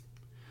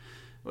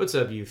What's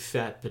up, you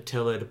fat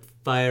patella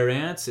fire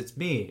ants? It's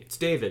me. It's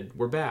David.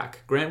 We're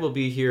back. Grant will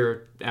be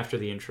here after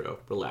the intro.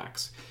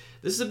 Relax.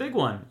 This is a big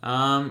one.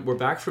 We're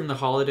back from the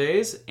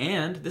holidays,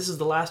 and this is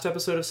the last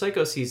episode of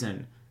Psycho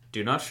season.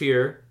 Do not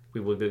fear.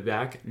 We will be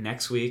back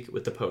next week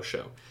with the post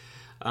show.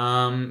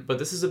 But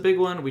this is a big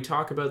one. We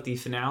talk about the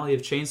finale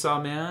of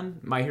Chainsaw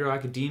Man, My Hero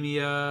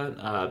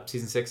Academia,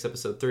 Season 6,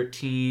 Episode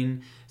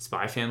 13,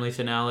 Spy Family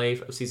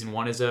finale of Season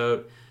 1 is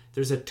out.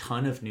 There's a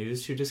ton of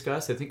news to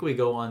discuss. I think we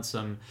go on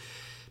some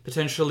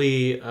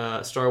potentially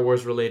Star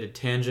Wars related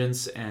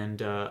tangents,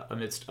 and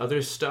amidst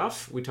other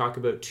stuff, we talk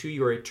about To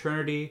Your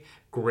Eternity.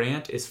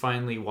 Grant is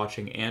finally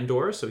watching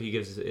Andor, so he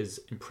gives his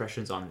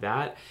impressions on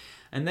that.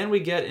 And then we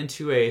get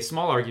into a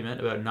small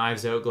argument about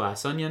Knives Out,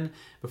 Glass Onion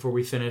before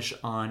we finish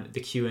on the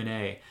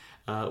Q&A,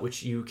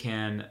 which you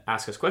can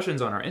ask us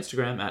questions on our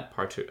Instagram at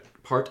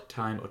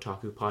Part-Time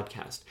Otaku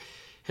Podcast.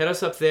 Hit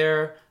us up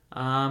there.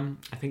 I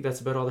think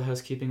that's about all the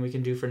housekeeping we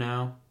can do for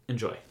now.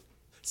 Enjoy.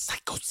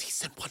 Psycho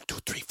Season 1, 2,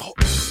 3, 4.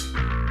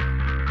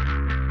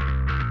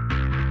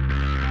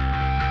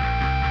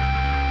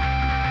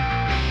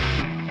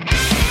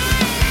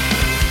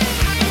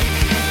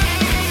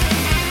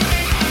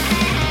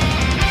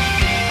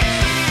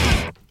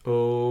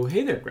 Oh,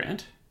 hey there,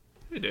 Grant.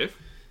 Hey, Dave.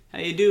 How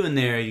you doing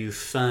there, you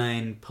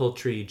fine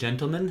poultry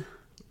gentleman?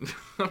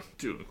 I'm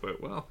doing quite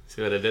well.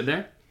 See what I did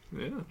there?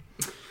 Yeah.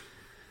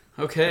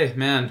 Okay,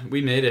 man,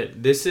 we made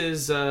it. This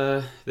is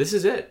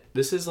it.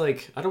 This is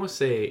like, I don't want to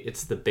say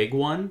it's the big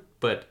one,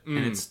 but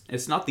and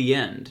it's not the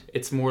end.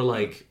 It's more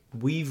like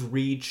we've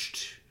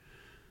reached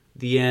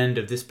the end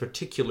of this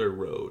particular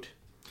road.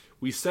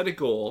 We set a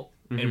goal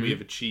and we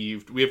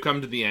have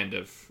come to the end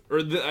of,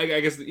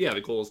 I guess,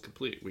 the goal is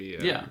complete. We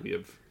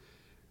have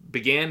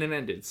began and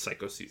ended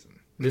Psycho Season.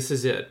 This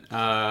is it.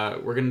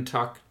 We're going to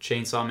talk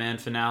Chainsaw Man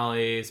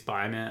finale,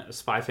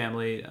 Spy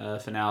Family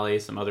finale,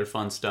 some other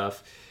fun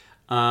stuff.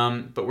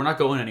 But we're not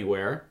going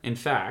anywhere. In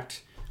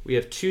fact, we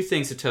have two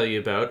things to tell you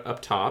about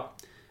up top.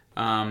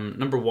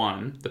 Number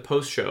one, the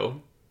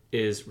post-show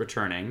is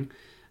returning.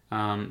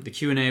 The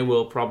Q&A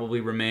will probably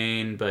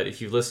remain, but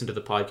if you've listened to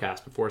the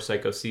podcast before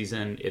Psycho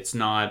Season, it's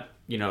not,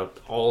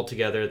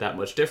 altogether that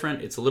much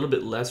different. It's a little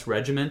bit less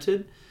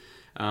regimented.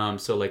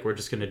 So, we're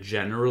just going to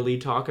generally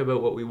talk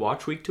about what we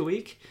watch week to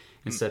week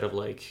instead of,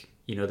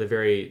 the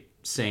very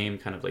same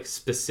kind of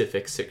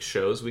specific 6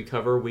 shows we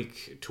cover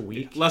week to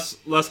week.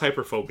 Less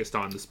hyper focused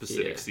on the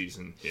specific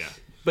season. Yeah.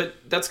 But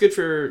that's good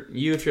for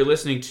you if you're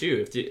listening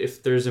too.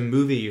 If there's a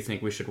movie you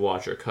think we should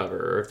watch or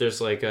cover, or if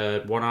there's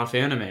a one-off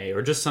anime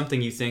or just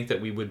something you think that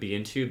we would be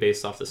into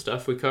based off the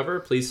stuff we cover,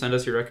 please send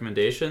us your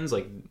recommendations.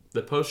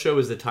 The post show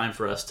is the time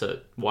for us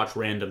to watch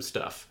random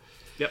stuff.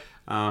 Yep.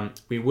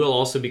 We will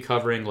also be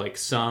covering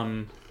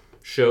some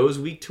shows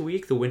week to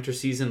week. The winter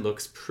season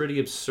looks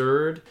pretty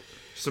absurd.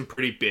 Some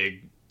pretty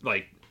big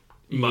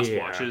must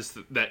watches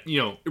that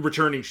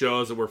returning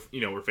shows that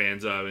we're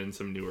fans of, and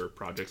some newer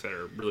projects that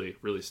are really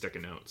really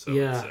sticking out. So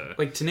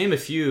to name a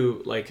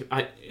few,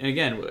 I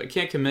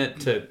can't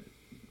commit to.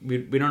 We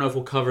don't know if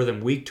we'll cover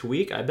them week to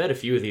week. I bet a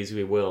few of these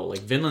we will.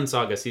 Vinland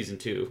Saga Season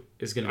 2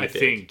 is going to be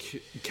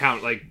big.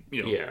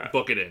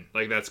 Book it in.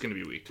 That's going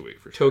to be week to week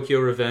for sure.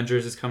 Tokyo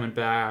Revengers is coming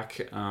back.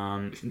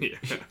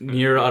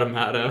 Nier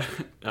Automata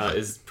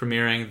is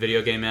premiering,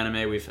 video game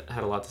anime. We've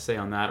had a lot to say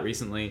on that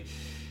recently.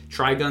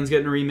 Trigun's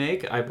getting a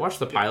remake. I watched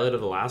the pilot of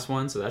the last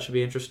one, so that should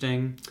be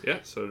interesting. Yeah,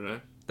 so did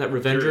I. That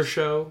Revenger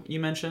show you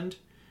mentioned.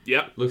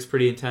 Yeah. Looks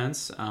pretty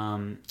intense.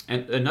 And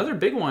another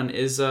big one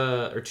is,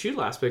 or two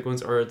last big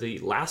ones, are the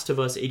Last of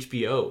Us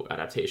HBO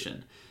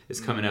adaptation is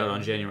coming out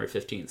on January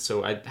 15th.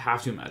 So I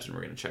have to imagine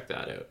we're going to check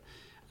that out.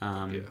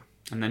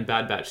 And then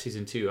Bad Batch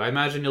Season 2. I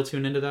imagine you'll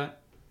tune into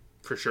that.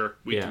 For sure.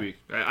 Week to week.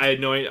 I had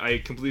no idea. I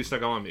completely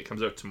snuck on me. It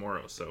comes out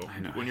tomorrow. So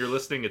when you're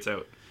listening, it's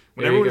out.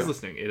 When everyone's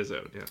listening, it is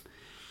out. Yeah.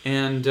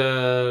 And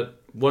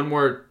one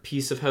more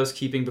piece of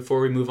housekeeping before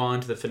we move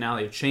on to the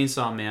finale of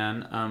Chainsaw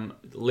Man.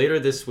 Later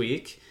this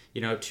week,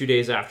 2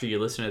 days after you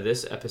listen to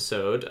this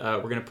episode,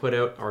 we're going to put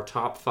out our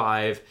top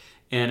 5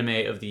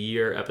 anime of the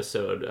year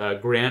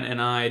episode. Grant and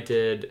I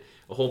did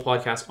a whole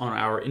podcast on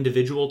our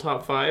individual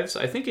top 5s.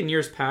 I think in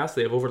years past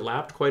they have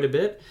overlapped quite a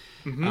bit.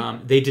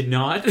 Mm-hmm. They did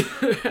not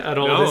at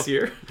all this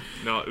year.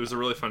 No, it was a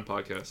really fun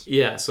podcast.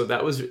 Yeah, so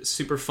that was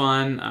super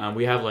fun.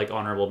 We have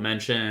honorable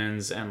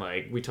mentions, and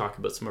we talk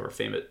about some of our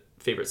favorite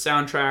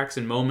soundtracks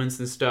and moments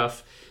and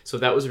stuff. So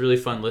that was a really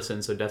fun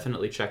listen. So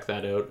definitely check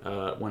that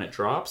out when it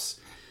drops.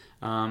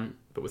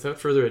 But without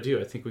further ado,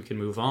 I think we can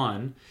move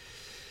on.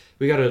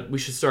 We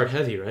should start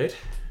heavy, right?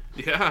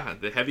 Yeah,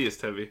 the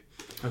heaviest heavy.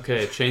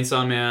 Okay,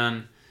 Chainsaw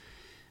Man,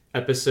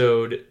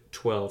 episode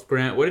 12.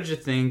 Grant, what did you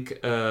think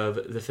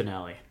of the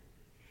finale?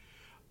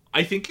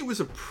 I think it was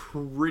a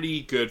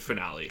pretty good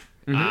finale.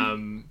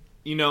 Mm-hmm.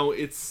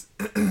 It's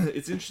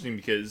it's interesting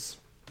because,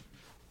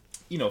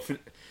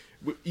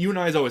 you and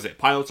I always say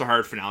pilots are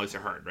hard, finales are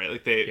hard, right?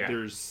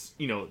 There's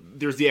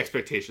the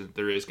expectation that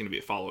there is going to be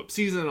a follow-up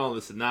season and all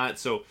this and that.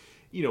 So,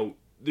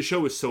 the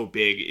show is so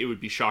big, it would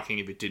be shocking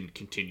if it didn't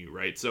continue,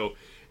 right? So,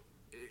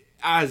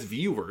 as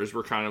viewers,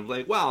 we're kind of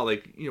like, well,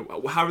 like, you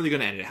know, how are they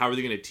going to end it? How are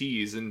they going to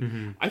tease?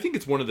 And I think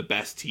it's one of the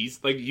best tease,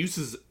 like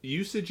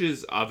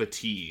usages of a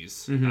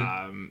tease.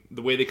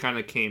 The way they kind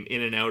of came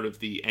in and out of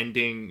the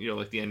ending, you know,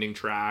 like the ending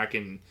track,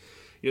 and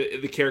you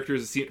know, the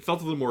characters, it felt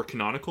a little more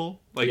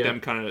canonical, like them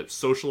kind of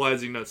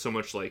socializing, not so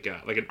much like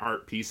an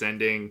art piece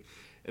ending.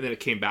 And then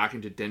it came back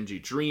into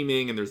Denji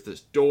dreaming, and there's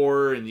this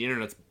door, and the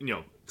internet's, you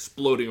know,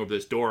 exploding over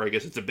this door. I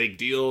guess it's a big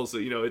deal. So,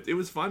 you know, it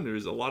was fun.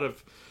 There's a lot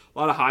of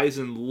highs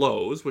and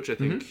lows, which I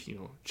think, you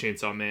know,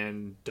 Chainsaw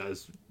Man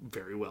does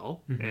very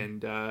well.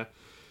 And a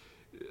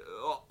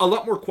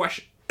lot more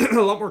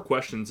a lot more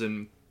questions.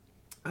 And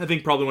I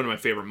think probably one of my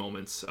favorite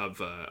moments of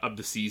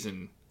the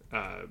season,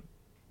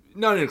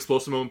 not an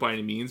explosive moment by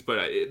any means,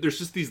 but there's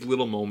just these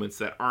little moments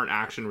that aren't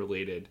action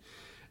related,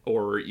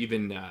 or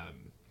even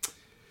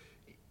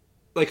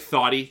like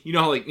thoughty. You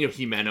know how, like, you know,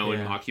 Himeno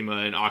and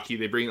Makima and Aki,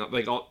 they bring up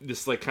like all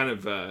this like kind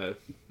of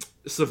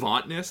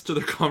savantness to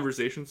their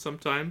conversations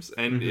sometimes,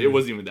 and it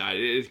wasn't even that.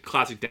 It's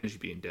classic Denji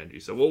being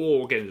Denji. So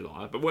we'll get into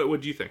all that. But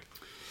what do you think?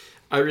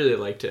 I really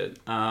liked it.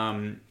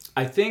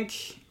 I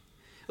think,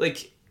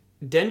 like,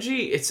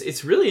 Denji,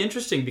 it's really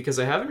interesting because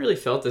I haven't really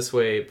felt this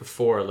way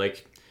before.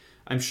 Like,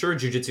 I'm sure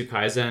Jujutsu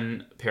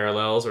Kaisen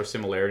parallels or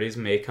similarities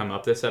may come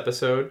up this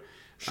episode,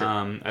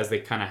 as they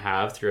kind of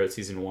have throughout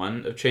season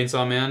 1 of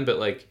Chainsaw Man. But,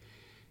 like,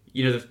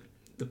 you know,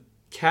 the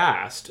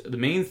cast, the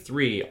main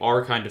 3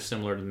 are kind of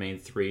similar to the main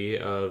 3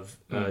 of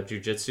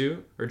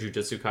Jujutsu or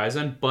Jujutsu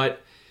Kaisen.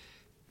 But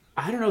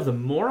I don't know, the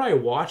more I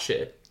watch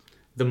it,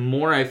 the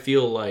more I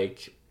feel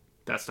like...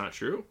 That's not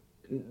true.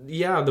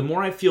 Yeah, the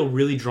more I feel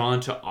really drawn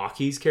to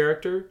Aki's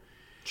character.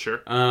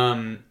 Sure.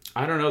 I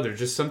don't know, there's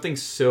just something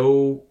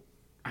so...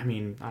 I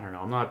mean, I don't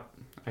know,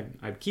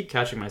 I keep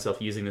catching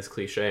myself using this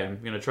cliche. I'm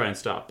going to try and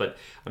stop, but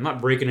I'm not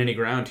breaking any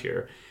ground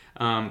here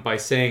by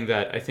saying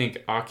that I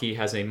think Aki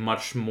has he's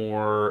much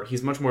more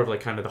of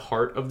like kind of the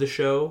heart of the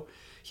show.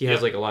 He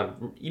has like a lot of,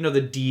 you know,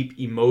 the deep,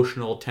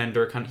 emotional,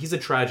 tender kind of, he's a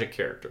tragic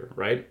character,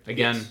 right?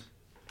 Again,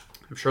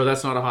 I'm sure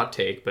that's not a hot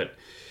take, but,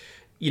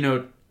 you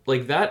know,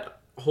 like that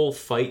whole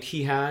fight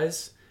he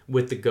has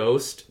with the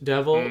ghost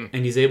devil,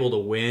 and he's able to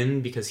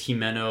win because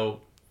Himeno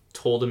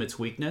told him its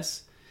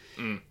weakness.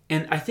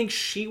 And I think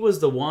she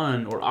was the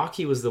one, or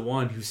Aki was the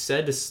one, who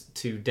said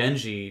to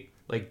Denji,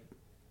 like,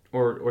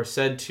 or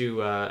said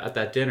to at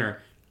that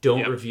dinner,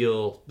 don't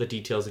reveal the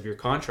details of your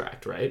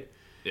contract, right?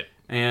 Yeah.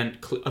 And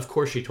of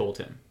course she told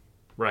him,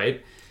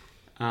 right?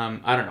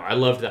 I don't know. I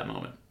loved that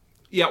moment.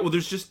 Yeah. Well,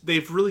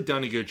 they've really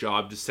done a good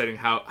job just setting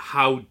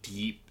how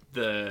deep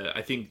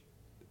I think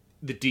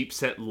the deep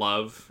set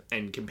love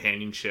and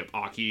companionship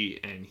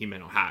Aki and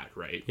Himeno had,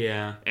 right?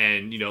 Yeah.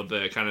 And, you know,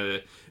 the kind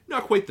of,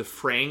 not quite the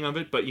fraying of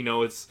it, but, you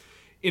know, it's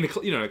in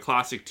a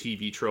classic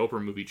TV trope or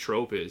movie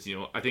trope is, you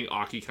know, I think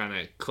Aki kind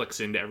of clicks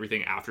into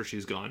everything after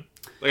she's gone.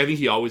 Like, I think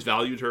he always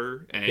valued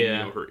her and you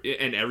know, her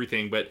and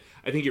everything, but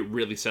I think it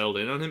really settled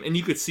in on him, and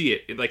you could see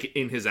it like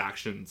in his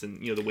actions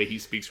and, you know, the way he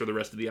speaks for the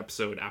rest of the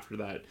episode after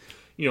that.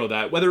 You know,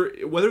 that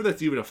whether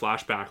that's even a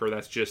flashback or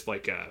that's just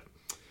like a,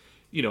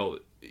 you know,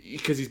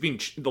 because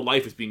the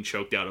life is being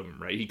choked out of him,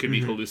 right? He could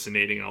be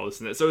hallucinating and all this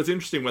and that. So it's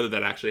interesting whether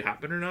that actually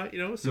happened or not, you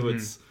know? So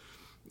it's...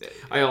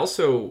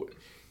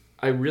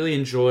 I really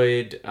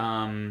enjoyed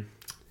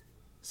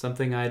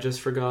something I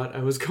just forgot I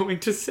was going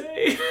to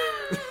say.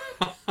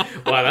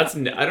 Wow, I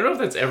don't know if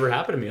that's ever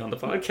happened to me on the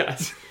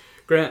podcast.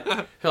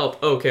 Grant,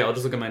 help. Okay, I'll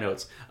just look at my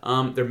notes.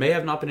 There may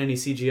have not been any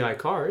CGI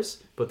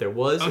cars, but there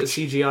was a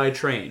CGI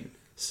train.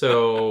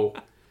 So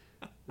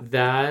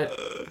that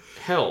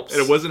helps.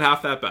 And it wasn't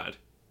half that bad.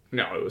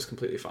 No, it was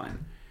completely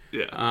fine.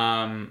 Yeah.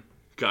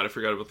 God, I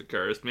forgot about the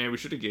cars. Man, we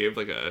should have gave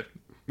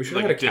we should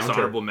have had a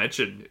dishonorable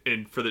mention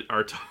for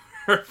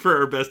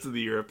our best of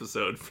the year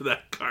episode for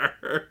that car.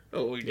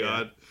 Oh my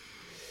god.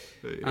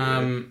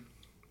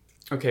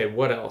 Okay,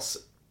 what else?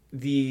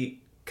 The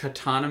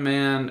Katana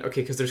Man.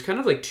 Okay, because there's kind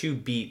of like 2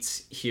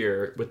 beats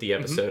here with the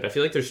episode. I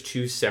feel like there's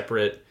 2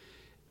 separate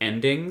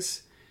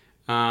endings.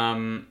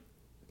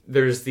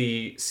 There's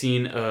the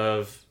scene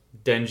of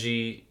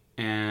Denji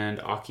and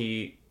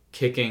Aki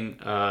kicking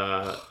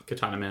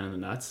Katana Man in the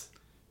nuts,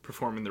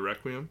 performing the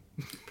Requiem.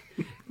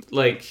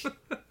 Like,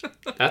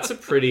 that's a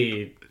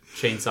pretty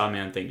Chainsaw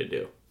Man thing to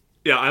do.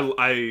 Yeah,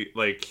 I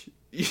like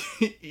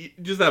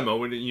just that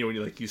moment, you know,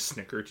 when you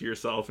snicker to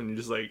yourself and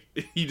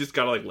you just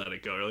gotta like let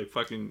it go. You're like,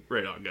 fucking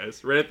right on,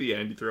 guys. Right at the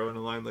end, you throw in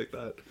a line like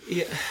that.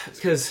 Yeah,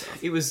 because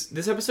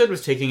this episode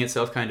was taking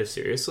itself kind of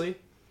seriously.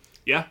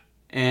 Yeah,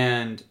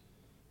 and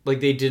like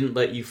they didn't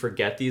let you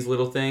forget these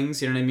little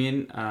things. You know what I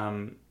mean?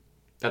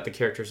 That the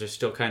characters are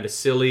still kind of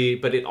silly,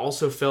 but it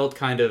also felt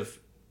kind of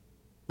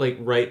like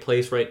right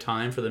place, right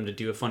time for them to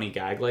do a funny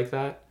gag like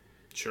that.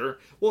 Sure.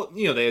 Well,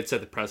 you know, they had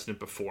set the precedent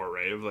before,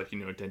 right? Of like, you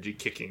know, Denji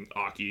kicking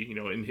Aki, you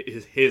know, in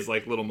his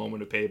like little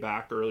moment of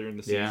payback earlier in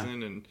the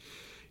season, and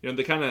you know,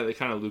 they kind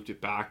of looped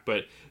it back.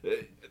 But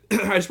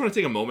I just want to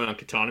take a moment on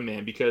Katana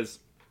Man because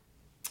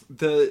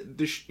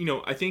you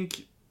know, I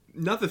think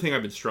not the thing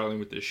I've been struggling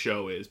with this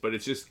show is, but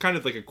it's just kind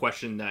of like a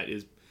question that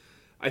is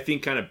I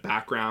think, kind of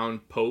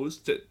background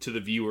posed to the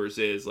viewers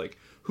is like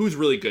who's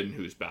really good and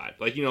who's bad.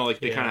 Like, you know, like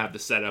they kind of have the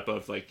setup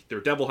of like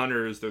they're devil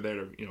hunters. They're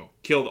there to, you know,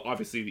 kill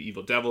obviously the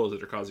evil devils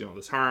that are causing all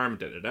this harm.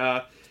 Da da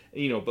da.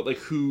 You know, but like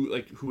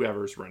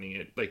whoever's running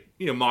it, like,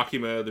 you know,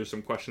 Makima, there's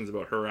some questions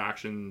about her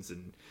actions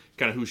and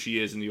kind of who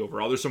she is in the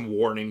overall. There's some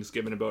warnings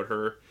given about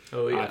her.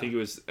 Oh yeah, I think it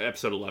was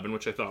episode 11,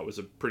 which I thought was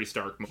a pretty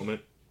stark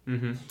moment.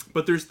 Mm-hmm.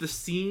 But there's the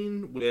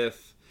scene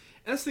with,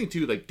 and that's the thing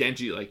too, like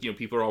Denji, like, you know,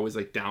 people are always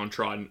like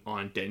downtrodden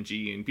on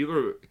Denji, and people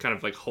are kind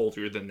of like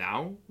holier than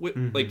thou with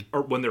like,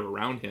 or when they're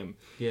around him.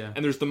 Yeah.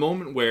 And there's the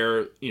moment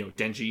where, you know,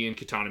 Denji and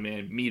Katana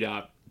Man meet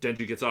up.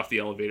 Denji gets off the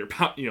elevator,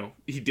 you know,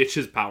 he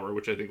ditches power,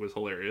 which I think was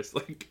hilarious.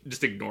 Like,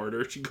 just ignored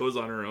her. She goes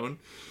on her own.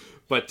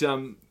 But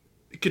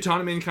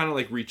Katana Man kind of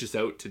like reaches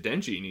out to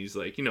Denji, and he's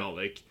like, you know,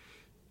 like,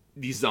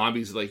 these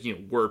zombies, like, you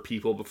know, were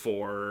people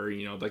before,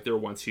 you know, like they were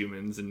once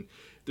humans, and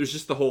there's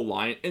just the whole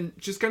line, and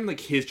just kind of like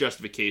his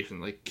justification.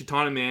 Like,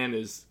 Katana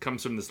Man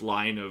comes from this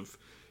line of,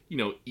 you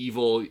know,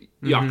 evil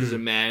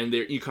Yakuza men.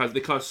 They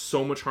cause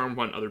so much harm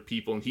on other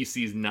people, and he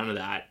sees none of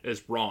that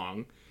as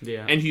wrong.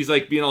 Yeah. And he's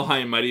like being all high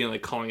and mighty and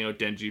like calling out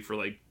Denji for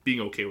like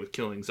being okay with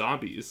killing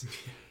zombies.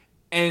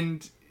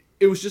 And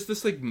it was just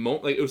this like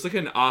like it was like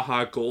an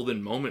aha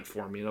golden moment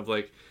for me, and of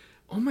like,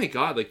 oh my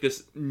god, like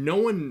this, no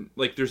one,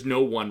 like there's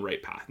no one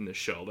right path in this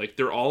show. Like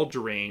they're all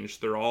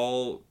deranged, they're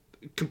all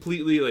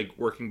completely like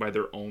working by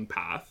their own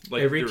path.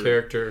 Like every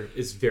character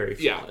is very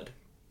flawed.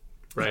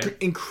 Right?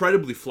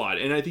 Incredibly flawed.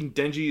 And I think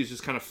Denji is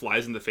just kind of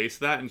flies in the face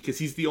of that, and because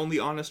he's the only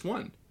honest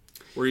one.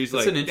 Where he's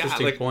That's like, an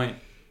interesting point.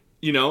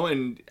 You know,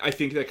 and I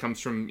think that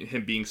comes from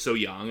him being so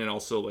young, and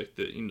also like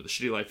the, you know, the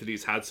shitty life that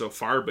he's had so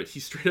far. But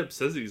he straight up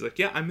says it. He's like,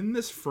 yeah, I'm in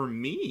this for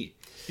me.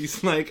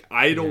 He's like,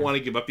 I don't want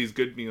to give up these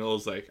good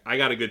meals. Like, I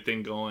got a good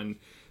thing going.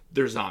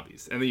 They're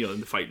zombies, and then, you know,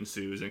 the fight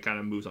ensues and kind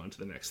of moves on to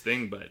the next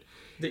thing. But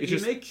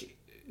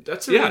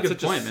that's a really good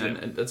point, man.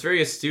 And that's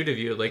very astute of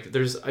you. Like,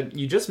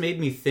 you just made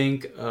me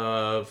think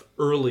of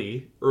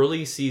early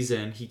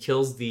season. He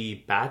kills the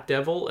bat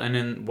devil, and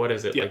then what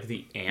is it? Like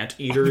the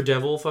anteater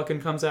devil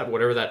fucking comes out,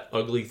 whatever that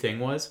ugly thing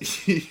was.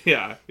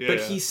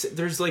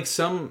 There's like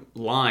some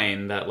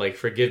line that, like,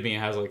 forgive me,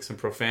 has like some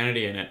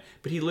profanity in it,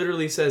 but he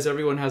literally says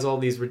everyone has all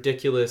these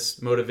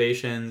ridiculous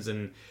motivations,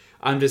 and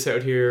I'm just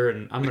out here,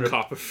 and I'm gonna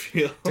cop a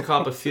feel to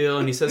cop a feel,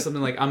 and he says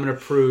something like, I'm gonna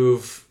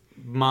prove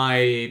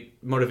my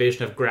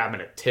motivation of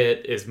grabbing a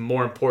tit is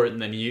more important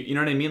than you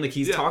know what I mean? Like,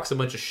 he talks a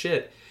bunch of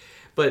shit,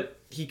 but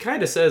he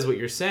kind of says what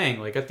you're saying.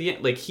 Like, at the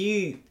end, like,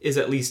 he is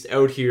at least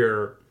out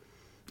here,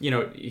 you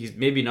know, he's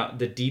maybe not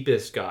the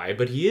deepest guy,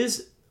 but he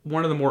is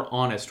one of the more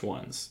honest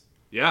ones.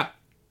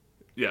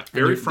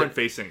 Very front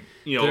facing.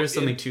 You know, there's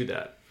something to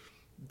that.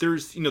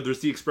 There's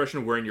the expression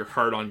of wearing your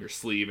heart on your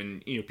sleeve,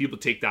 and, you know, people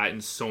take that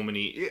in so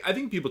many, I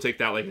think people take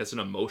that like as an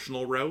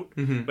emotional route,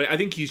 but I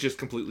think he's just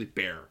completely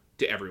bare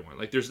to everyone.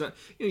 Like, there's not,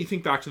 you know, you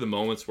think back to the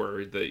moments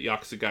where the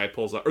Yakuza guy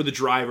pulls up, or the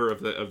driver of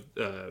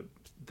the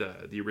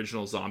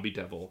original zombie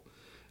devil,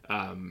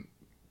 or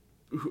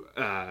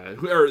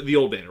the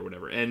old man or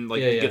whatever, and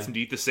like he gets him to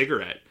eat the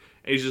cigarette,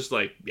 and he's just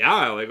like,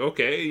 yeah, like,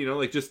 okay, you know,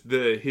 like, just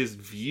his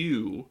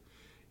view,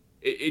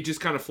 it just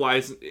kind of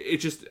flies.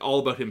 It's just all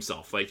about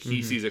himself. Like,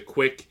 he sees a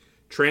quick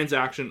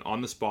transaction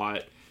on the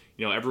spot.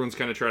 You know, everyone's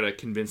kind of trying to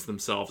convince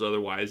themselves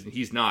otherwise, and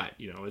he's not.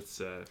 You know,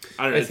 it's I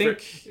don't know. I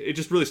think it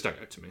just really stuck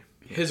out to me.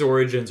 His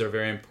origins are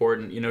very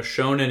important. You know,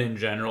 shonen in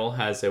general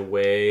has a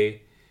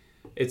way.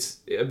 It's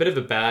a bit of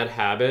a bad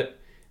habit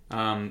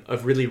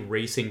of really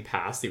racing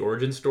past the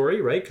origin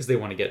story, right? Because they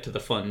want to get to the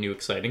fun, new,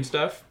 exciting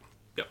stuff.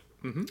 Yep.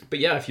 Mm-hmm. But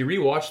yeah, if you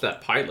rewatch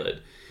that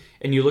pilot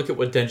and you look at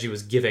what Denji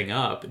was giving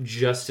up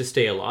just to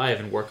stay alive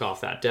and work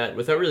off that debt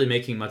without really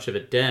making much of a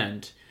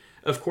dent,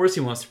 of course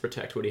he wants to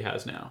protect what he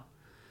has now.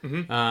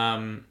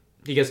 Mm-hmm.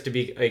 He gets to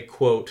be a,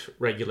 quote,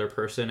 regular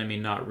person. I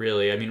mean, not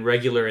really. I mean,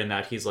 regular in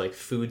that he's like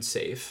food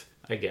safe,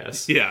 I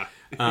guess. Yeah.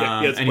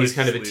 And he's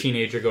kind of a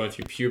teenager going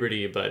through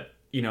puberty, but,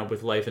 you know,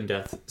 with life and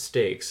death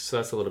stakes. So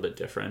that's a little bit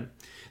different.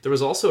 There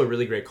was also a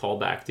really great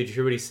callback. Did you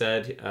hear what he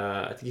said?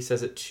 I think he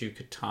says it to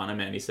Katana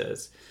Man. He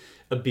says,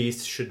 a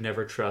beast should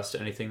never trust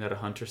anything that a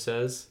hunter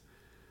says.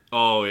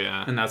 Oh,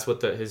 yeah. And that's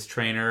what his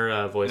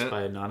trainer, voiced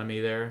by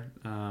Nanami there.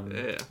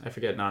 I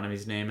forget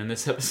Nanami's name in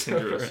this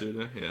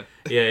episode. Yeah.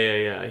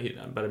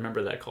 But I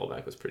remember that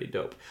callback was pretty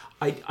dope.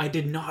 I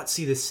did not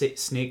see the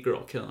snake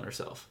girl killing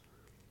herself.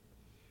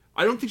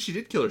 I don't think she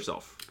did kill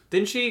herself.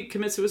 Didn't she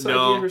commit suicide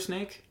via her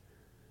snake?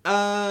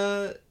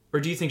 Or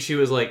do you think she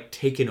was, like,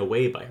 taken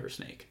away by her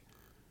snake?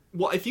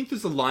 Well, I think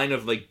there's a line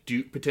of, like,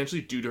 potentially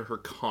due to her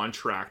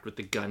contract with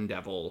the Gun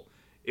Devil,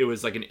 it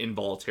was like an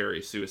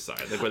involuntary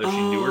suicide, like whether she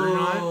knew it or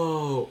not.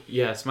 Oh,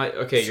 yes.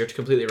 Okay, you're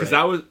completely right.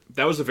 Because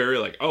that was a very,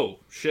 like, oh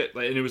shit,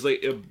 like, and it was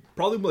like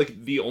probably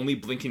like the only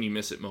blink and you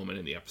miss it moment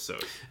in the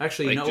episode.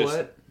 Actually, like, you know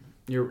what?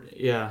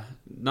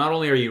 Not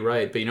only are you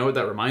right, but you know what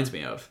that reminds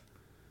me of?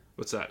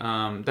 What's that?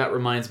 That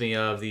reminds me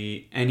of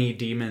the Any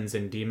Demons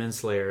in Demon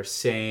Slayer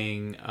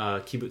saying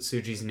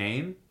Kibutsuji's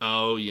name.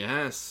 Oh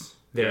yes.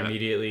 They're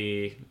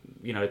immediately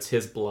it's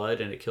his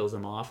blood and it kills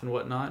him off and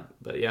whatnot.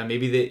 But yeah,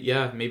 maybe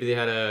they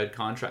had a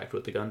contract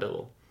with the Gun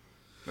Devil,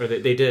 or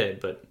they did.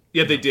 But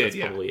yeah, they did.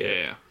 That's probably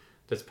it. Yeah.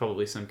 That's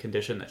probably some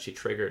condition that she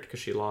triggered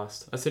because she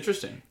lost. That's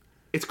interesting.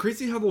 It's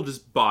crazy how they'll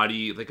just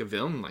body like a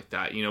villain like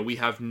that. We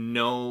have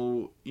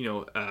no,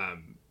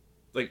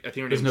 like I think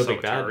her name is no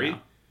big bad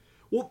now.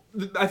 Well,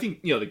 I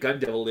think the Gun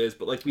Devil is,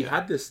 but like we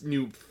had this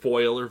new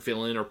foil or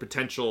villain or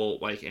potential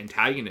like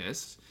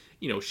antagonist.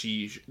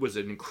 She was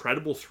an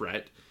incredible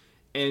threat,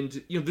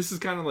 and this is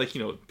kind of like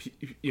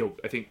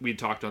I think we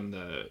talked on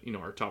the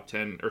our top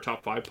 10 or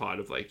top 5 pod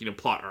of like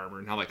plot armor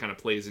and how that kind of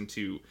plays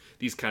into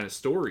these kind of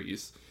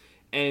stories.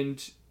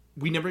 And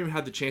we never even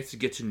had the chance to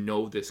get to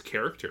know this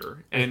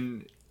character.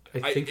 And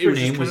I think her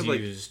name was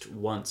used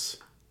once.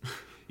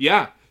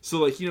 Yeah. So,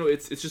 like,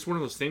 it's just one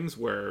of those things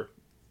where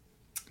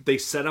they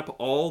set up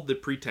all the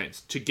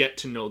pretense to get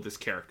to know this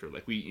character.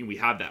 Like, we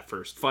have that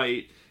first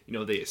fight.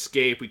 They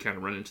escape. We kind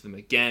of run into them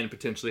again.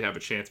 Potentially have a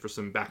chance for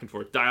some back and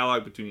forth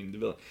dialogue between the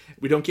villain.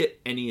 We don't get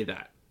any of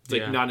that. It's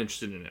like not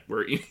interested in it.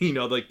 Where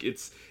like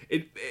it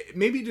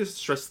maybe just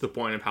stresses the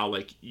point of how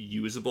like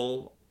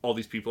usable all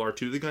these people are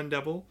to the Gun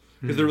Devil.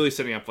 Because they're really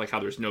setting up like how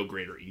there's no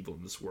greater evil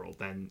in this world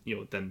than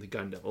the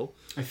Gun Devil.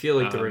 I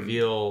feel like the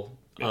reveal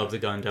of the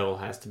Gun Devil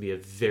has to be a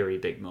very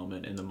big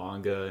moment in the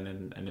manga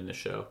and in the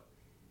show.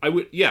 I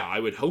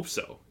would hope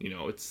so.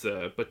 It's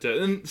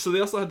and so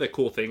they also had that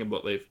cool thing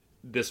about like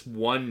this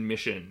one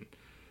mission.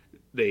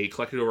 They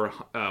collected over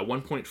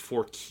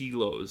 1.4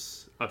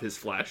 kilos of his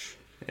flesh.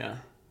 Yeah.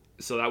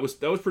 So that was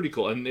pretty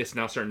cool, and it's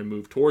now starting to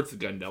move towards the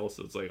Gun Devil.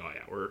 So it's like, oh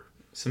yeah, we're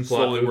some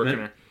slowly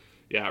working.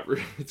 Yeah,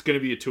 it's going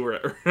to be a tour,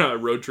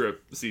 road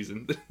trip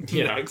season.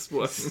 Next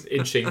one.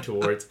 Inching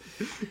towards.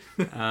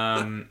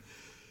 I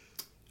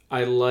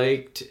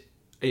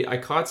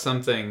caught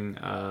something.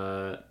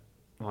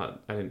 Well,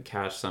 I didn't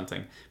catch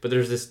something, but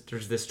there's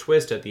this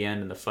twist at the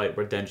end in the fight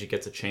where Denji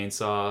gets a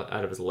chainsaw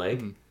out of his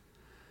leg.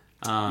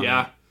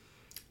 Yeah.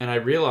 And I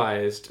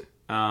realized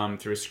through a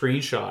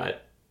screenshot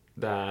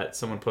that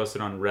someone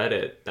posted on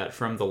Reddit that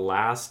from the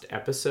last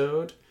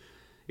episode.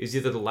 It was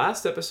either the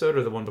last episode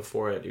or the one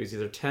before it. It was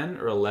either 10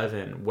 or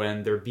 11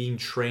 when they're being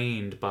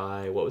trained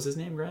by... What was his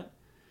name, Grant?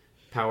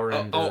 Power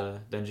and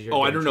Denji?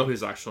 I don't know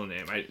his actual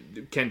name.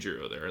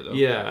 Kenjiro there, though.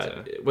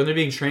 Yeah. When they're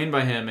being trained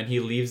by him and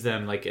he leaves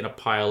them like in a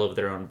pile of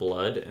their own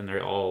blood and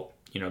they're all,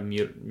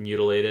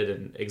 mutilated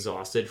and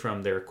exhausted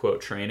from their,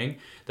 quote, training,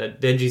 that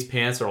Denji's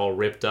pants are all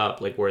ripped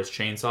up, like where his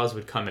chainsaws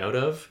would come out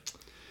of.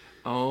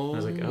 Oh, I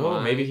was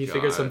like, maybe he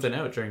figured something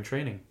out during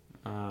training.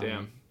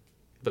 Damn.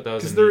 But that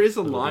was... Because there is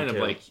a line of,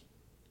 like...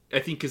 I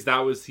think because that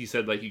was, he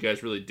said, like, you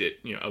guys really did,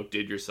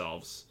 outdid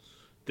yourselves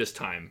this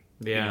time.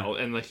 Yeah.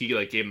 And, like, he,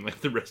 like, gave him, like,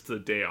 the rest of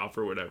the day off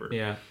or whatever.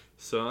 Yeah.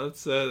 So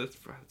that's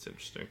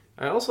interesting.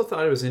 I also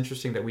thought it was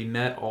interesting that we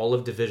met all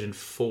of Division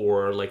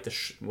 4, like, the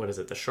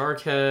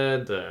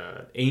Sharkhead,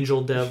 the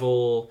Angel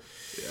Devil.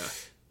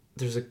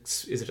 Yeah. Is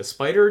it a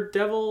Spider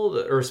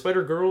Devil or a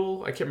Spider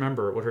Girl? I can't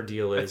remember what her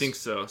deal is. I think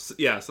so.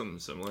 Yeah, something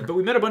similar. But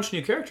we met a bunch of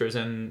new characters,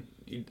 and,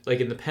 like,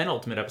 in the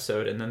penultimate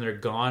episode, and then they're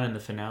gone in the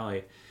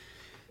finale.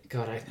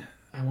 God,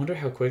 I wonder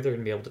how quick they're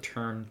going to be able to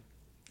turn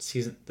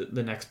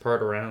the next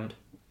part around.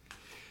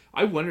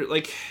 I wonder,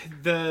 like,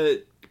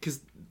 because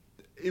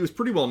it was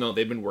pretty well known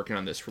they've been working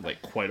on this for,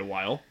 like, quite a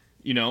while,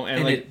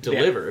 and like, it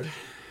delivered.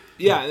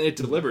 Yeah, and it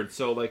delivered.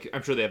 So, like,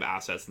 I'm sure they have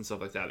assets and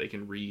stuff like that they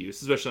can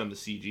reuse, especially on the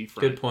CG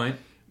front. Good point.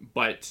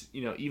 But,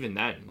 even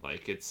then,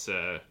 like, it's,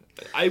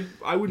 I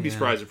wouldn't be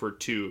surprised if we're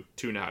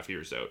 2.5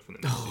 years out from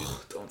the next season.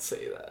 Don't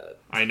say that.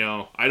 I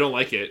know. I don't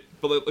like it.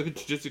 But look at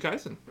Jujutsu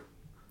Kaisen.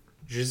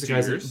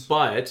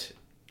 But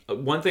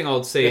one thing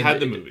I'll say... They had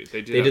the movie.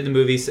 They did the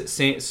movie.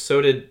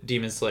 So did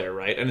Demon Slayer,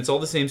 right? And it's all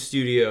the same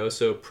studio,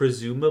 so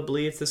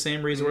presumably it's the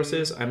same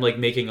resources. I'm, like,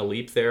 making a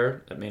leap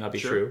there. That may not be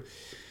true.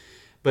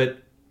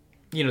 But,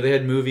 they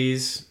had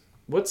movies.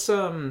 What's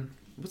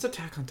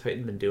Attack on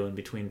Titan been doing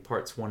between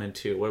parts 1 and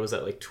 2? What was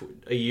that, like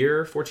a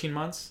year, 14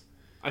 months?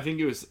 I think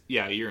it was,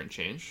 a year and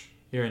change.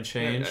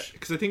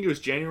 Because I think it was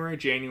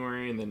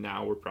January, and then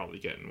now we're probably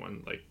getting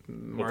one, like,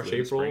 March,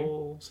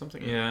 April,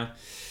 something. Yeah.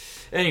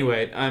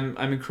 Anyway, I'm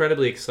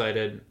incredibly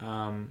excited.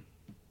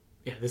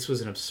 This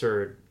was an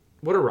absurd...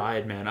 What a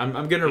ride, man.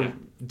 I'm going to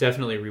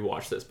definitely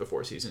rewatch this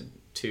before season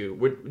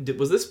 2.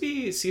 Was this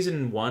be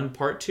season 1,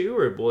 part 2,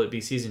 or will it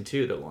be season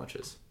 2 that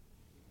launches?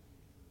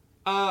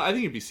 I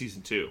think it'd be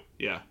season 2,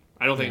 yeah.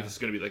 I don't think this is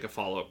going to be like a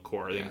follow-up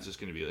core. I think it's just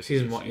going to be like...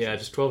 Season 1,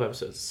 just 12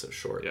 episodes. It's so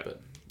short,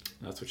 but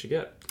that's what you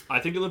get. I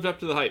think it lived up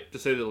to the hype, to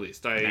say the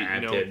least.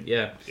 It did,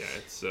 yeah. Yeah,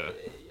 it's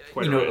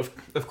quite a ride.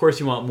 Of course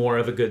you want more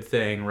of a good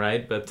thing,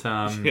 right? But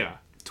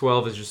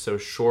 12 is just so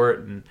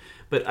short.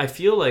 But I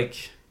feel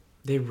like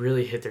they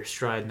really hit their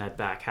stride in that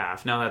back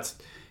half. Now that's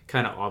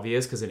kind of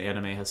obvious because an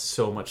anime has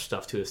so much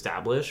stuff to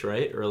establish,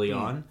 right, early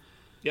on.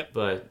 Yep.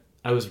 But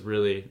I was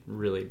really,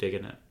 really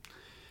digging it.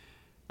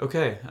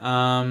 Okay.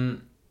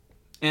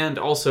 And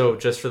also,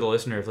 just for the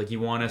listener, if like you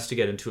want us to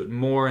get into it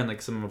more and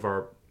like some of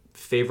our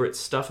favorite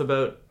stuff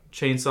about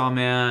Chainsaw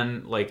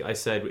Man, like I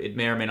said, it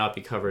may or may not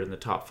be covered in the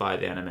top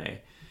 5 anime.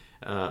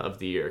 of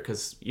the year,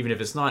 because even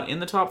if it's not in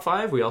the top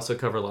 5, we also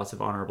cover lots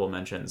of honorable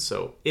mentions,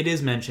 so it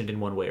is mentioned in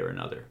one way or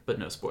another, but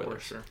no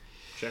spoilers. For sure.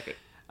 Check it.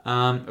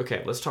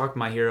 Okay, let's talk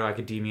My Hero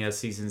Academia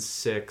Season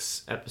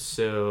 6,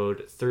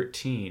 Episode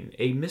 13,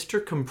 a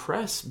Mr.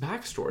 Compress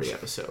backstory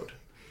episode.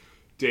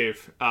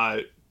 Dave,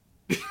 My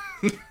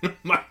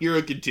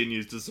Hero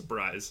continues to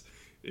surprise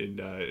in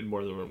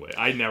more than one way.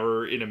 I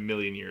never in a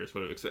million years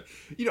would have expected.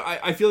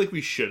 I feel like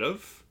we should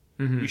have.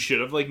 We should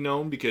have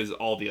known, because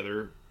all the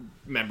other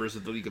members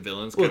of the League of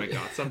Villains kind of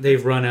got something.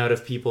 They've run out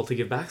of people to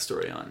give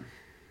backstory on.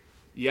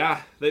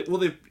 Yeah,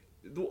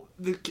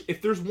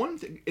 if there's one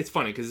thing, it's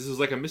funny because this is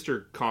like a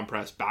Mr.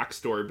 Compress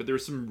backstory, but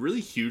there's some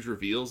really huge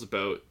reveals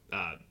about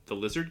the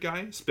lizard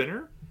guy,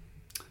 Spinner.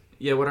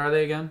 Yeah, what are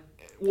they again?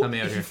 Well, Help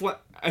me out here.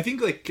 I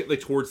think like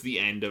towards the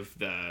end of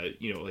the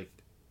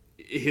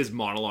his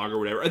monologue or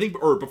whatever. I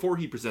think, or before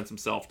he presents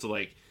himself to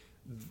like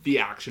the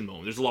action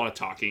moment. There's a lot of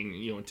talking,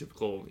 in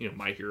typical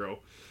My Hero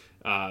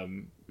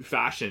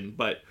fashion,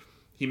 but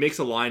he makes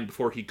a line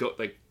before he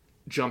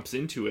jumps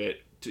into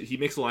it. He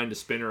makes a line to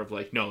Spinner of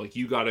no,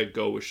 you gotta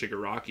go with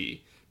Shigaraki,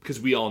 because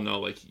we all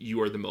know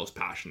you are the most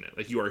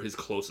passionate, you are his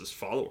closest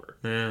follower.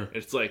 Yeah. And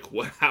it's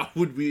how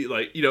would we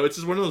it's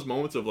just one of those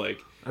moments of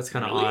that's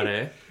kind of really? odd,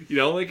 eh?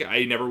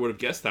 I never would have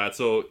guessed that.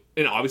 So,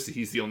 and obviously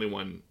he's the only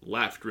one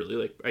left,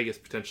 really. I guess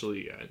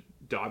potentially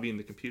Dobby and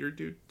the computer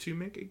dude to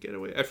make a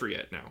getaway. I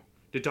forget now.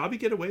 Did Dobby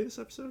get away this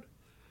episode?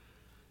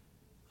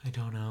 I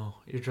don't know.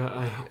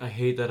 I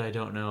hate that I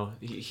don't know.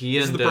 This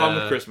is the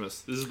problem with Christmas.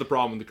 This is the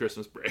problem with the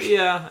Christmas break.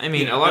 Yeah, I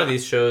mean, a lot of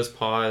these shows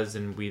pause,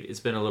 and it's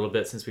been a little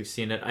bit since we've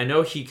seen it. I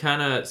know he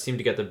kind of seemed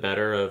to get the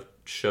better of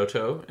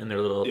Shoto in their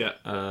little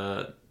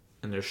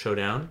in their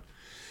showdown,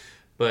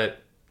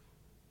 but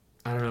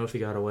I don't know if he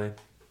got away.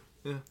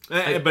 Yeah,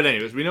 but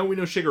anyways, we know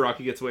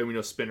Shigaraki gets away. We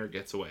know Spinner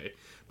gets away.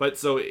 But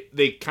so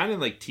they kind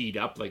of teed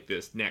up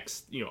this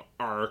next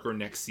arc or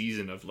next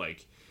season of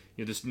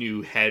this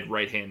new head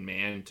right-hand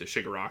man to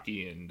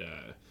Shigaraki, and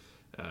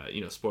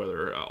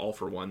spoiler, All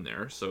for One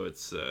there. So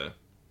it's I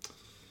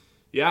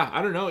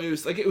don't know. It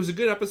was a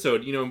good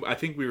episode. I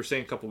think we were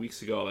saying a couple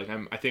weeks ago, I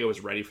think I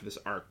was ready for this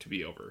arc to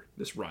be over,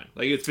 this run.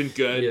 It's been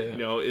good.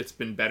 Yeah. It's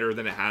been better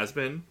than it has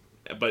been,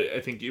 but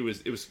I think it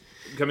was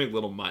becoming a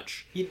little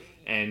much. Yeah.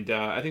 And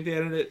I think they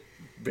ended it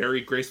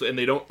very gracefully, and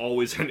they don't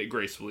always end it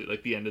gracefully,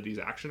 like the end of these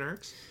action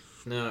arcs.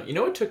 No,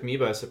 what took me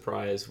by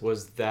surprise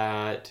was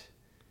that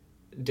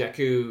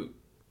Deku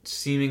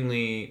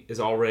seemingly is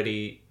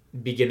already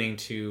beginning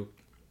to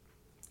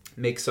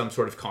make some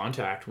sort of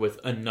contact with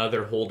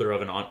another holder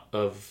of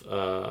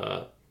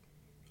a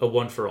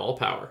One for All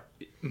power.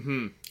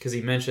 Because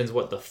he mentions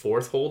the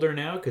 4th holder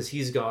now, because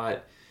he's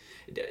got.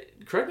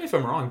 Correct me if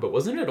I'm wrong, but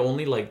wasn't it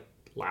only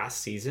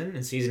last season,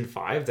 in season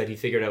 5, that he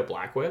figured out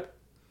Black Whip?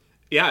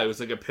 Yeah, it was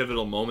a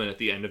pivotal moment at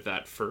the end of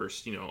that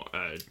first,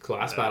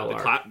 class battle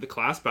arc. The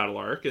class battle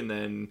arc, and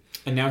then...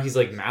 And now he's,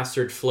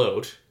 mastered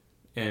float.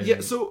 And...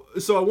 Yeah, so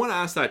I want to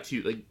ask that,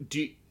 too.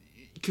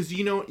 Because,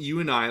 you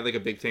and I, a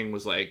big thing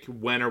was,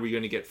 when are we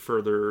going to get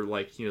further,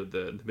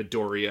 the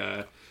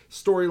Midoriya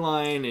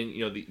storyline and,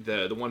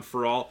 the One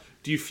for All?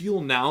 Do you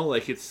feel now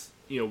it's...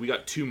 we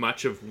got too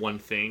much of one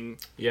thing.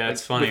 Yeah,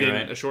 it's funny, within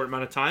right? a short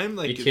amount of time.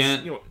 You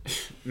can't.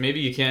 Maybe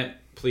you can't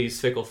please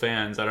fickle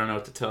fans. I don't know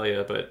what to tell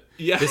you, but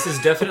yeah. This is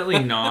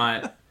definitely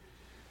not.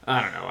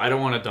 I don't know. I don't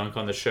want to dunk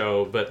on the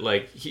show, but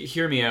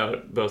hear me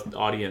out, both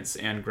audience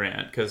and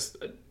Grant, because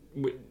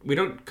we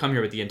don't come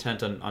here with the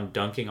intent on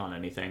dunking on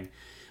anything.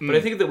 But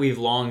I think that we've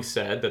long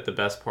said that the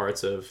best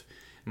parts of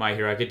My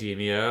Hero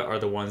Academia are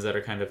the ones that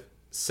are kind of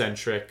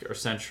central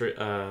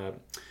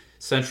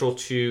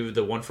to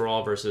the One for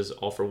All versus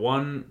All for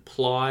One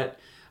plot,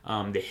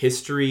 the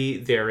history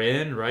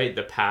therein, right?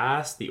 The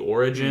past, the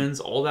origins,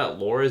 all that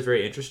lore is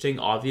very interesting.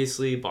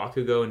 Obviously,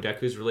 Bakugo and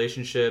Deku's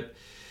relationship,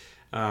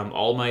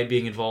 All Might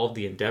being involved,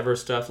 the Endeavor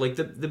stuff,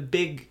 the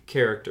big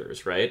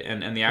characters, right?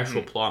 And the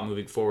actual plot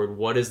moving forward.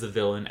 What is the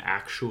villain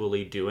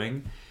actually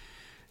doing?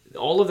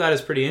 All of that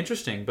is pretty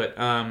interesting, but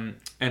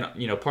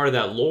part of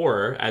that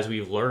lore, as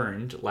we've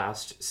learned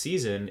last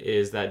season,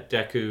 is that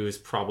Deku's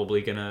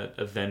probably gonna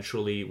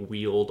eventually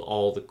wield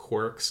all the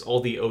quirks, all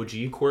the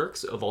OG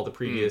quirks of all the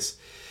previous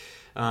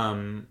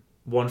One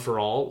for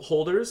All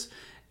holders,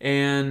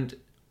 and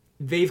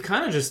they've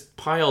kind of just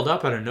piled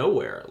up out of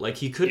nowhere.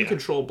 He couldn't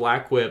control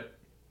Black Whip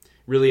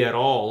really at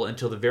all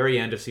until the very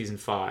end of season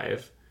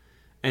 5.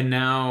 And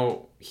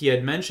now he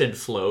had mentioned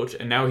float,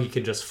 and now he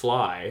can just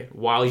fly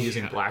while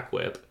using Black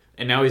Whip.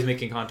 And now he's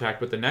making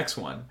contact with the next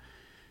one.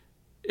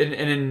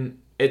 And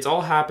it's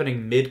all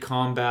happening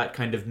mid-combat,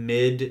 kind of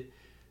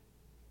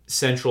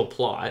mid-central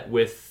plot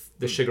with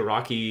the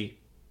Shigaraki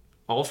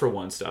All for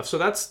One stuff. So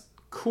that's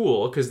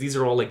cool, because these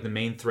are all the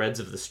main threads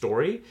of the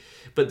story.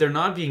 But they're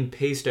not being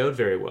paced out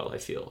very well, I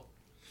feel.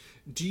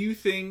 Do you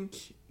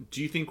think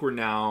we're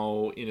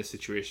now in a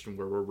situation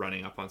where we're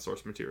running up on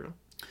source material?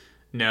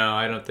 No,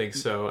 I don't think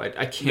so.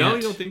 I can't. No,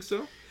 you don't think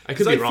so? I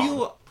could be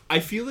wrong.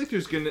 I feel like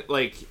there's gonna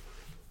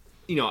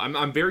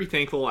I'm very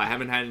thankful I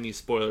haven't had any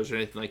spoilers or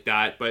anything like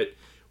that. But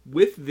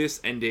with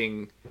this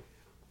ending,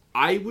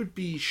 I would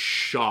be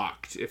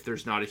shocked if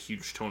there's not a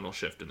huge tonal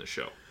shift in the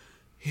show.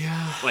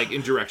 Yeah. Like,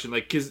 in direction.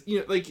 Like, because,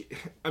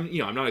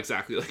 I'm not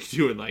exactly, like,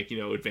 doing, like,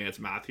 advanced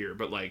math here,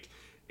 but, like,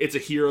 it's a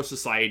hero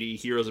society.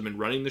 Heroes have been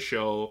running the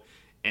show,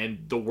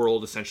 and the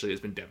world essentially has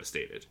been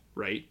devastated,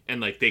 right? And,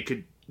 like, they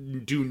could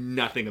do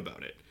nothing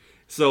about it.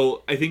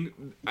 So I think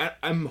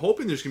I'm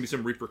hoping there's gonna be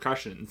some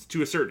repercussions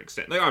to a certain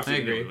extent. Like,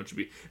 obviously,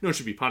 no one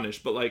should be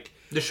punished, but, like,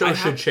 the show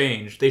should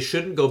change. They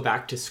shouldn't go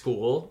back to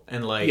school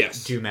and,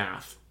 like, do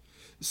math.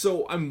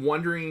 So I'm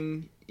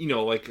wondering,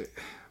 like,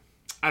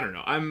 I don't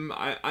know.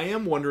 I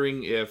am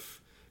wondering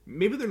if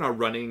maybe they're not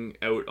running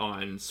out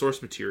on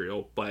source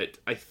material, but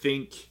I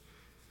think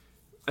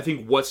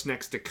what's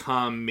next to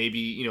come,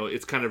 maybe,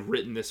 it's kind of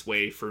written this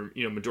way for,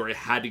 Midoriya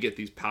had to get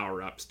these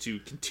power-ups to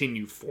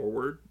continue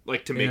forward,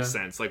 like, to make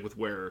sense, like, with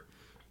where,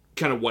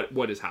 kind of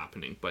what is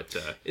happening, but...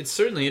 It's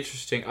certainly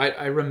interesting.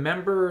 I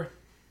remember,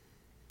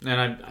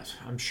 and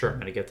I'm sure I'm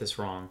going to get this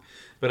wrong,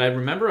 but I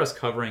remember us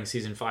covering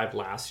Season 5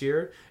 last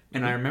year,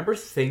 and I remember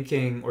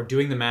thinking, or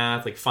doing the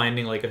math, like,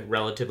 finding, like, a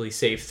relatively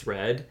safe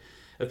thread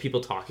of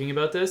people talking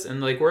about this,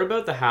 and, like, we're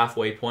about the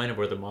halfway point of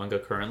where the manga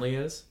currently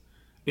is.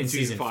 In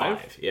season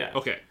 5? Yeah.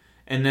 Okay.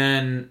 And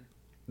then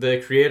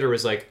the creator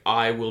was like,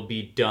 I will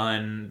be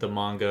done the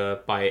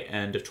manga by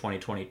end of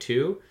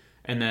 2022.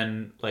 And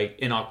then, like,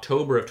 in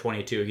October of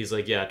 22, he's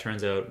like, yeah, it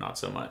turns out not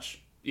so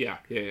much. Yeah,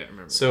 I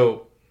remember.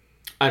 So,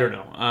 I don't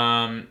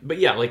know. But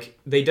yeah, like,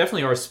 they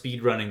definitely are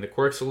speedrunning the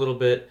quirks a little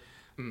bit.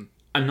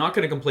 I'm not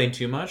going to complain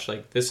too much.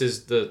 Like, this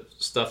is the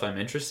stuff I'm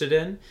interested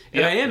in.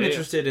 And I am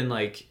interested in,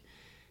 like,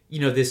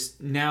 this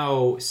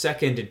now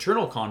second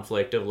internal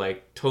conflict of,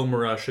 like,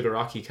 Tomura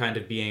Shigaraki kind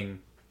of being,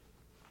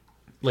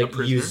 like,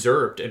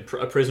 usurped and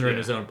a prisoner in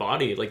his own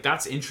body. Like,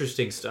 that's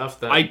interesting stuff.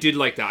 That I did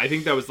like that. I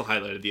think that was the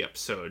highlight of the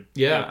episode.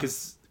 Yeah.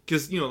 Because,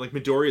 like,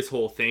 Midoriya's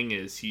whole thing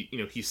is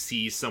he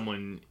sees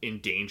someone in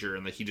danger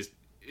and, like, he just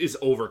is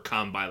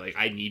overcome by, like,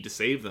 I need to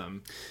save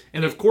them.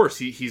 And of course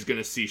he's going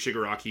to see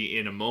Shigaraki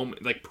in a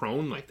moment, like,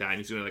 prone like that. And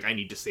he's going to, like, I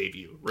need to save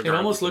you. It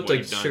almost looked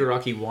like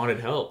Shigaraki wanted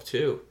help,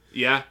 too.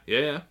 Yeah.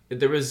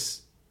 There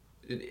was,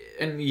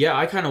 and yeah,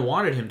 I kind of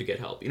wanted him to get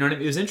help. You know what I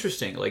mean? It was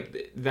interesting.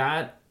 Like,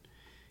 that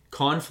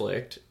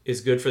conflict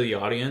is good for the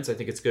audience. I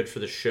think it's good for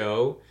the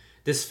show.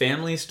 This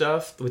family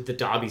stuff with the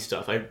Dabi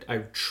stuff,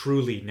 I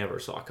truly never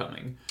saw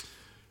coming.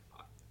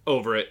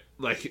 Over it.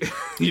 Like,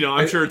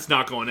 I'm sure it's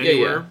not going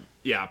anywhere.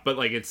 Yeah, but,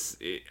 like, it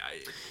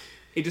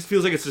just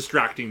feels like it's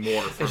distracting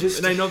more.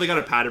 And I know they got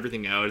to pad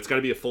everything out. It's got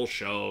to be a full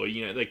show.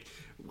 Like,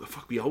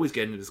 fuck, we always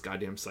get into this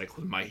goddamn cycle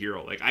with My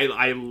Hero. Like,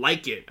 I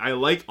like it. I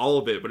like all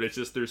of it, but it's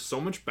just, there's so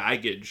much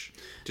baggage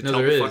to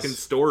tell the fucking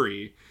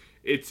story.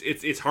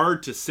 It's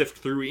hard to sift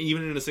through,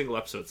 even in a single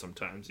episode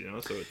sometimes,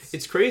 so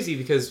it's crazy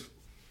because,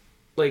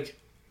 like,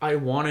 I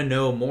want to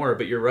know more,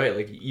 but you're right.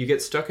 Like, you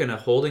get stuck in a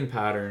holding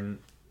pattern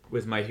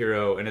with My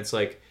Hero, and it's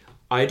like,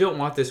 I don't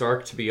want this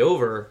arc to be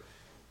over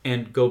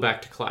and go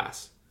back to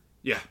class.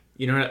 Yeah.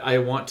 You know what? I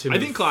want to... I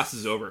think class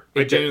is over.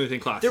 I genuinely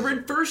think class is over. They're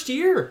in first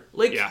year.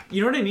 Like,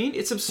 you know what I mean?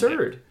 It's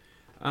absurd.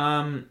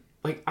 Yeah.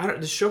 Like,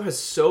 the show has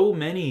so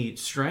many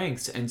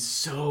strengths and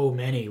so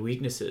many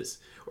weaknesses.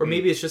 Or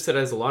maybe it's just that it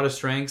has a lot of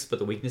strengths, but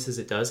the weaknesses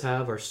it does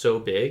have are so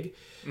big.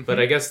 Mm-hmm. But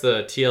I guess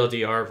the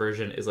TLDR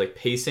version is, like,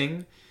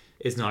 pacing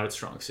is not its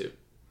strong suit.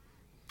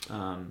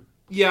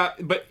 Yeah,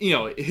 but,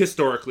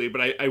 historically,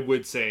 but I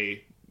would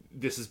say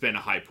this has been a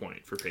high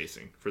point for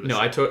pacing for the show. No,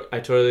 I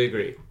totally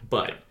agree.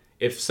 But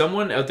if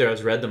someone out there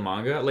has read the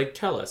manga, like,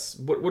 tell us.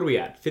 What are we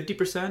at?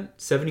 50%?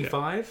 75%?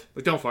 Yeah.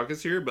 Like, don't fuck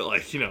us here, but,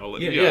 like, Yeah,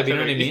 but you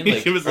know what I mean?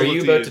 Like, are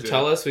you about to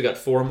tell us we got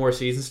 4 more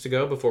seasons to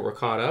go before we're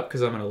caught up?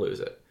 Because I'm going to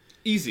lose it.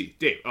 Easy.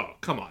 Dave, oh,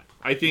 come on.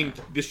 I think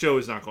this show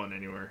is not going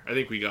anywhere. I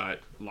think we got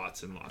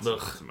lots and lots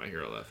of My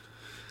Hero left.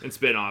 And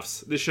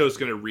spin-offs. This show's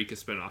going to reek of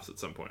spin-offs at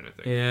some point, I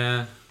think.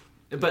 Yeah.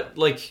 But,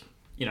 like,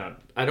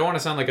 I don't want to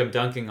sound like I'm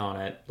dunking on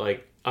it.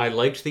 Like, I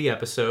liked the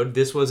episode.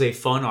 This was a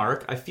fun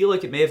arc. I feel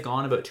like it may have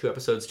gone about 2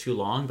 episodes too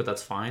long, but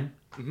that's fine.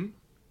 Mm-hmm.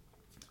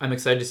 I'm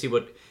excited to see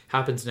what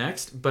happens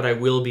next, but I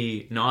will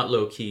be not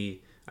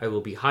low-key. I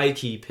will be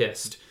high-key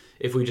pissed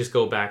if we just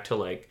go back to,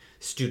 like,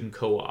 student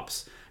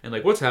co-ops. And,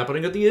 like, what's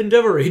happening at the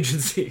Endeavor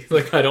Agency?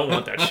 Like, I don't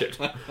want that shit.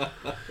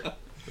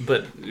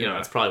 But,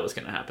 that's probably what's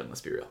going to happen.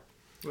 Let's be real.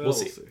 Well, we'll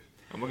see.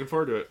 I'm looking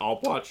forward to it. I'll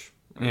watch.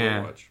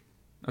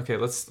 Okay,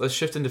 let's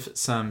shift into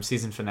some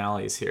season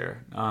finales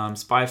here.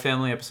 Spy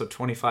Family, episode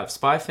 25.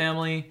 Spy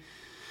Family,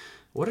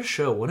 what a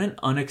show. What an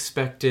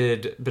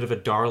unexpected bit of a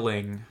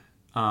darling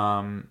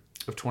of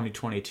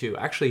 2022.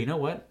 Actually, you know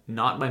what?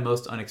 Not my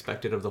most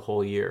unexpected of the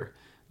whole year.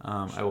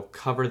 I will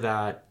cover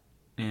that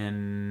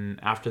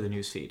after the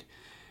news feed.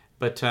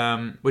 But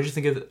what did you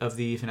think of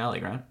the finale,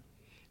 Grant?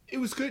 It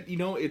was good.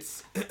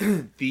 It's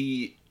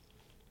the...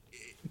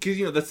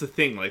 Because, that's the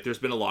thing. Like, there's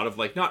been a lot of,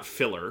 like, not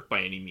filler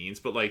by any means,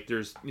 but, like,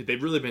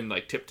 they've really been,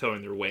 like,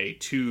 tiptoeing their way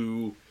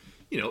to,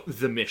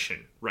 the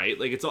mission, right?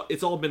 Like,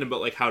 it's all been about,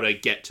 like, how to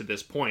get to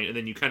this point, and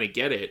then you kind of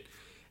get it.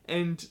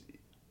 And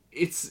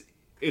it's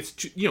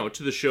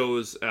to the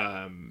show's,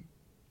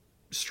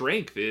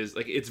 strength is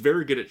like it's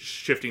very good at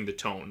shifting the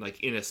tone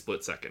like in a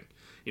split second.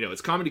 You know,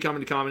 it's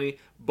comedy,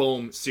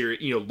 boom,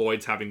 serious. You know,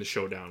 Lloyd's having the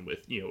showdown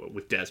with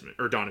with Desmond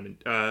or Donovan.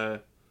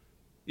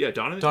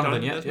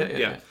 Donovan.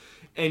 Yeah.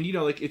 And you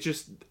know, like it's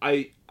just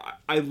I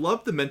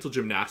love the mental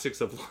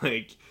gymnastics of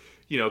like,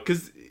 you know,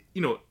 because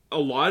you know a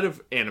lot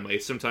of anime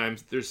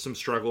sometimes there's some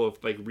struggle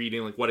of like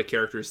reading like what a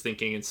character is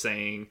thinking and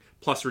saying.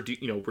 Plus we're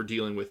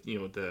dealing with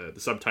the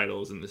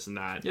subtitles and this and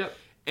that. Yeah.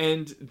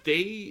 And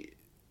they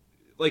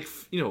like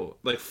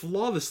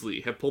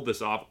flawlessly have pulled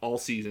this off all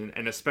season,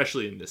 and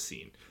especially in this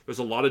scene. There's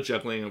a lot of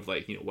juggling of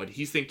like what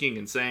he's thinking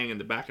and saying and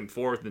the back and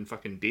forth, and then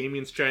fucking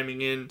Damien's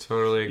chiming in.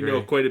 Totally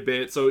agree. Quite a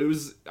bit. So it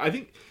was I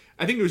think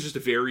it was just a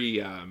very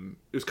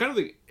it was kind of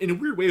like in a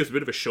weird way it was a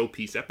bit of a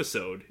showpiece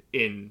episode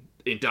in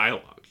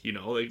dialogue.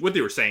 Like what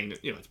they were saying,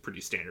 it's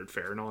pretty standard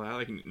fare and all that,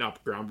 like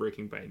not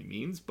groundbreaking by any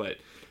means, but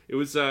it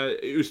was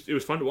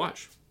fun to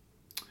watch.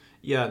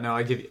 Yeah, no,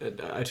 I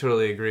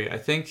totally agree. I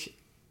think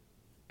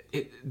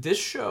this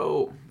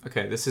show,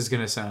 okay, this is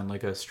going to sound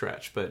like a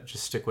stretch, but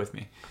just stick with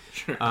me.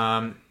 Sure.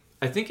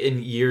 I think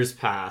in years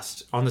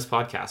past on this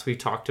podcast, we've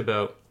talked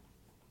about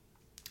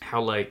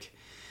how like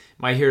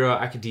My Hero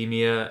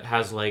Academia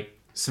has like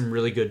some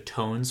really good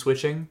tone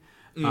switching.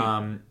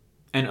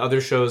 And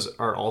other shows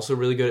are also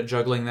really good at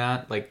juggling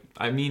that. Like,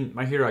 I mean,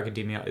 My Hero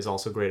Academia is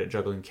also great at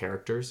juggling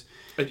characters.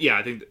 Yeah,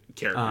 I think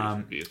characters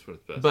would be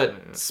what's best.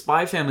 But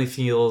Spy Family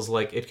feels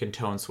like it can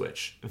tone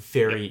switch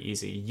very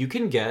easy. You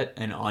can get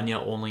an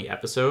Anya-only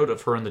episode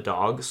of her and the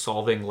dog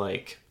solving,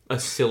 like, a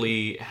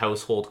silly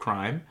household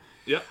crime.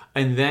 Yeah.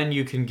 And then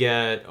you can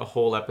get a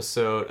whole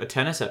episode, a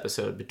tennis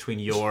episode between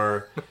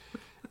Yor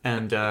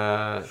and...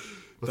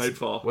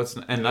 Nightfall.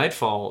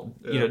 Nightfall,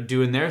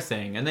 doing their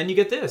thing. And then you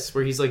get this,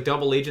 where he's like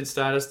double agent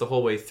status the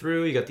whole way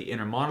through. You got the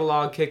inner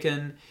monologue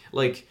kicking.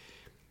 Like,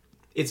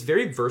 it's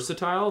very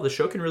versatile. The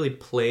show can really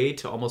play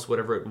to almost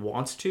whatever it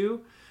wants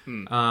to.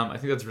 I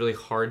think that's really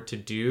hard to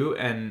do.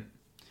 And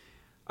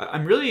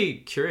I'm really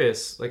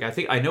curious. Like,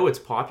 I know it's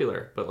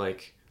popular, but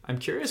like, I'm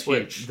curious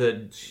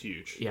it's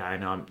huge. Yeah, I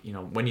know.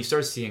 When you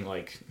start seeing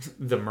like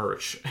the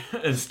merch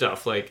and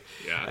stuff like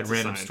at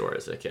random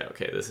stores, like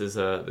this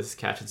is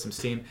catching some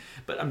steam.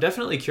 But I'm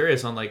definitely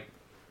curious on like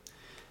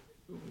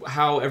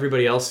how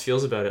everybody else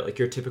feels about it. Like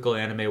your typical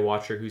anime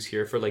watcher who's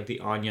here for like the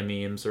Anya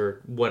memes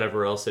or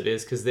whatever else it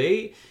is, because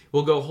they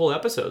will go whole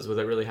episodes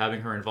without really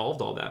having her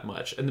involved all that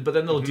much. But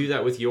then they'll do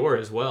that with Yor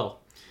as well.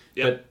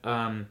 Yep.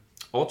 But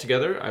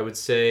altogether, I would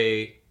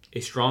say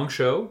a strong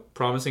show,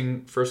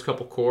 promising first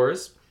couple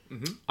cores.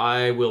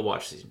 I will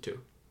watch season 2.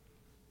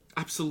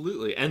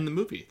 Absolutely, and the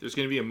movie. There's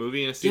going to be a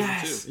movie in a season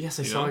 2. Yes,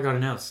 I saw it got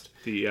announced.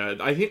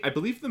 I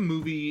believe the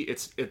movie.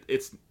 It's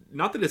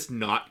not that it's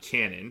not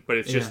canon, but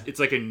it's just it's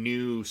like a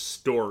new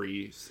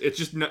story. It's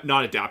just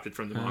not adapted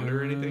from the manga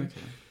or anything.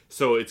 Okay.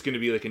 So it's going to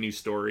be like a new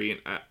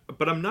story,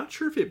 but I'm not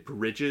sure if it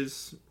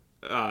bridges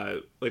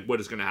like what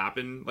is going to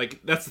happen.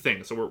 Like that's the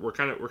thing. So we're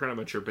kind of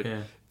unsure, but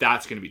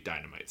that's going to be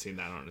dynamite. Seeing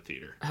that on a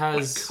theater.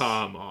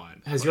 Come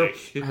on. Has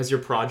your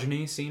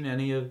progeny seen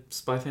any of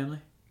Spy Family?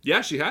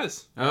 Yeah, she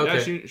has. Oh,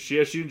 okay.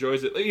 Yeah, she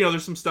enjoys it.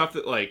 There's some stuff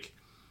that like,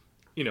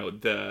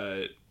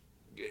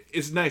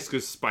 it's nice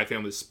because Spy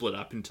Family is split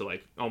up into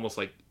like almost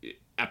like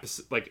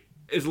episode, like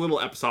it's a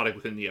little episodic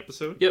within the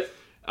episode. Yep.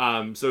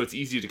 So it's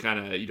easy to kind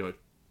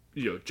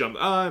of jump.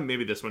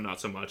 Maybe this one not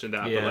so much and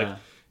that, but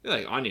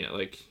like Anya,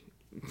 like.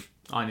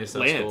 Anya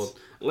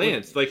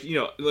Lance, like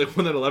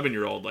when an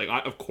 11-year-old, like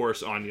of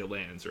course Anya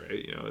lands, right?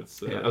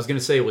 It's. I was gonna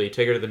say, will you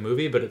take her to the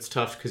movie? But it's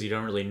tough because you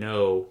don't really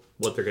know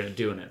what they're gonna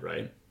do in it,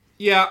 right?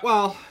 Yeah,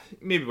 well,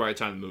 maybe by the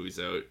time the movie's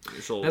out,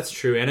 that's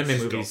true. Anime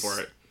movies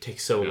take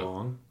so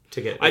long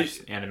to get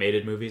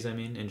animated movies. I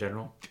mean, in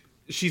general,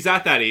 she's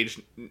at that age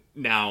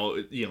now.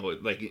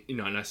 Like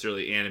not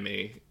necessarily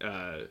anime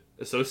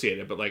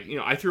associated, but like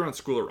I threw on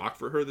School of Rock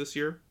for her this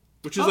year.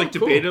 Which is like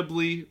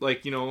debatably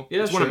like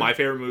it's one of my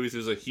favorite movies. It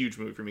was a huge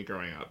movie for me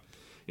growing up.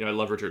 I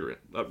love Richard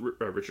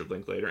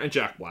Linklater and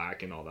Jack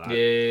Black and all that.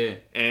 Yeah.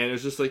 And it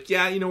was just like,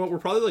 you know what? We're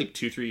probably like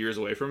 2-3 years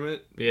away from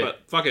it. Yeah. But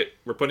fuck it,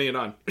 we're putting it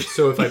on.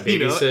 So if I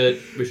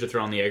babysit, we should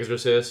throw on The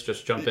Exorcist.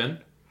 Just jump in.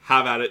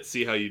 Have at it.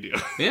 See how you do.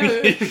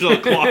 Yeah. She'll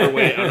claw her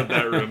way out of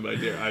that room, my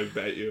dear. I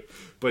bet you.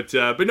 But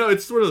no,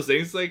 it's one of those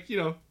things. Like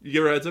you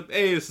give her a heads up.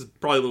 Hey, this is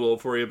probably a little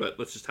old for you, but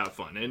let's just have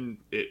fun and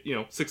it.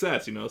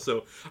 Success.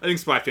 So I think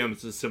Spy Family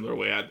is a similar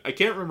way. I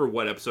can't remember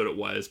what episode it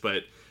was,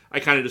 but I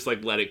kind of just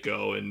like let it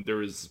go, and there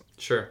was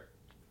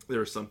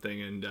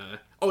something, and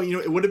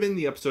it would have been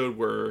the episode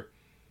where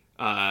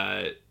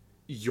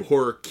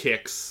Yor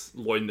kicks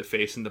Lloyd in the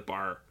face in the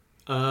bar.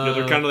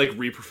 They're kind of like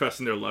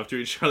reprofessing their love to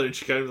each other, and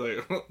she kind of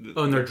like,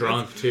 and they're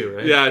drunk too,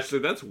 right? Yeah, she's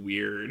like, that's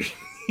weird.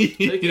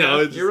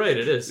 You're right.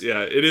 It is.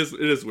 Yeah, it is.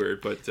 It is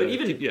weird, but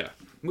even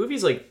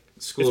movies like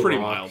School of Rock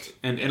mild,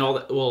 and all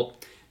that. Well,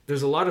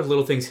 there's a lot of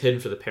little things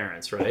hidden for the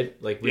parents, right?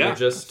 Like we were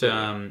just.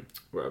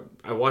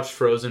 I watched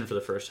Frozen for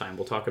the first time.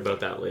 We'll talk about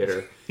that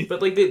later.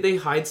 But like they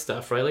hide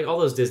stuff, right? Like all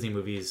those Disney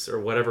movies or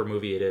whatever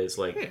movie it is,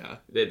 like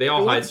they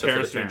all hide stuff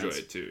for the parents. Enjoy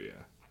it too.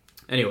 Yeah.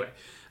 Anyway,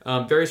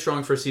 very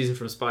strong first season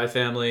from Spy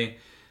Family.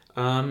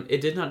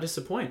 It did not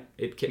disappoint.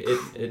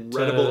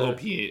 Incredible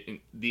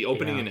the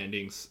opening and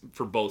endings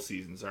for both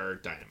seasons are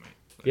dynamite.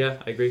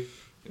 Yeah, I agree.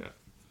 Yeah.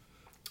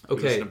 Okay.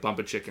 We're just gonna bump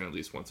a chicken at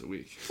least once a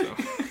week. So.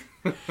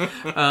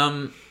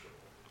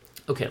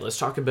 Okay, let's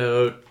talk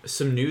about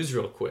some news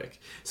real quick.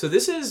 So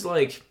this is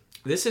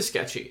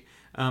sketchy.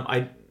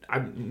 I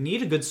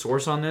need a good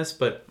source on this,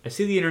 but I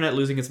see the internet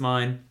losing its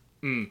mind.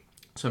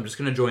 So I'm just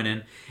going to join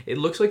in. It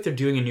looks like they're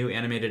doing a new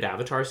animated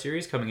Avatar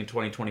series coming in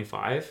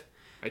 2025.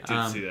 I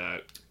did see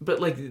that. But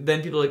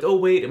then people are like, oh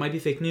wait, it might be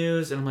fake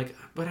news, and I'm like,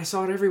 but I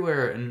saw it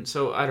everywhere, and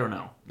so I don't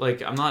know.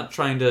 I'm not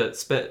trying to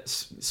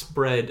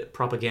spread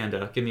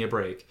propaganda. Give me a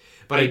break.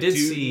 But I did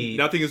see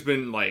nothing has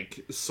been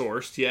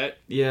sourced yet.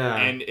 Yeah,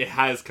 and it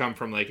has come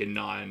from a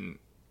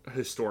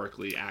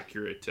non-historically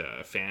accurate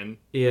fan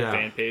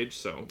page.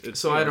 So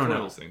I don't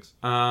know. Those things.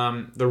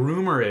 The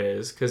rumor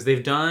is because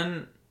they've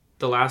done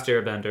The Last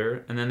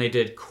Airbender, and then they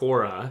did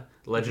Korra,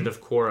 Legend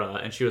of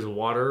Korra, and she was a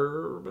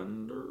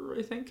waterbender,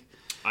 I think.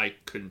 I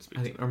couldn't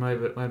speak. Or might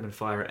have been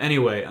fire.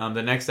 Anyway,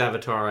 the next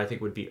Avatar I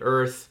think would be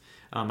Earth.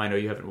 I know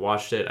you haven't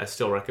watched it. I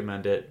still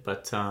recommend it,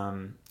 but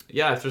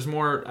yeah, if there's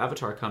more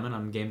Avatar coming,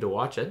 I'm game to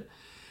watch it.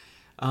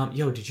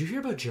 Did you hear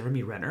about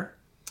Jeremy Renner?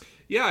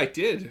 Yeah, I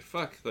did.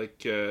 Fuck,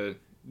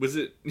 was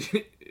it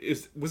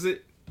was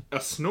it a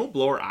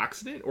snowblower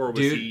accident or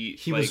was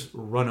he was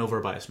run over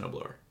by a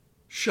snowblower?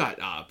 Shut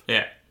up.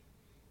 Yeah.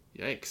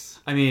 Yikes.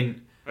 I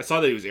mean, I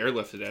saw that he was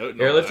airlifted out.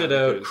 Airlifted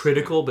out,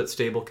 critical but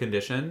stable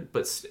condition,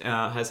 but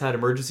has had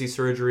emergency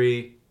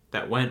surgery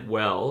that went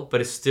well,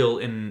 but is still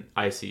in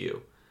ICU.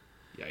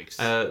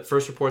 Yikes.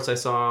 First reports I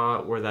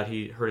saw were that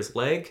he hurt his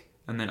leg,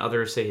 and then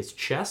others say his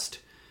chest.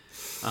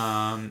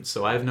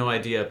 So I have no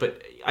idea,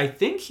 but I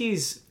think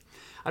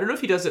I don't know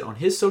if he does it on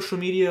his social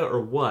media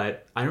or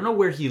what. I don't know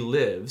where he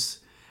lives,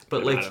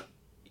 but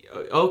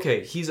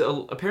okay, he's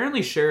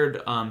apparently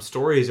shared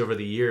stories over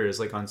the years,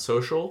 on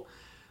social,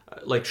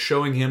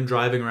 showing him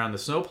driving around the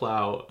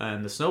snowplow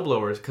and the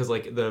snowblowers, because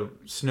the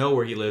snow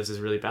where he lives is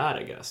really bad,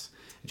 I guess,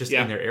 just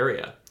in their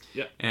area.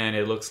 Yeah. And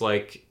it looks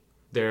like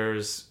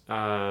there's,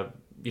 there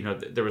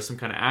was some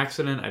kind of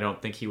accident. I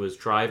don't think he was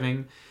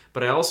driving,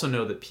 but I also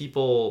know that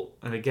people,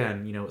 and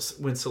again,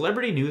 when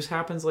celebrity news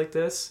happens like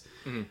this,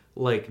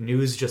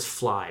 news just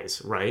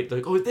flies, right?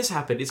 Oh, this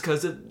happened. It's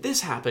because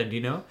this happened,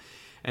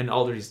 and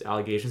all these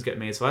allegations get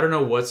made. So I don't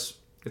know it's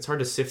hard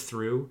to sift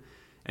through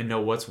and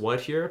know what's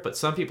what here, but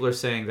some people are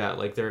saying that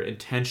they're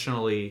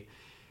intentionally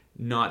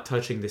not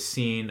touching the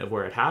scene of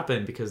where it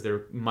happened because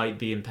there might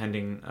be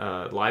impending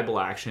libel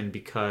action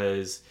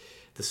because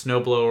the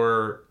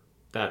snowblower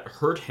that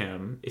hurt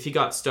him, if he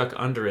got stuck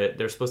under it,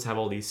 they're supposed to have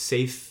all these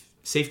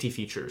safety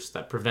features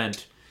that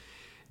prevent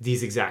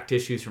these exact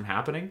issues from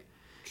happening.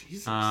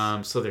 Jesus.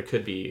 So there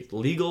could be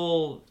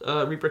legal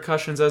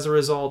repercussions as a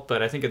result,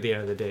 but I think at the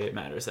end of the day it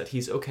matters that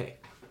he's okay.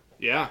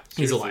 Yeah,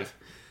 seriously. He's alive.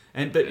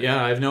 I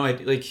have no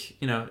idea.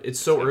 It's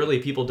so early,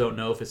 people don't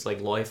know if it's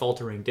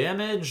life-altering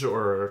damage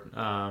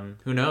or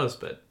who knows.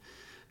 But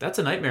that's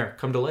a nightmare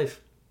come to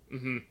life.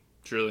 Mm-hmm.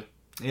 Truly.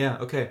 Yeah.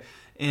 Okay.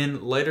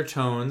 In lighter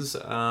tones,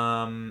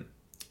 the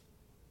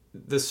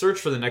search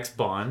for the next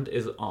Bond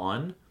is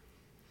on.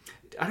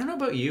 I don't know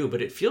about you,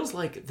 but it feels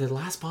like the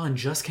last Bond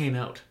just came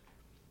out.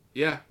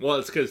 Yeah, well,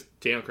 it's because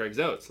Daniel Craig's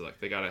out, so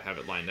they gotta have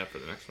it lined up for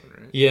the next one,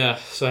 right? Yeah,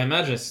 so I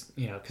imagine it's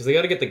because they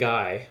got to get the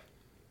guy,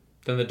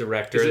 then the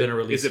director, then a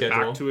release schedule. Is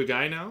it back to a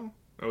guy now?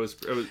 I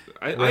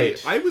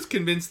was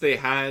convinced they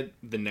had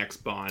the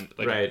next Bond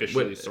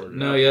officially sorted.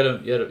 No, out. you had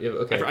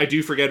okay. I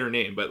do forget her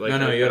name, but you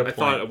had I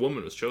thought a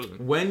woman was chosen.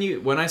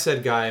 When I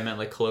said guy, I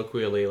meant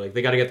colloquially,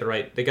 they got to get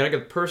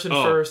the person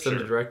first, then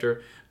the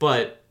director.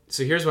 But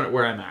so here's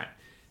where I'm at.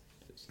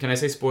 Can I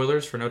say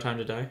spoilers for No Time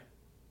to Die?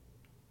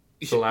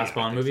 The last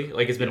Bond movie? So.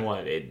 It's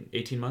been,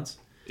 18 months?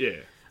 Yeah.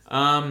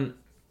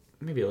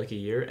 Maybe a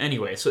year.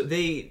 Anyway, so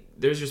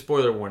there's your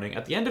spoiler warning.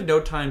 At the end of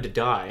No Time to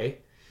Die,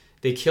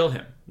 they kill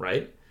him,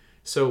 right?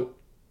 So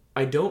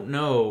I don't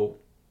know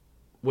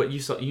what you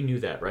saw. You knew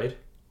that, right?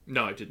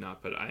 No, I did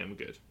not, but I am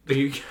good.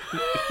 Wait,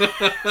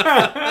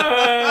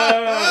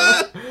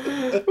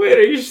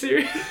 are you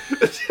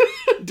serious?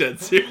 Dead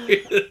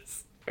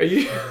serious. Are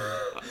you...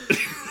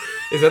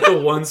 Is that the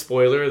one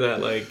spoiler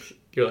that,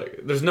 you're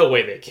there's no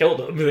way they killed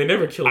him? They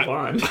never killed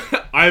Bond.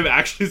 I'm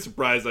actually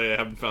surprised I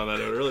haven't found that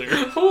out earlier.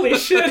 Holy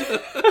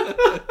shit.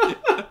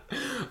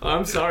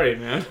 I'm sorry,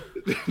 man.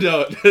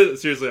 No,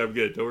 seriously, I'm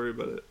good. Don't worry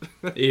about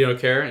it. You don't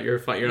care? You're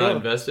not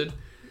invested?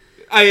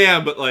 I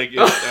am, but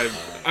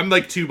I'm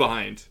 2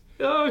 behind.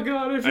 Oh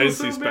god, I feel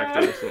so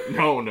bad.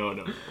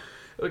 No.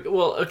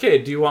 Well, okay,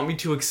 do you want me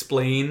to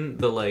explain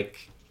the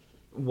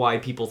why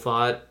people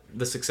thought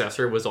the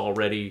successor was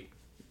already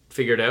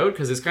figured out?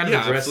 Because it's kind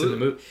of addressed in the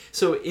movie.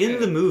 So in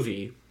the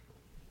movie,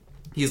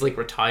 he's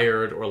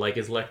retired or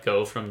is let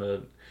go from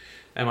the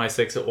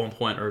MI6 at one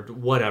point or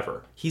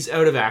whatever. He's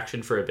out of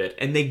action for a bit,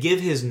 and they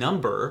give his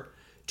number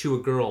to a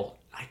girl.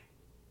 I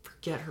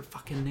forget her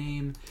fucking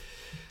name,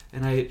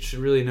 and I should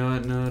really know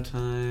it. No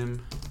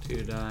Time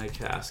to Die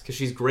cast, because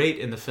she's great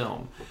in the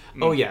film.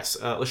 Oh yes,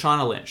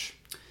 Lashana Lynch.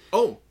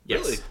 Oh,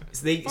 Yes. really?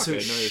 So they, Fuck, so I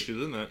didn't know she- she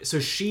was in that. so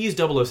she's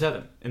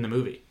 007 in the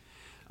movie.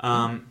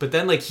 But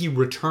then like he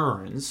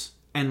returns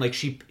and like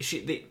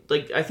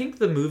I think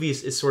the movie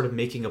is sort of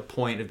making a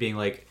point of being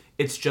like,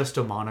 it's just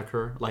a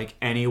moniker, like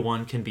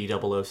anyone can be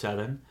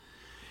 007.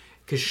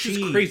 Because She's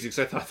crazy because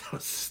I thought that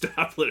was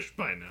established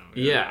by now.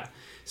 Yeah.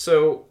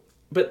 So,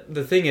 but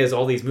the thing is,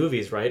 all these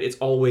movies, right? It's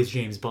always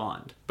James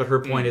Bond. But her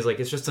point is like,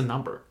 it's just a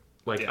number.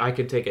 Like, Yeah. I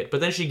can take it. But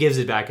then she gives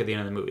it back at the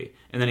end of the movie.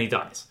 And then he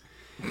dies.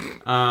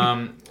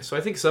 So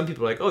I think some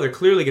people are like, oh, they're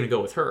clearly going to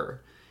go with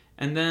her.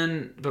 And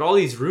then, but all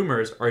these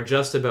rumors are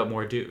just about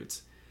more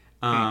dudes.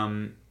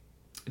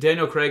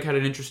 Daniel Craig had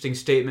an interesting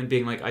statement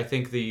being like, I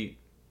think the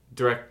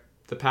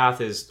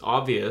path is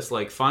obvious.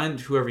 Like, find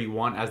whoever you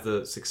want as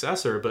the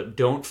successor, but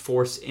don't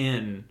force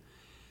in.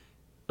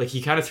 Like,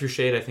 he kind of threw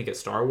shade, I think, at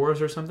Star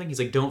Wars or something. He's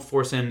like, don't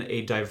force in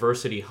a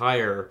diversity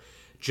hire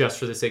just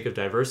for the sake of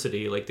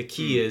diversity. Like, the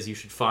key is you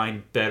should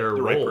find better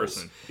The roles. right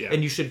person. Yeah.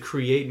 And you should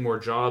create more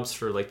jobs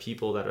for, like,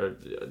 people that are,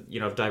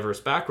 of diverse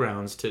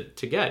backgrounds to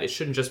get. It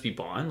shouldn't just be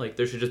Bond. Like,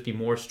 there should just be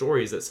more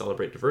stories that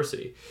celebrate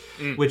diversity,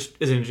 which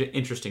is an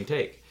interesting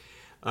take.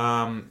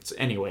 So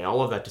anyway,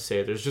 all of that to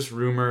say, there's just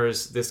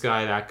rumors, this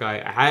guy, that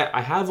guy.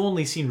 I have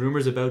only seen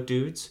rumors about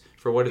dudes,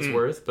 for what it's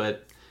worth,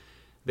 but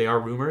they are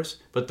rumors.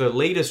 But the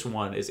latest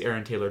one is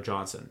Aaron Taylor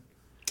Johnson,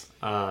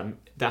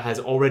 that has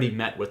already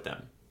met with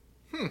them.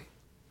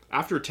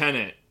 After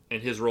Tenet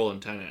and his role in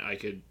Tenet, I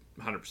could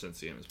 100%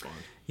 see him as Bond.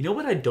 You know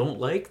what I don't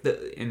like?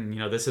 And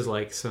this is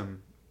like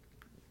some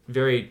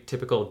very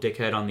typical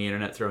dickhead on the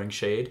internet throwing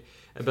shade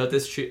about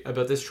this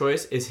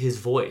choice, is his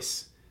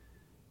voice.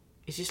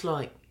 It's just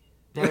like,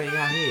 there you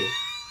are here.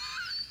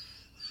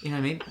 You know what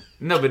I mean?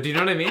 No, but do you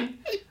know what I mean?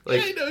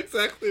 Like, I know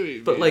exactly what you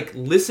mean. but like,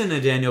 listen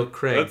to Daniel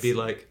Craig That's be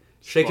like,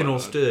 shaken spot all on.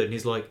 stood, and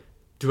he's like,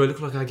 do I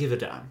look like I give a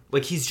damn?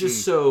 Like, he's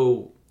just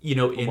so, in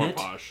more it.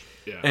 posh.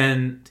 Yeah.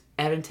 And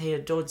Aaron Taylor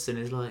Johnson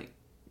is like,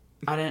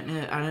 I don't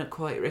know, I don't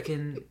quite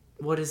reckon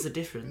what is the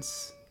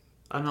difference.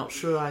 I'm not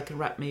sure I can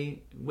wrap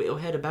me little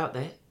head about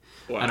that.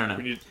 Wow, I don't know.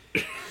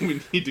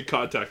 We need to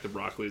contact the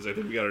Broccoli's. I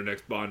think we got our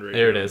next Bond rating.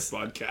 There it on is. this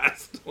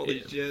podcast.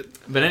 Holy shit.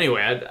 But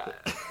anyway,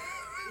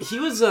 he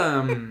was,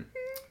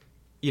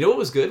 you know what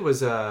was good was,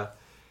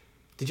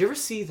 did you ever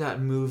see that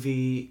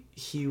movie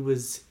he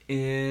was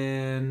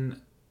in?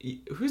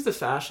 Who's the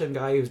fashion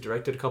guy who's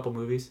directed a couple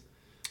movies?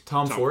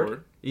 Tom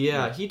Ford?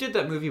 Yeah, he did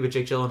that movie with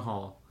Jake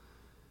Gyllenhaal.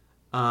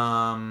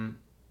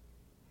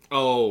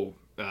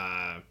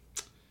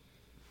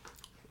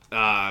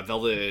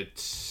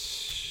 Velvet.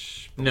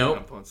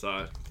 Nope.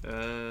 Saw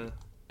it.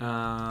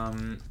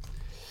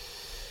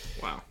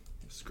 Wow,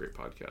 this is great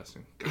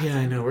podcasting. God, Yeah,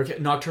 I know. We're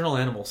Nocturnal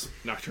Animals.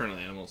 Nocturnal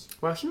Animals.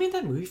 Wow, he made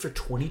that movie for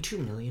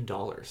 $22 million.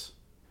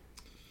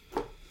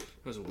 That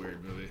was a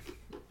weird movie.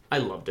 I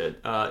loved it.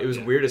 It was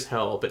weird as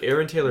hell, but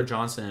Aaron Taylor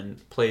Johnson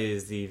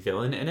plays the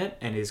villain in it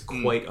and is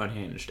quite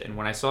unhinged. And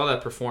when I saw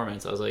that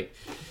performance, I was like,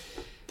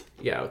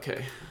 yeah,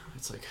 okay.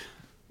 It's like,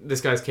 this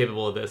guy's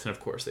capable of this. And of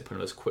course, they put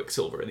him as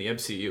Quicksilver in the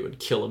MCU and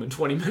kill him in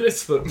 20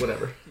 minutes, but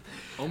whatever.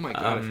 Oh my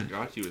god, I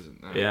forgot he was in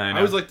that. Yeah, I know.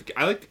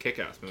 I like the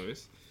Kick-Ass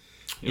movies.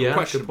 Yeah,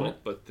 questionable, good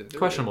point. but they're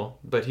Questionable,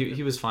 but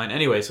he was fine.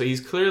 Anyway, so he's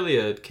clearly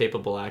a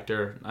capable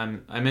actor.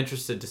 I'm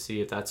interested to see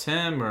if that's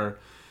him or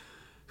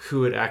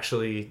who it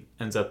actually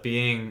ends up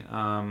being.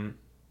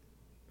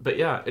 But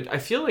yeah, I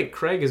feel like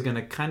Craig is going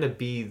to kind of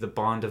be the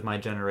Bond of my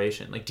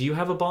generation. Like, do you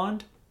have a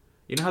Bond?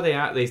 You know how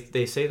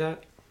they say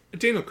that?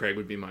 Daniel Craig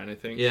would be mine, I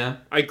think. Yeah.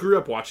 I grew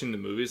up watching the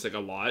movies like a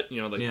lot.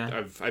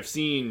 Yeah.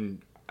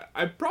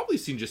 I've probably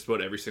seen just about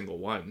every single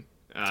one.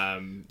 They were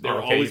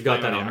okay, always you've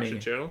got playing that on on the Action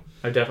me. Channel.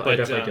 I definitely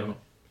But, don't.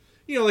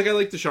 I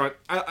like the Sean.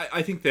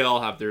 I think they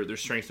all have their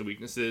strengths and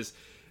weaknesses.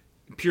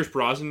 Pierce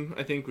Brosnan,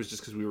 I think, was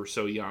just because we were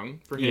so young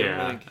for him.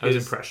 Yeah, I think I was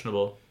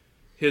impressionable.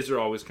 his are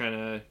always kind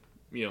of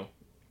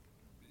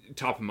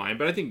top of mind.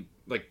 But I think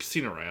like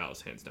Casino Royale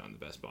is hands down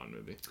the best Bond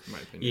movie, in my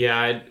opinion.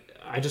 Yeah,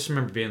 I just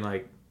remember being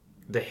like,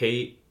 the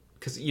hate,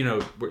 because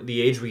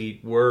the age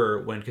we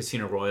were when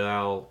Casino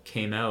Royale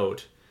came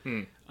out,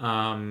 and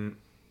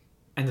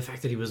the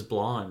fact that he was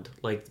blonde,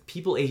 like,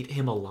 people ate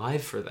him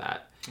alive for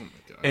that. Oh my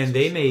god! And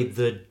they made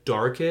the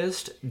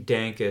darkest,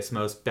 dankest,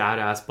 most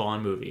badass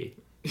Bond movie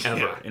ever,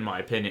 Yeah. in my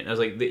opinion. I was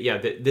like,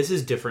 this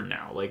is different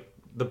now. Like,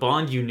 the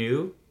Bond you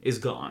knew is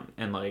gone,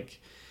 and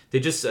like, they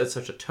just set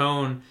such a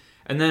tone.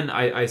 And then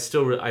I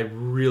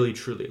really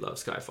truly love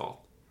Skyfall.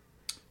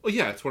 Well,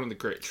 yeah, it's one of the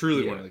great,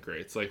 truly Yeah. one of the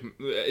greats. Like,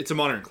 it's a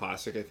modern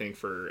classic, I think,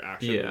 for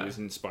action Yeah. movies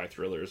and spy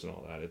thrillers and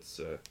all that.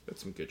 It's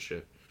some good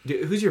shit.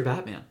 Dude, who's your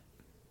Batman?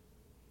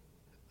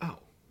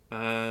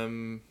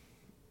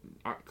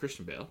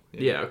 Christian Bale.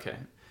 Yeah, okay.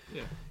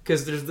 Yeah.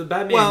 Because there's the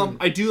Batman. Well,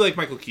 I do like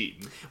Michael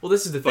Keaton. Well,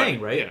 this is the But,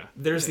 thing, right? yeah.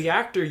 There's the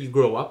actor you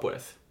grow up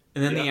with,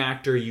 and then the Yeah.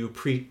 actor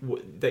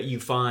that you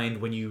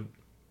find when you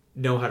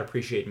know how to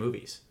appreciate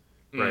movies,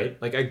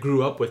 right? Like, I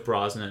grew up with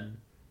Brosnan,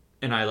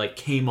 and I like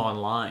came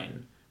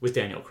online with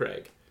Daniel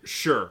Craig,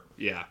 Sure.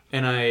 Yeah.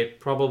 and I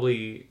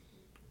probably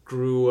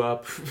grew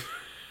up.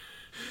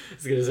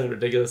 It's gonna sound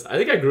ridiculous. I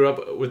think I grew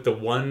up with the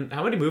one.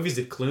 How many movies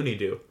did Clooney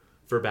do?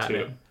 for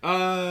Batman?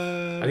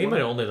 I I think I might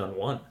have only done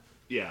one.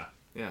 Yeah.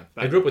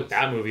 I grew up with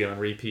that movie on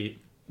repeat.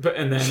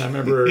 And then I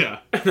remember,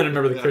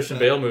 the Christian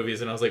Bale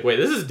movies, and I was like, "Wait,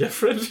 this is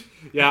different."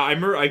 Yeah, I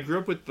remember. I grew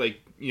up with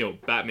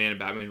Batman and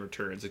Batman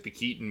Returns, like the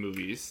Keaton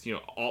movies.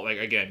 All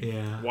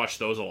watched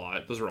those a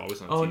lot. Those were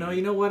always on. Oh TV. no,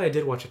 you know what? I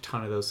did watch a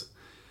ton of those.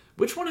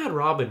 Which one had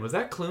Robin? Was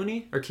that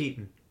Clooney or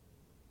Keaton?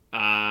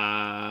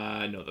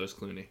 No, that was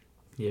Clooney.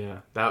 Yeah,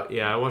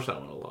 I watched that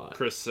one a lot.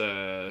 Chris,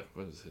 what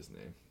was his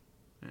name?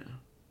 Yeah.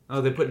 Oh,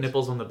 they put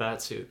nipples on the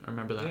bat suit. I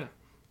remember that. Yeah.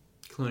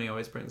 Clooney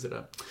always brings it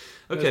up.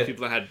 Those Okay.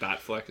 people that had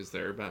Batfleck as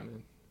their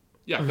Batman.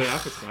 Yeah, Ben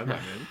Affleck's my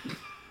Batman.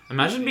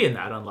 Imagine being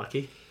that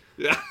unlucky.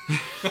 Yeah.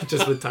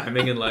 Just with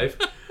timing in life.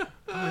 Oh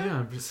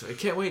yeah, I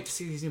can't wait to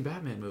see these new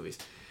Batman movies.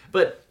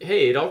 But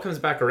hey, it all comes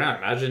back around.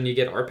 Imagine you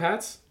get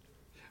R-Pats.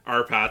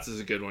 R-Pats is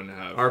a good one to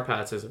have.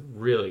 R-Pats is a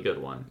really good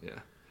one. Yeah.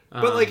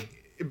 But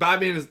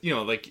Batman is,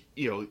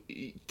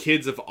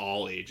 kids of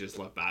all ages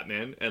love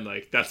Batman, and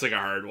that's a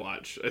hard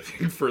watch, I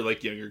think, for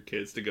younger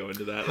kids to go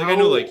into that. How I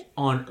know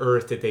on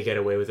earth did they get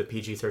away with a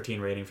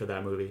PG-13 rating for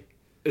that movie?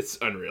 it's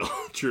unreal,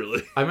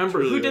 truly. I remember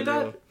truly who did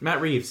unreal. that?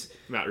 Matt Reeves.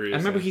 Matt Reeves. I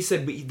remember he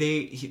said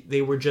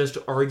they were just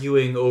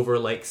arguing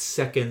over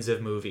seconds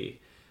of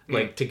movie,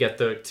 to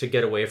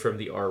get away from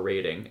the R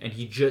rating, and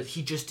he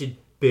just did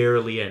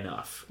barely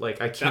enough.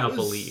 I cannot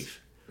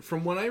believe.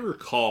 From what I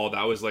recall,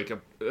 that was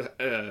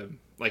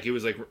it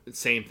was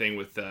same thing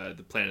with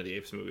the Planet of the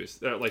Apes movies.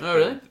 Oh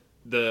really?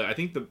 I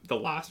think the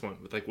last one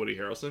with Woody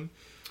Harrelson.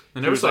 I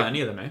never saw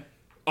any of them, eh?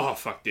 Oh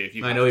fuck,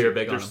 Dave! I know you're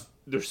big on them.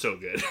 They're so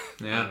good.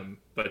 Yeah.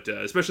 But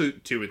especially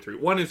 2 and 3.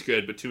 1 is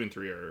good, but 2 and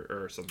 3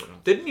 are something else.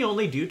 Didn't he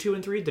only do 2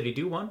 and 3? Did he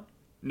do 1?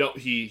 No,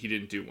 he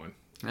didn't do 1.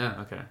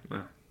 Yeah. Okay.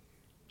 Well,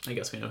 I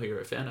guess we know who you're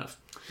a fan of.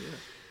 Yeah.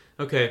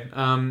 Okay.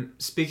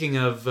 Speaking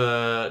of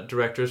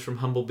directors from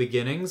humble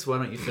beginnings, why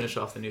don't you finish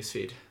off the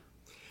newsfeed?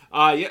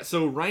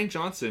 So Rian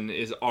Johnson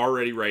is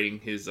already writing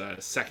his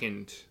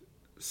second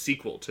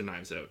sequel to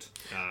Knives Out.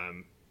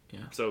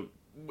 So,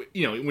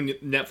 when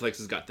Netflix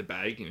has got the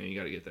bag, you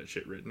got to get that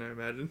shit written, I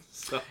imagine.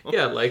 So.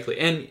 Yeah, likely.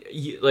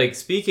 And,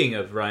 speaking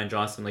of Rian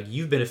Johnson,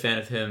 you've been a fan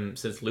of him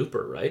since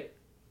Looper, right?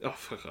 Oh,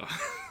 fuck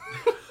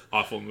off.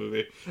 Awful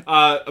movie.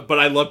 But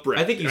I love Brett.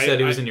 I think you said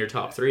he was in your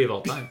top 3 of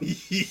all time.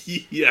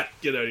 Yeah,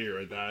 get out of here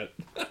with that.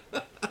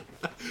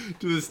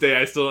 To this day,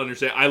 I still don't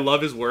understand. I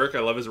love his work. I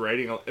love his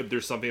writing.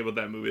 There's something about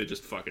that movie that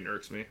just fucking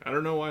irks me. I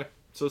don't know why.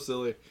 It's so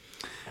silly.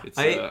 It's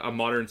a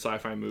modern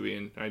sci-fi movie,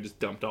 and I just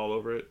dumped all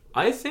over it.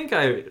 I think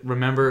I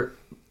remember,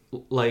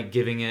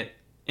 giving it,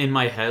 in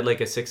my head,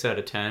 a 6 out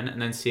of 10,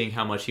 and then seeing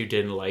how much you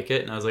didn't like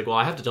it, and I was like, well,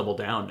 I have to double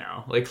down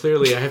now.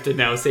 Clearly, I have to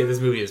now say this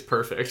movie is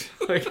perfect.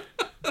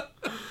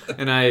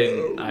 And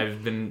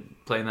I've been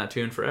playing that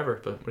tune forever,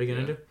 but what are you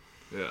going to do?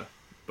 Yeah.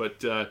 But,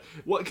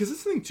 because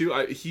this thing, too,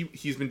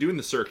 he's been doing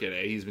the circuit,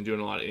 eh? He's been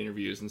doing a lot of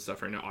interviews and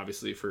stuff right now,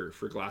 obviously, for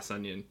Glass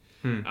Onion.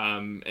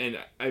 And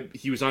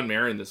he was on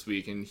Marin this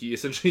week, and he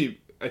essentially,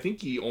 I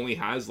think he only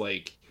has,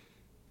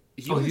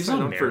 he's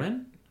on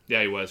Marin?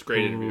 Yeah, he was.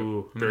 Great interview.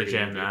 Ooh, I'm going to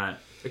jam that.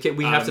 Okay,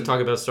 we have to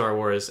talk about Star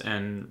Wars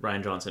and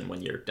Rian Johnson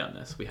when you're done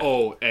this.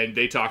 And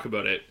they talk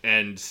about it,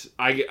 and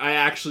I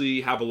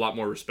actually have a lot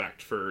more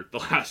respect for The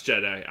Last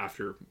Jedi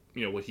after,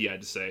 what he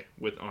had to say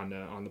on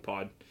the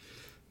pod.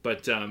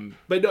 But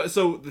no,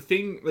 so the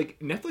thing,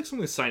 Netflix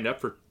only signed up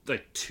for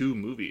 2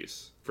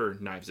 movies for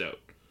Knives Out.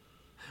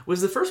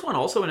 Was the first one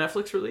also a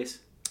Netflix release?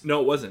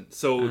 No, it wasn't.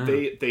 So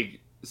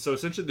so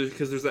essentially,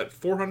 because there's that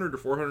 $400 to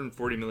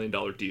 $440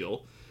 million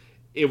deal,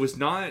 it was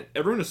not.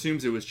 Everyone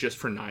assumes it was just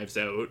for Knives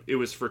Out. It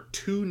was for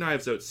 2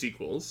 Knives Out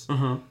sequels,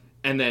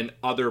 and then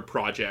other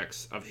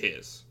projects of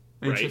his.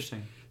 Right?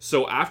 Interesting.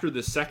 So after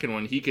the second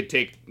one, he could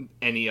take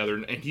any other,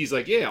 and he's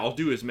like, "Yeah, I'll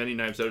do as many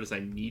Knives Out as I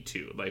need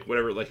to,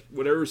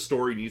 whatever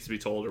story needs to be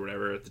told or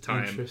whatever at the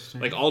time.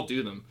 I'll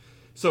do them."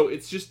 So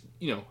it's just,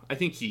 I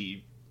think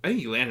he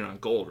landed on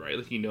gold,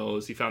 right? He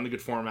knows, he found a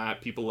good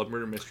format. People love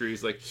murder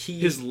mysteries.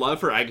 His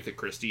love for Agatha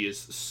Christie is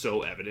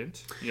so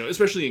evident,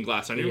 especially in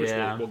Glass Onion, which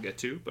we'll get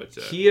to. But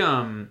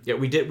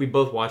we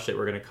both watched it.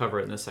 We're going to cover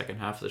it in the second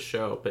half of the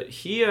show. But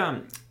he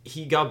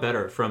got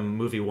better from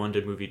movie 1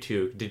 to movie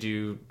 2. Did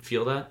you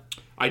feel that?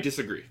 I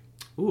disagree.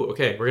 Ooh,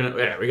 okay. We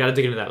got to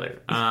dig into that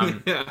later.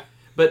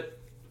 But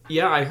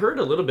yeah, I heard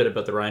a little bit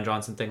about the Rian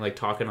Johnson thing,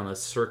 talking on the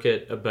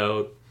circuit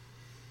about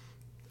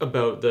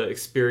the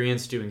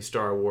experience doing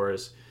Star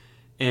Wars.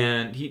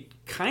 And he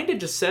kind of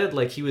just said,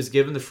 he was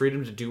given the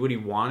freedom to do what he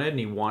wanted, and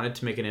he wanted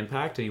to make an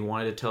impact, and he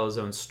wanted to tell his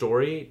own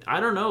story. I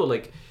don't know,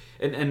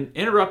 and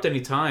interrupt any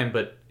time,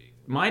 but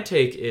my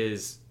take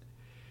is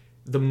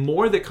the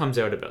more that comes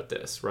out about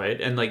this, right?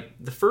 And,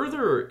 the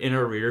further in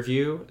our rear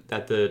view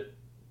that the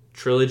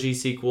trilogy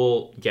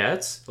sequel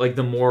gets,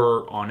 the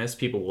more honest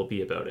people will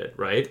be about it,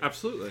 right?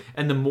 Absolutely.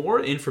 And the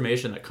more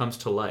information that comes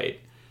to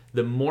light,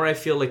 the more I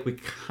feel we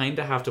kind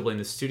of have to blame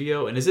the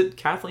studio. And is it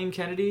Kathleen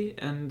Kennedy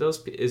and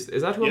those? Is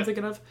that who I'm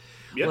thinking of?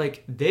 Yeah.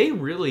 They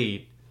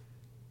really,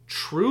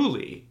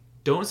 truly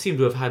don't seem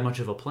to have had much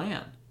of a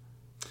plan.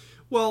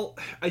 Well,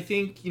 I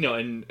think,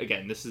 and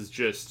again, this is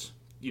just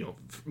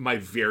my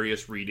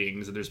various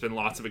readings, and there's been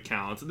lots of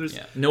accounts, and there's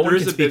no one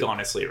can speak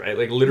honestly, right?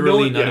 Like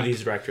literally, none of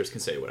these directors can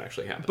say what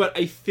actually happened. But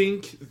I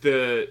think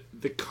the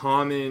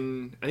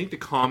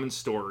common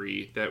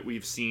story that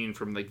we've seen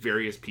from like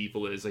various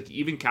people is like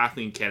even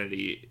Kathleen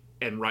Kennedy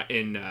and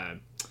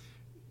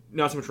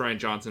not so much Rian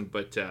Johnson,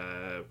 but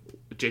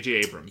J.J.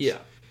 Abrams. Yeah.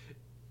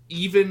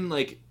 Even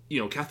like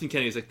Kathleen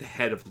Kennedy is like the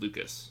head of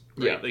Lucas.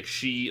 Right? Yeah. Like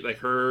she, like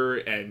her,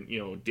 and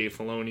Dave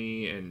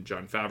Filoni and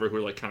Jon Favreau, who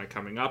are like kind of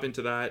coming up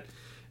into that.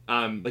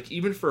 Like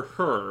even for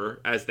her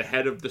as the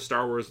head of the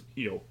Star Wars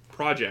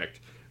project,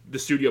 the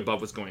studio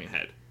above was going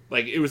ahead.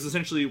 Like it was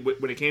essentially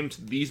when it came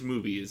to these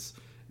movies,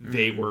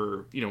 they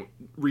were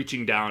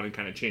reaching down and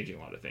kind of changing a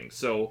lot of things.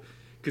 So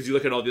because you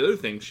look at all the other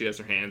things she has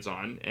her hands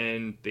on,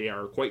 and they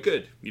are quite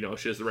good.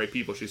 She has the right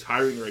people. She's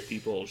hiring the right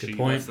people. She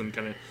wants them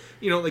kind of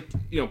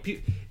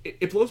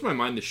it blows my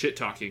mind the shit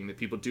talking that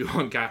people do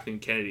on Kathleen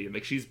Kennedy, and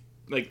like she's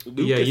like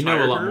Lucas. Yeah, you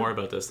know a lot more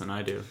about this than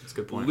I do. That's a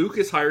good point.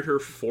 Lucas hired her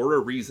for a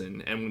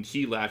reason, and when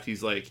he left,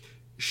 he's like,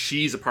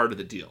 she's a part of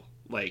the deal.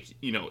 Like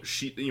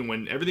she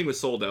when everything was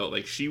sold out,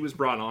 like she was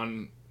brought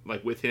on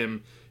like with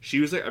him. She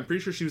was like, I'm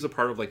pretty sure she was a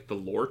part of like the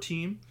lore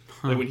team.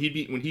 Like when he'd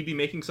be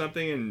making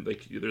something, and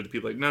like they're the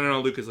people like, no,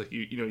 Lucas, like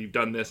you've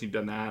done this, you've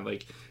done that,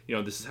 like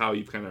this is how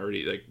you've kind of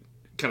already like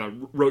kind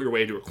of wrote your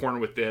way into a corner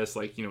with this,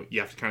 like you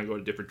have to kind of go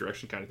a different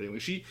direction kind of thing.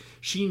 Like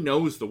she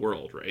knows the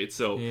world, right?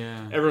 So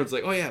everyone's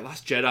like, oh yeah,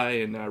 Last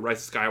Jedi and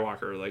Rise of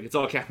Skywalker, like it's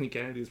all Kathleen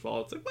Kennedy's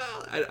fault. It's like,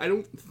 well, I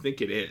don't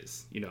think it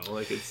is.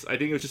 Like I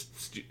think it was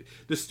just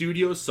the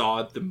studio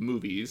saw the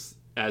movies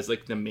as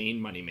like the main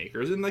money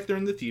makers, and like they're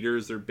in the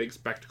theaters, they're big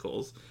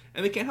spectacles,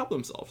 and they can't help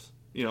themselves.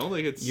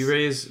 Like it's you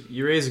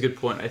raise a good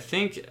point. I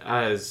think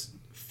as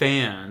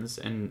fans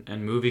and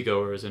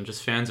moviegoers and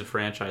just fans of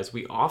franchise,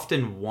 we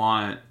often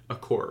want a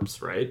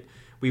corpse, right?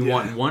 We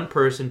want one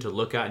person to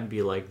look at and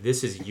be like,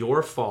 this is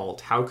your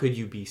fault. How could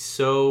you be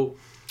so,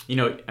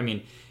 I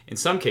mean, in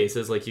some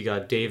cases, like you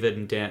got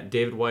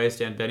David Weiss,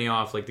 Dan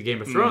Benioff, like the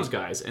Game of Thrones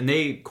guys, and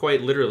they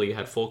quite literally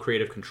had full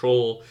creative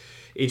control.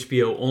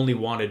 HBO only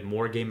wanted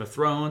more Game of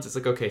Thrones. It's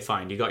like, okay,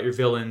 fine, you got your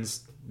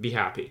villains, be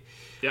happy.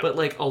 Yep. But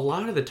like a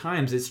lot of the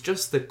times, it's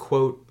just the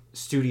quote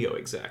studio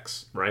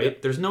execs, right?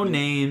 Yep. There's no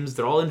names.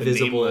 They're all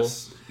invisible.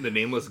 The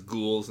nameless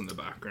ghouls in the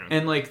background.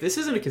 And like this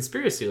isn't a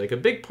conspiracy. Like a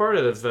big part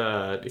of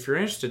if you're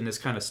interested in this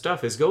kind of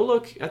stuff is go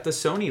look at the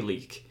Sony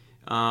leak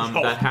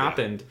that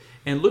happened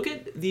and look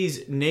at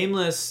these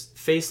nameless,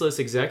 faceless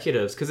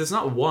executives, because it's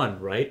not one,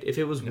 right? If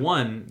it was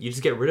one, you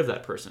just get rid of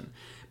that person.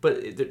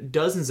 But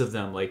dozens of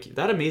them, like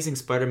that Amazing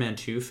Spider-Man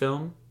 2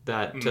 film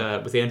that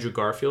with Andrew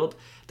Garfield,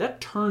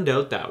 that turned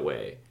out that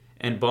way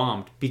and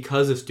bombed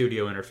because of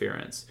studio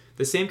interference.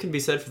 The same can be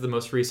said for the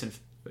most recent,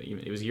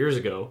 it was years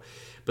ago,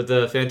 but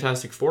the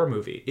Fantastic Four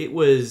movie. It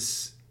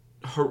was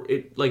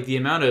like the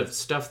amount of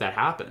stuff that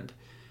happened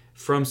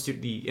from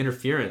the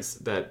interference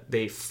that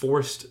they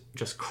forced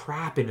just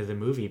crap into the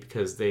movie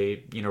because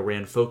they,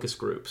 ran focus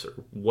groups or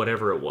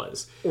whatever it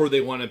was. Or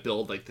they want to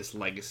build like this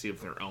legacy of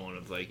their own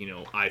of like,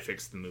 I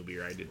fixed the movie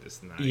or I did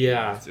this and that.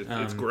 Yeah.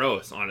 It's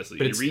gross, honestly.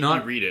 But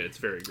you read it, it's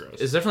very gross.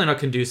 It's definitely not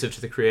conducive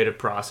to the creative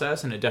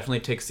process, and it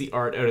definitely takes the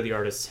art out of the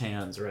artist's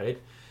hands, right?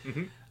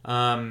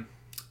 Mm-hmm.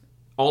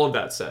 All of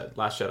that said,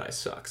 Last Jedi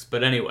sucks.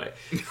 But anyway,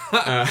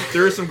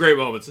 there are some great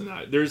moments in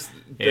that. There's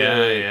we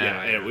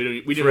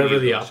don't Forever need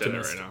the Last Jedi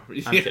optimist.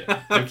 right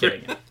now. I'm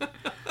kidding.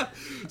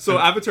 So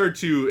Avatar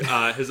 2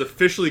 has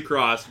officially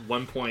crossed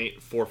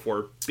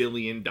 $1.44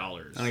 billion.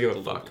 I don't give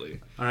a fuck.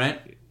 All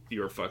right.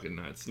 You're fucking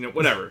nuts.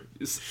 Whatever.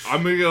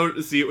 I'm gonna go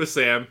see it with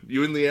Sam.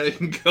 You and Leanna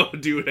can go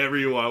do whatever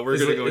you want. We're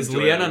gonna go. Is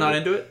Leanna not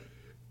into it?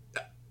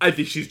 I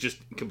think she's just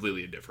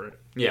completely indifferent.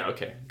 Yeah.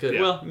 Okay. Good.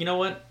 Yeah. Well, you know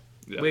what?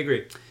 Yeah. We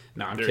agree.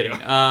 No, I'm kidding.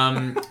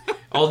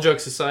 All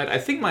jokes aside, I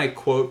think my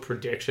quote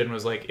prediction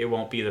was like, it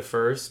won't be the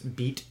first.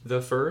 Beat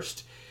the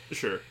first.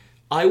 Sure.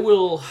 I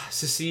will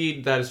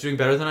secede that it's doing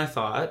better than I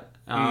thought.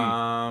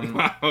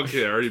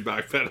 Okay, already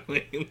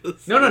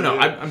backpedaling. No.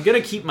 I'm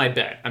gonna keep my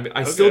bet.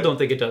 I still don't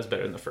think it does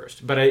better than the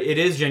first, but it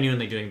is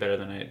genuinely doing better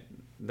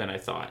than I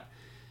thought.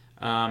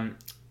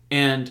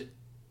 And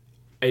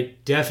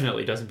it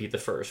definitely doesn't beat the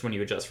first when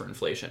you adjust for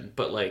inflation.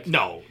 But like,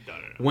 no.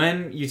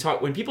 When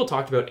people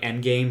talked about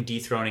Endgame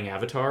dethroning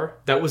Avatar,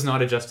 that was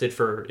not adjusted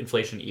for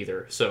inflation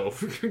either. So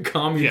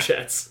calm your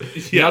jets.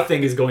 Yeah.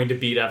 Nothing is going to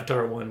beat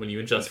Avatar 1 when you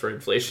adjust for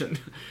inflation.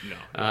 No,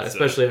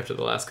 especially after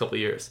the last couple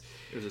of years.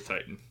 It was a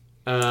titan.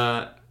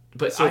 But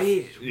so,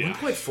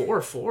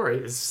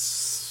 1.44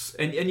 is,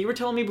 and you were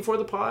telling me before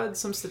the pod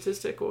some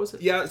statistic. What was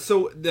it? Yeah.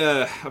 So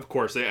of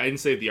course I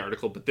didn't say the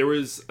article, but there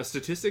was a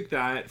statistic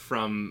that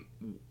from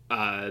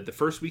the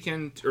first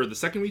weekend or the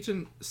second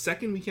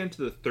weekend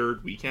to the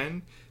third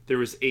weekend, there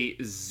was a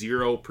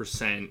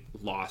 0%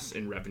 loss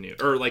in revenue,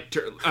 or like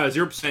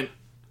 0%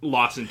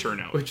 loss in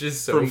turnout, which is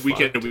so from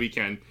weekend to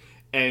weekend.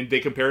 and they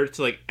compared it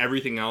to like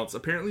everything else.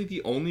 Apparently,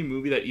 the only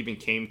movie that even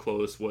came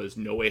close was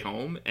No Way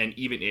Home, and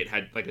even it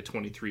had like a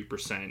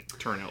 23%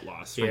 turnout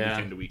loss from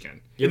weekend to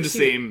weekend in the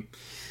same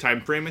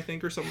time frame, I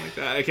think, or something like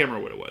that. I can't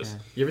remember what it was. Yeah.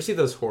 You ever see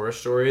those horror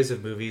stories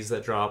of movies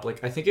that drop?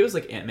 Like I think it was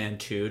like Ant-Man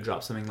 2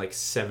 dropped something like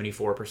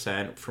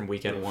 74% from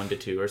weekend 1 to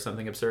 2 or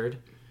something absurd.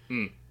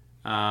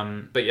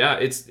 But yeah,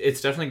 it's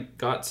definitely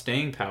got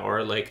staying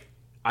power. Like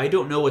I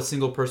don't know a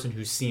single person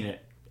who's seen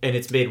it. And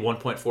it's made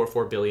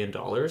 $1.44 billion.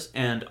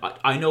 And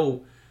I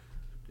know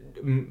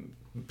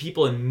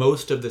people in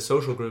most of the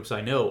social groups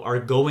I know are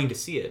going to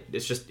see it.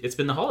 It's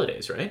been the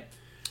holidays, right?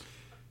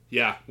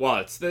 Yeah,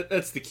 well,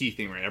 that's the key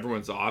thing, right?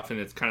 Everyone's off, and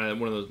it's kind of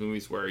one of those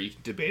movies where you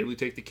can debatably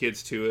take the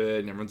kids to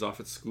it, and everyone's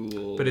off at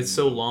school. But it's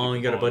so long,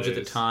 you got to budget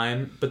the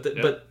time. But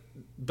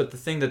the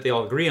thing that they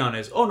all agree on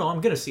is, oh no,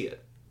 I'm going to see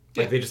it.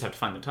 Like they just have to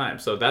find the time.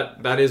 So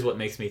that is what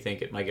makes me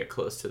think it might get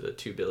close to the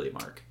 $2 billion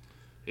mark.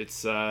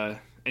 It's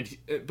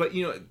but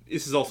you know,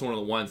 this is also one of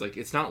the ones like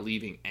it's not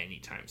leaving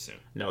anytime soon.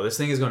 No, this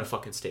thing is going to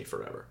fucking stay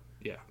forever.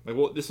 Yeah, like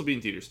well, this will be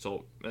in theaters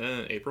till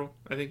April,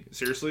 I think.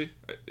 Seriously,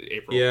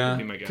 April. Yeah, would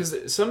be my guess.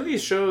 Because some of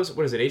these shows,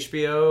 what is it,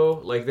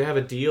 HBO? Like they have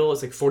a deal.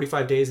 It's like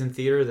 45 days in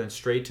theater, then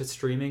straight to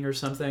streaming or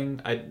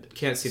something. I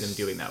can't see them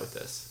doing that with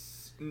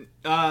this.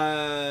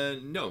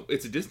 No,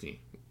 it's a Disney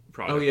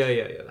product. Oh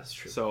yeah, that's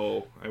true.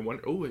 So I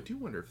wonder. Oh, I do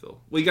wonder if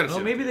they'll. Well, you got to. Oh,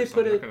 maybe they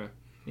put it.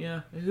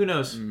 Yeah, who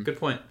knows? Good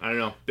point. I don't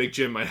know. Big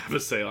Jim might have a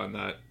say on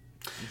that.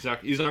 He's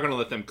not going to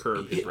let them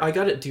curb his I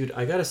got it, dude.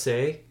 I got to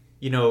say,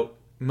 you know,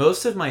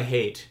 most of my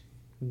hate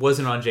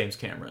wasn't on James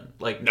Cameron.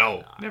 Like,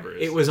 no, never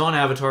is. It was on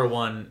Avatar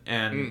 1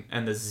 and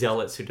the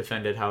zealots who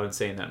defended how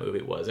insane that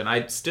movie was. And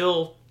I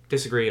still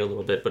disagree a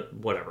little bit, but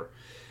whatever.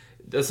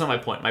 That's not my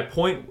point. My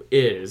point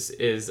is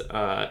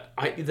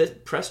the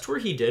press tour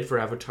he did for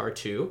Avatar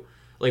 2,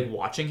 like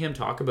watching him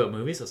talk about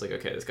movies, I was like,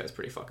 okay, this guy's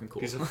pretty fucking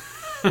cool. He's a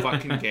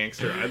fucking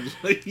gangster. I'm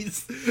like,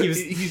 he's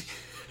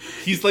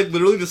like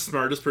literally the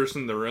smartest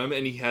person in the room,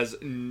 and he has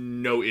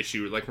no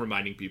issue like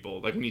reminding people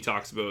like when he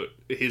talks about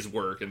his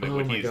work and like,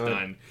 what he's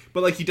done.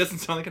 But like he doesn't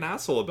sound like an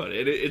asshole about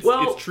it. It's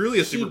truly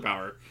a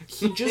superpower.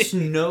 He just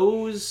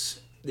knows.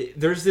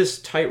 There's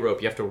this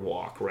tightrope you have to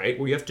walk, right?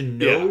 Where you have to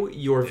know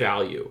your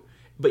value.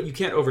 But you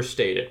can't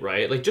overstate it,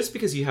 right? Like just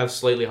because you have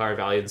slightly higher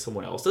value than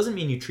someone else doesn't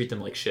mean you treat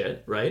them like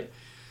shit, right?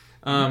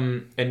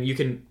 And you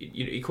can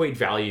equate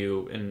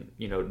value and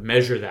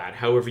measure that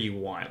however you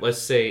want. Let's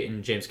say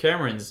in James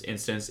Cameron's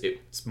instance,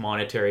 it's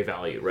monetary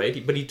value,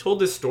 right? But he told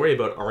this story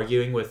about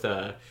arguing with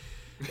a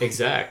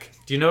exec.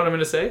 Do you know what I'm going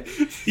to say?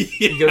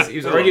 He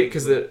was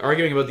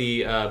arguing about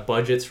the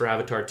budgets for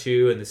Avatar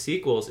 2 and the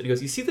sequels, and he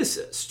goes, "You see this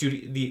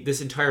studio,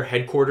 this entire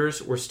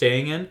headquarters we're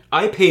staying in?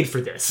 I paid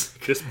for this.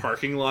 This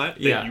parking lot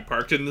that you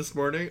parked in this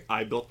morning,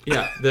 I built."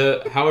 Yeah,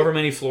 the however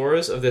many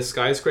floors of this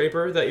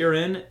skyscraper that you're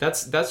in,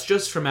 that's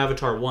just from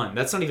Avatar 1.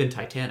 That's not even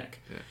Titanic.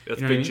 Yeah,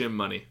 that's Big Jim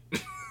money.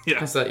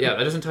 Yeah, that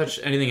doesn't touch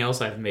anything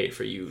else I've made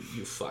for you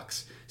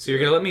fucks. So you're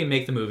gonna let me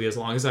make the movie as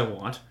long as I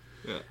want.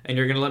 Yeah. And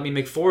you're gonna let me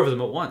make 4 of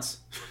them at once.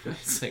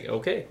 It's like,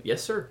 okay,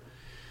 yes, sir.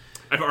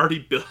 I've already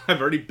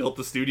built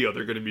the studio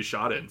they're gonna be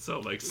shot in,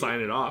 so like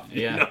sign it off.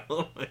 Yeah,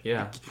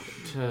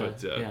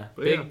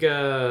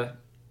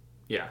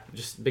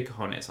 just big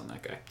cojones on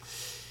that guy.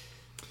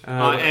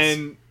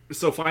 And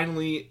so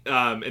finally,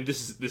 and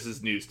this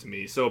is news to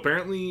me. So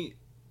apparently,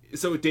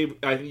 Dave,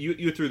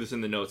 you threw this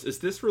in the notes. Is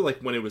this for like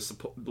when it was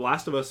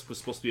Last of Us was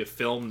supposed to be a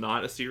film,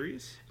 not a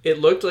series? It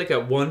looked like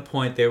at one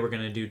point they were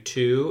going to do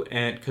 2,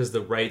 and because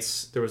there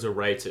was a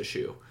rights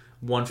issue,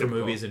 one for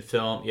movies and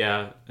film,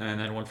 and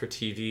then one for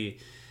TV.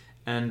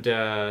 And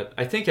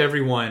I think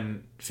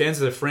everyone,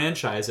 fans of the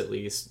franchise at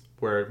least,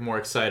 were more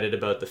excited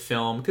about the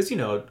film because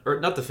or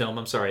not the film.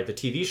 I'm sorry, the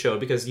TV show,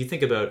 because you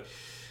think about.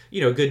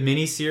 Good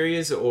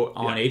miniseries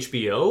on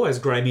HBO, as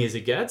grimy as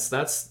it gets.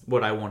 That's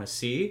what I want to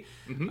see.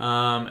 Mm-hmm.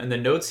 And the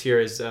notes here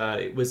is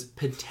it was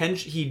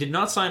potential. He did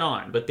not sign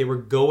on, but they were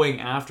going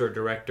after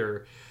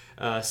director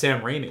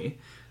Sam Raimi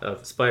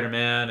of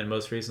Spider-Man and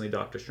most recently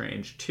Doctor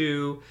Strange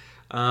 2.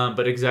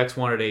 But execs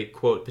wanted a,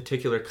 quote,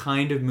 particular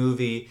kind of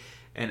movie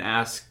and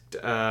asked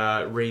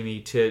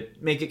Raimi to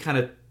make it kind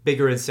of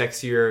bigger and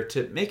sexier,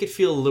 to make it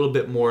feel a little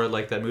bit more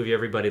like that movie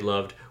everybody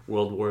loved,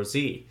 World War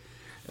Z.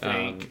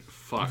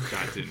 Fuck,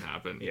 that didn't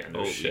happen. Yeah,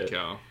 no Holy shit.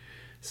 cow.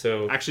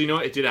 So actually, you know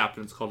what? It did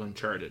happen. It's called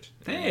Uncharted.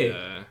 Hey,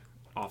 and,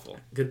 awful.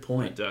 Good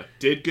point. But,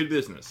 did good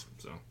business.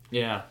 So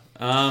yeah.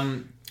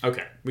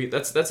 Okay.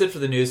 That's it for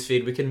the news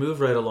feed. We can move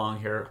right along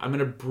here. I'm going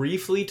to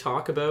briefly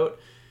talk about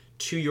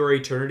To Your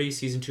Eternity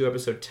season 2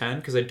 episode 10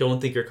 because I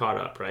don't think you're caught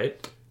up,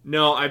 right?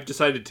 No, I've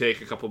decided to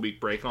take a couple week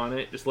break on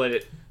it. Just let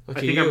it. I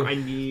think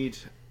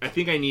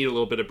I need a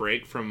little bit of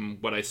break from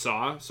what I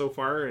saw so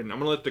far, and I'm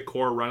gonna let the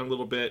core run a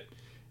little bit.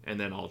 And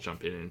then I'll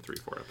jump in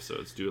 3-4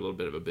 episodes, do a little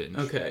bit of a binge.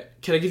 Okay.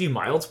 Can I give you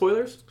mild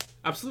spoilers?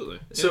 Absolutely.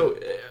 Yeah. So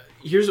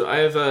here's I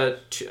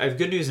have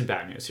good news and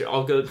bad news here.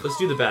 Let's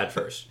do the bad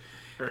first.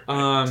 Right.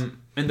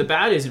 And the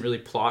bad isn't really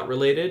plot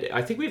related.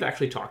 I think we've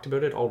actually talked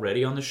about it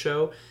already on the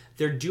show.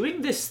 They're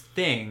doing this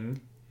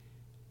thing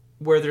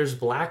where there's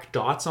black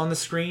dots on the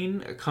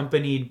screen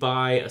accompanied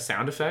by a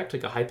sound effect,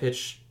 like a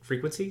high-pitched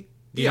frequency.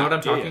 Do you know what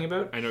I'm talking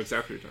about? I know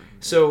exactly what you're talking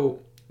about. So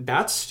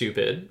that's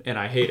stupid, and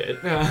I hate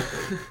it.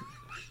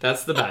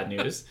 That's the bad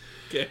news.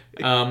 Okay.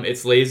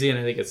 It's lazy, and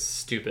I think it's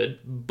stupid.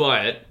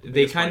 But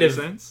they kind of...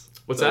 Sense?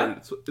 What's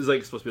that? Is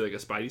like supposed to be like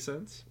a Spidey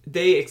sense?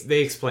 They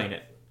explain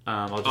it.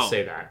 I'll just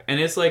say that. And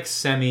it's like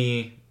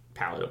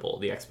semi-palatable,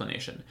 the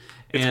explanation.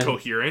 It's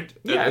coherent,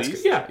 Yeah, at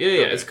least?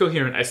 Okay. It's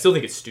coherent. I still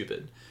think it's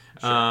stupid.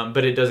 Sure.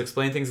 But it does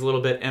explain things a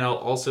little bit. And I'll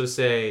also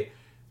say,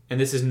 and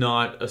this is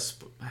not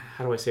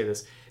how do I say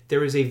this?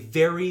 There is a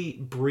very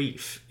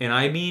brief, and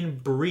I mean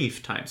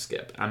brief, time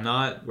skip.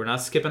 We're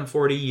not skipping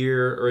 40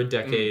 year or a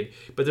decade,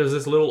 but there's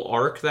this little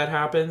arc that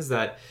happens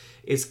that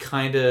is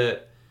kind of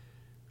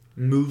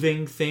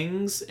moving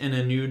things in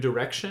a new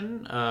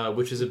direction,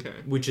 which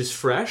is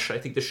fresh. I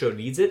think the show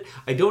needs it.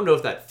 I don't know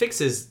if that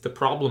fixes the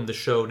problem the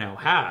show now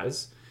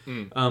has,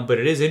 but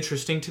it is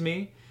interesting to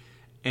me.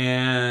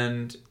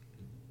 And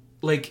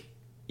like,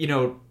 you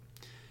know,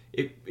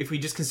 if we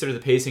just consider the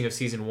pacing of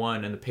season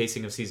 1 and the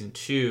pacing of season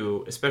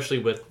 2, especially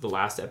with the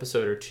last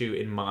episode or two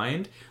in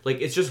mind, like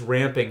it's just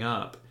ramping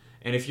up.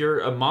 And if you're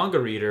a manga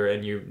reader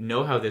and you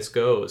know how this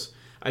goes,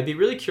 I'd be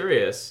really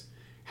curious,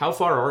 how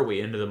far are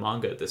we into the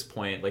manga at this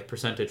point, like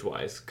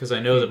percentage-wise? Because I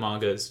know the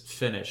manga is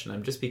finished, and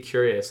I'm just be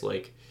curious,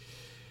 like,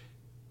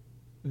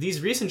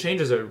 these recent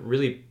changes are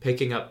really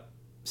picking up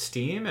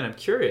steam, and I'm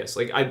curious.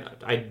 Like,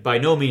 I by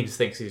no means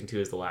think season 2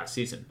 is the last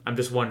season. I'm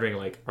just wondering,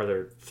 like, are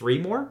there 3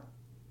 more?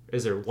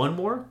 Is there 1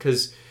 more?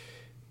 Because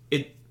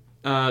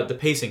the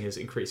pacing is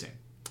increasing.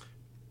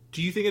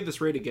 Do you think at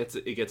this rate it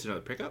gets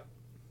another pickup?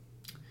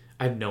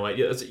 I have no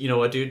idea. You know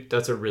what, dude?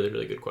 That's a really,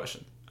 really good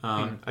question.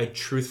 I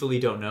truthfully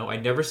don't know. I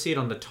never see it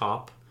on the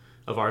top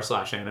of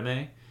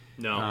r/anime.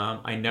 No,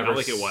 I never. Not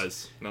like it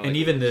was. Not and like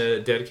even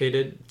the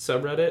dedicated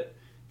subreddit,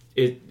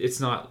 it's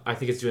not. I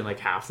think it's doing like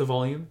half the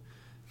volume.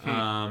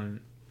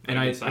 And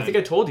I think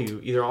I told you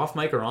either off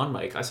mic or on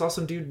mic. I saw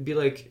some dude be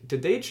like,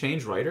 "Did they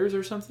change writers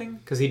or something?"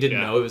 Because he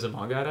didn't know it was a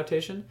manga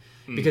adaptation.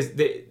 Because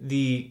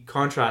the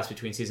contrast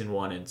between season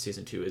 1 and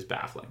season 2 is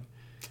baffling.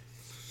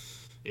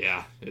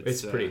 Yeah,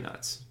 it's pretty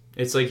nuts.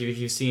 It's like if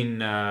you've seen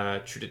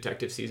True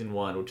Detective season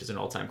 1, which is an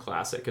all-time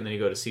classic, and then you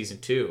go to season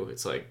 2,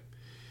 it's like,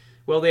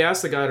 well, they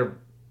asked the guy to,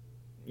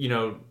 you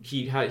know,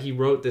 he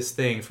wrote this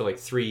thing for like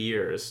 3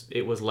 years.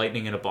 It was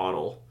lightning in a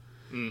bottle.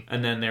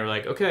 And then they were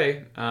like,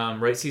 okay,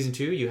 write season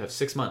 2, you have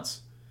 6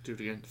 months. Do it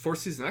again. 4th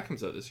season, that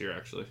comes out this year,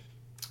 actually.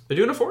 They're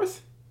doing a 4th?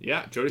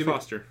 Yeah, Jodie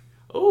Foster.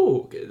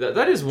 Oh,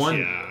 that is one.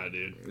 Yeah,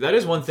 dude. That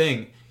is one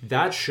thing.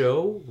 That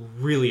show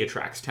really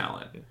attracts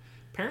talent. Yeah.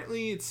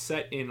 Apparently, it's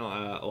set in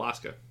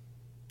Alaska.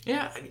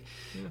 Yeah,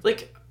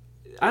 like,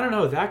 I don't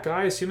know, that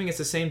guy, assuming it's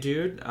the same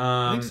dude,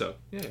 I think so.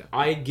 Yeah.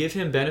 I give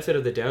him benefit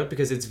of the doubt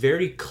because it's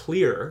very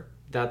clear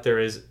that there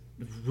is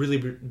really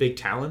big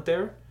talent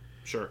there.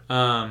 Sure.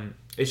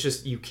 It's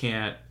just you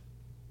can't,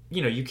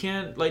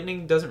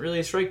 lightning doesn't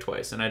really strike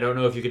twice, and I don't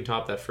know if you can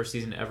top that first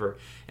season ever.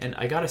 And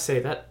I gotta say,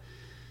 that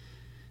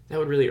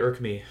would really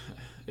irk me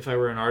if I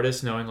were an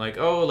artist, knowing like,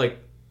 oh, like,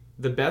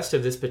 the best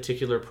of this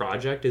particular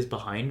project is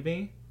behind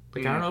me.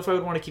 Like, I don't know if I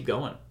would want to keep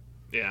going.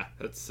 Yeah,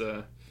 that's...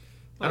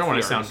 I don't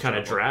want to sound kind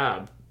of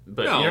drab,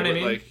 but no, you know what I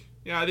mean? Like,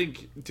 yeah, I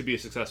think to be a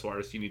successful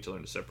artist, you need to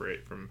learn to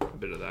separate from a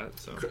bit of that.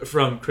 So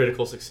from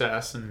critical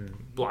success and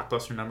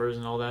blockbuster numbers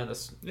and all that.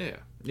 That's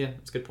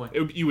that's a good point.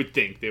 You would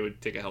think they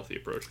would take a healthy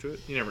approach to it.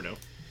 You never know.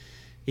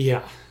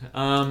 Yeah.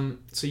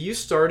 So you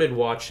started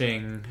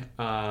watching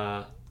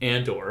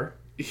Andor.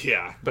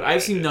 Yeah. But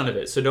I've seen none of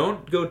it, so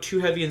don't go too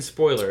heavy in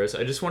spoilers.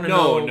 I just want to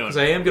know, because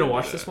I am going to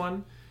watch this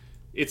one.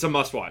 It's a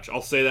must-watch.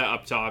 I'll say that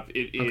up top.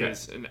 It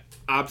is an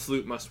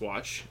absolute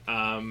must-watch.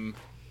 Leanne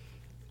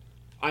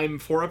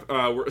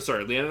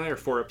and I are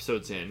 4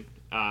 episodes in.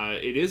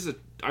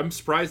 I'm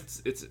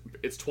surprised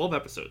it's 12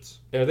 episodes.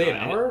 Are they an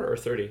hour or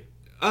 30?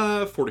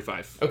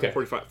 45. Okay.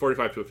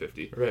 45 to a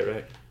 50.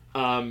 Right.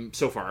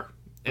 So far.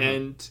 Mm-hmm.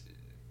 And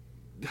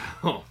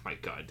oh my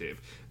god, Dave.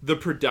 The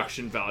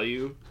production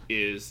value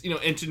is,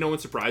 and to no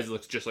one's surprise, it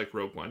looks just like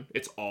Rogue One.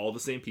 It's all the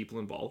same people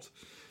involved.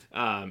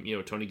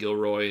 Tony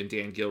Gilroy and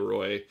Dan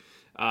Gilroy.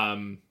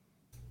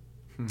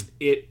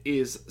 It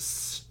is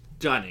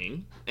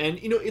stunning. And,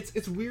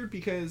 it's weird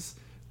because,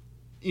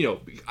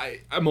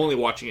 I'm only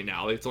watching it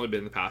now. It's only been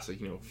in the past,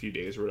 a few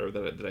days or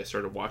whatever that I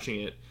started watching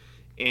it.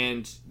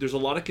 And there's a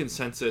lot of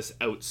consensus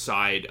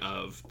outside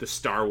of the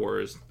Star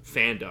Wars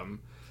fandom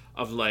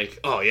of like,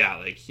 oh yeah,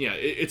 like,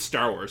 it's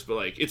Star Wars, but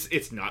like,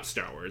 it's not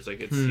Star Wars. Like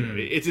it's,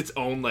 it's its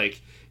own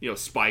like,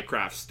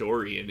 spycraft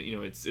story, and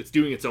it's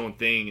doing its own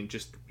thing, and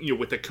just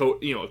with a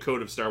coat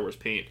of Star Wars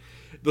paint.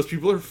 Those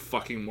people are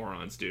fucking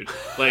morons, dude.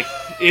 Like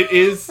it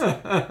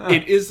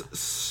is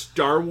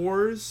Star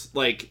Wars,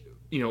 like,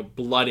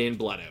 blood in,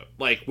 blood out,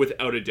 like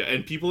without a doubt.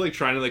 And people like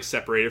trying to like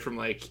separate it from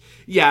like,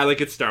 yeah,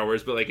 like it's Star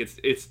Wars, but like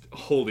it's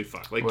holy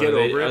fuck, like get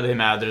over it. Are they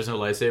mad there's no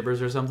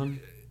lightsabers or something?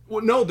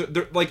 Well, no,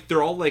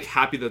 they're all like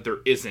happy that there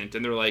isn't,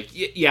 and they're like,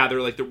 yeah,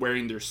 they're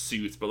wearing their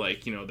suits, but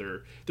like, you know,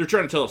 they're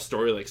trying to tell a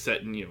story like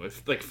set in, you know,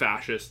 if like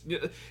fascist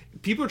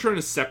people are trying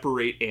to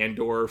separate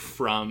Andor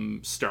from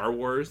Star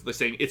Wars. They're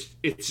saying it's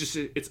just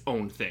its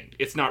own thing.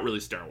 It's not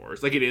really Star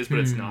Wars, like it is, but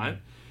it's not,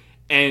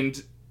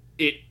 and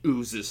it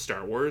oozes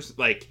Star Wars.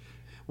 Like,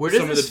 where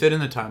does this fit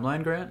in the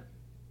timeline, Grant?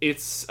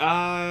 It's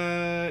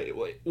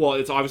well,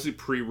 it's obviously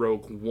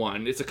pre-Rogue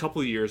One. It's a couple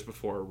of years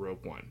before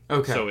Rogue One.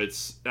 Okay. So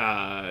it's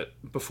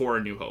before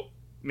A New Hope.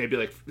 Maybe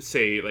like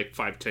say like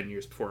 5-10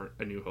 years before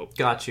A New Hope.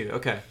 Got you.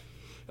 Okay.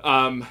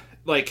 But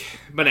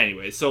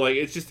anyway, so like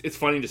it's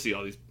funny to see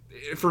all these.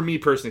 For me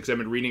personally, because I've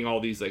been reading all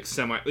these like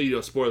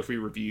spoiler-free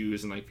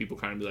reviews, and like people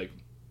kind of be like,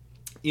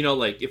 you know,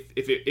 like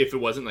if it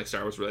wasn't like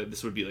Star Wars related,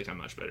 this would be like a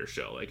much better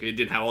show. Like it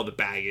didn't have all the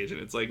baggage, and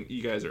it's like,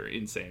 you guys are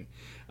insane.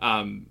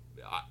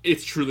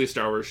 It's truly a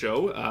Star Wars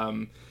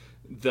show.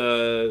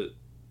 The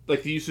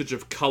usage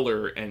of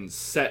color and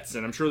sets,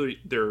 and I'm sure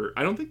they're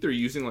I don't think they're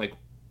using like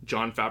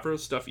Jon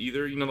Favreau's stuff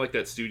either. You know, like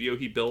that studio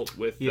he built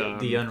with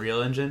the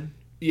Unreal Engine.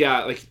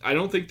 Yeah, like I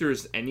don't think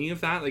there's any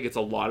of that. Like it's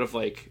a lot of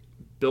like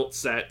built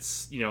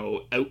sets, you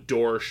know,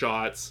 outdoor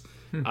shots.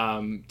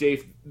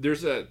 Dave,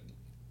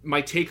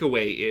 my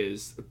takeaway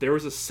is there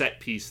was a set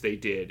piece they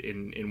did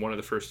in one of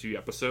the first few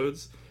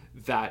episodes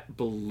that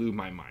blew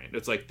my mind.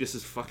 It's like, this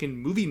is fucking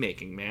movie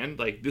making, man.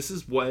 Like this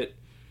is what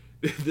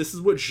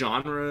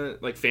genre,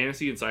 like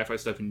fantasy and sci-fi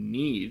stuff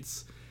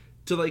needs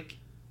to like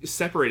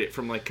separate it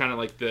from like kind of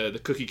like the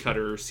cookie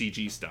cutter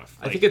CG stuff.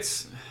 Like, I think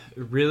it's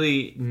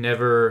really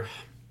never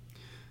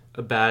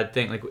a bad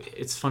thing. Like,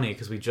 it's funny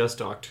because we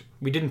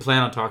didn't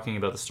plan on talking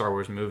about the Star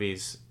Wars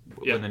movies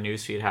when the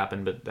newsfeed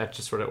happened, but that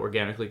just sort of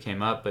organically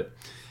came up. But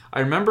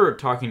I remember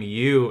talking to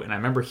you, and I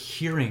remember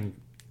hearing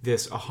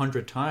this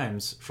 100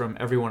 times from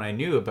everyone I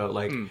knew about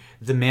like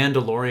The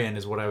Mandalorian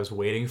is what I was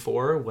waiting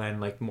for when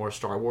like more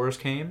Star Wars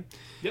came.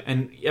 Yep.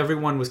 And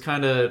everyone was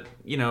kind of,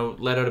 you know,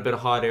 let out a bit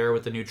of hot air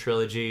with the new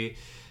trilogy,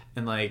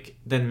 and like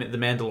then The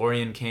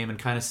Mandalorian came and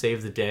kind of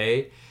saved the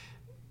day.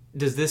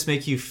 Does this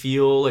make you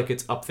feel like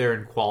it's up there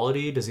in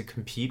quality? Does it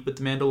compete with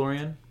The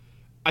Mandalorian?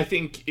 I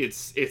think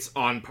it's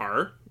on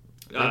par.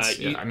 That's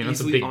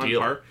a big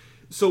deal. Par.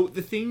 So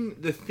the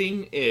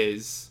thing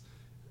is,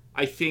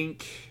 I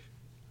think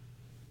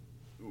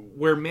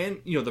where The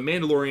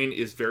Mandalorian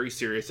is very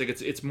serious. Like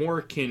it's more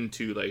akin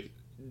to like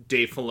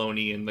Dave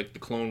Filoni and like the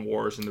Clone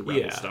Wars and the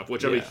Rebel stuff,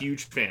 which I'm a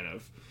huge fan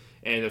of,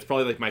 and it's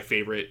probably like my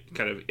favorite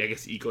kind of, I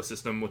guess,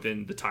 ecosystem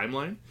within the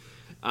timeline.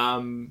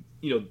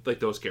 You know, like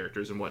those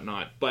characters and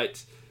whatnot.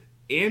 But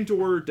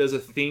Andor does a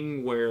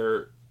thing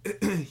where,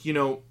 you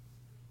know,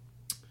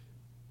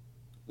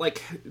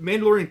 like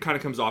Mandalorian kind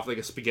of comes off like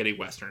a spaghetti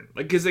western,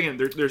 like, because again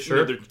they're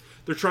sure. you know,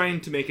 they're trying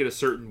to make it a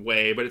certain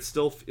way, but it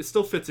still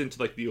fits into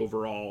like the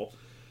overall,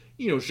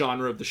 you know,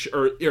 genre of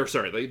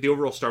the like the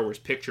overall Star Wars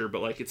picture.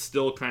 But like it's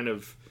still kind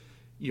of,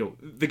 you know,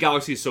 the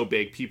galaxy is so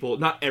big,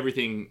 not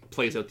everything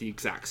plays out the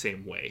exact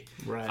same way,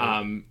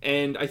 right?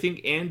 And I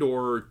think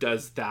Andor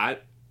does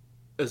that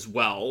as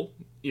well.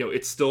 You know,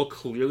 it's still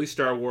clearly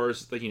Star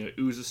Wars, like, you know,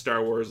 oozes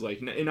Star Wars, like,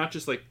 and not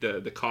just like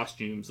the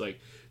costumes, like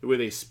the way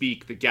they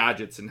speak, the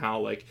gadgets, and how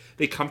like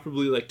they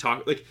comfortably like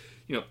talk. Like,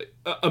 you know,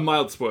 a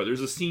mild spoiler,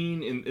 there's a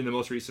scene in the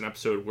most recent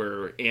episode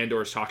where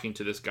Andor's talking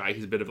to this guy.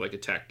 He's a bit of like a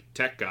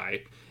tech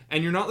guy,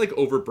 and you're not like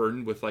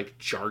overburdened with like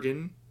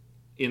jargon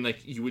in like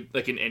you would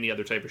like in any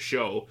other type of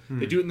show.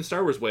 They do it in the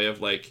Star Wars way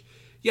of like,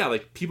 yeah,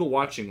 like people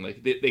watching,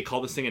 like they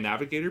call this thing a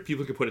navigator.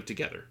 People can put it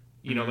together,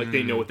 you know, like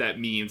they know what that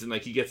means. And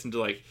like he gets into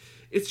like,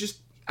 it's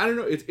just, I don't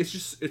know,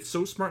 it's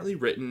so smartly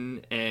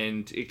written,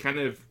 and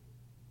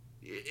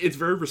it's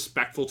very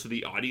respectful to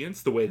the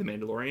audience the way The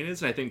Mandalorian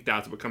is, and I think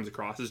that's what comes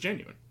across as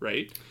genuine,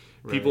 right?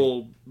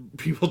 People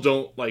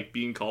don't like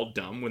being called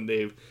dumb when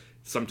they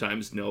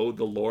sometimes know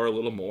the lore a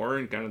little more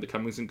and kind of the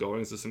comings and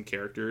goings of some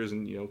characters,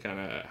 and, you know, kind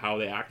of how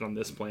they act on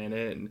this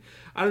planet. And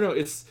I don't know,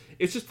 it's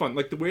just fun,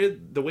 like the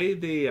way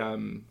they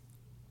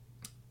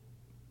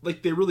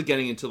like they're really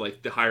getting into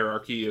like the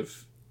hierarchy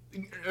of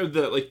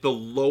the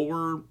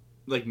lower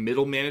like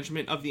middle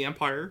management of the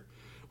Empire,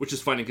 which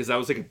is funny because that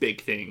was like a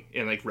big thing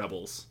in like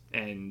Rebels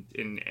and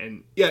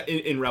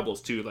in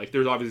Rebels too. Like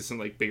there's obviously some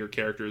like bigger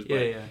characters,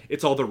 but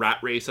it's all the rat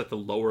race at the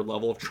lower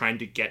level of trying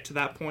to get to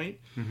that point.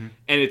 And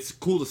it's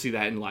cool to see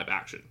that in live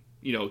action.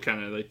 You know,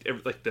 kind of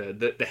like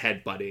the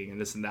head butting and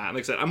this and that. And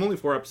like I said, I'm only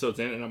 4 episodes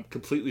in, and I'm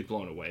completely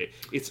blown away.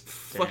 It's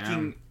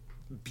fucking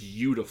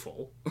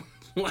beautiful.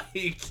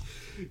 Like,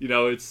 you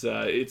know, it's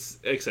like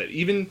I said,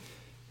 even.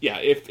 Yeah,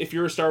 if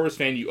you're a Star Wars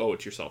fan, you owe it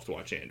to yourself to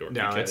watch Andor.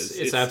 No,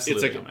 it's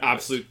absolutely, it's like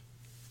absolute,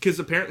 because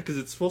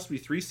it's supposed to be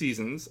 3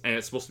 seasons, and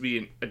it's supposed to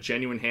be a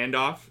genuine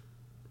handoff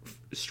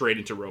straight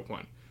into Rogue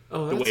One.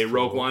 Oh, the that's way cool.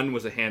 Rogue One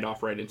was a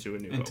handoff right into A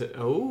New Hope.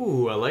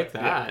 Oh, I like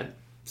that. Yeah.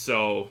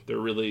 So they're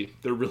really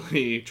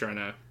trying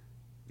to,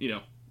 you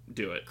know,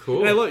 do it. Cool.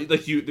 And I love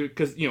like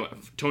because you know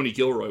Tony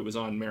Gilroy was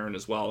on Marin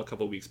as well a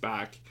couple weeks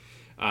back,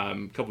 a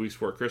couple weeks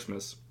before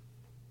Christmas,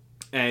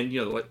 and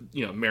you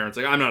know Marin's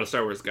like, I'm not a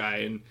Star Wars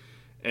guy,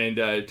 And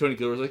Tony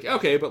Gilroy was like,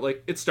 okay, but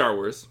like it's Star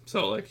Wars,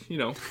 so like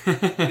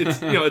it's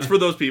it's for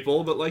those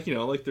people, but like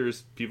like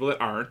there's people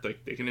that aren't,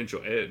 like they can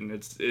enjoy it, and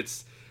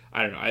it's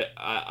I don't know,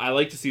 I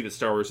like to see that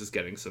Star Wars is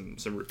getting some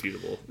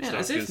reputable stuff.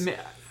 As if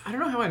I don't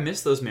know how I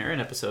missed those Marin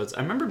episodes.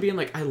 I remember being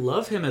like, I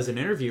love him as an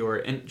interviewer,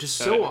 and just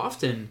so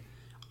often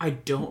I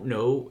don't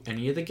know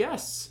any of the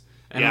guests,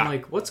 and I'm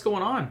like, what's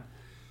going on?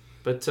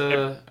 But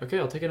okay,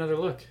 I'll take another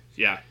look.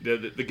 Yeah,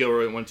 the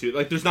Gilroy one too.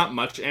 Like, there's not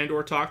much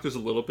Andor talk. There's a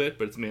little bit,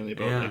 but it's mainly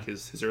about like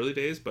his early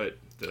days. But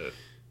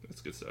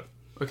that's good stuff.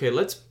 Okay,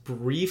 let's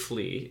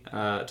briefly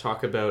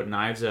talk about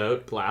Knives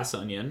Out, Glass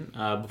Onion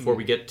before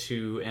we get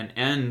to an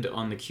end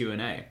on the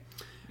Q&A,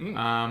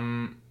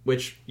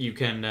 which you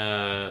can,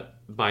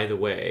 by the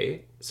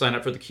way, sign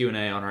up for the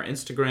Q&A on our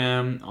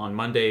Instagram on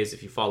Mondays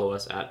if you follow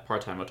us at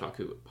Part-Time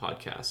Otaku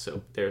Podcast.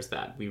 So there's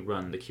that. We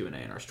run the Q&A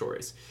in our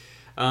stories.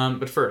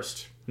 But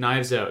first,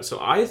 Knives Out. So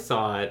I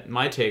thought,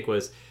 my take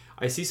was,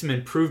 I see some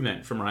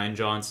improvement from Rian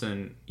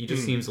Johnson. He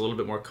just seems a little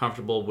bit more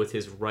comfortable with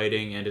his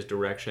writing and his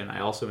direction.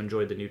 I also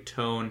enjoyed the new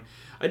tone.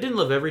 I didn't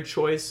love every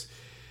choice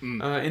in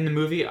the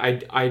movie.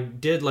 I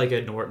did like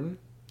Ed Norton.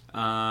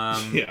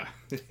 Yeah.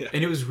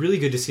 And it was really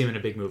good to see him in a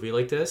big movie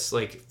like this,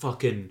 like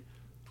fucking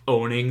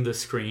owning the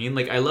screen.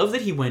 Like, I love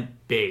that he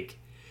went big.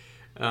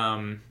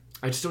 I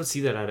just don't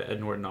see that at Ed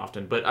Norton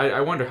often. But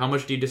I wonder, how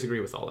much do you disagree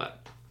with all that?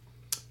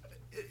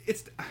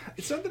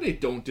 It's not that I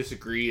don't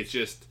disagree. It's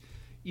just,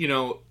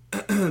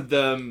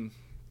 the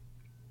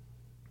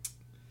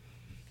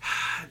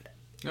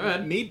Go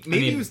ahead.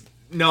 maybe it was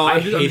no. I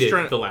I'm hated just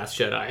trying to, The Last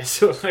Jedi.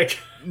 So like,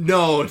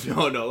 no.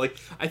 Like,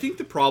 I think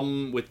the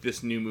problem with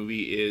this new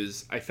movie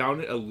is I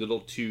found it a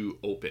little too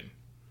open.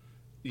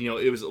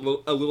 It was a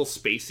little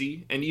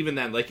spacey, and even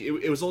then, like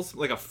it was also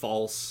like a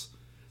false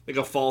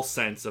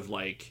sense of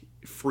like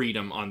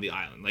freedom on the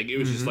island. Like, it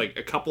was just like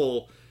a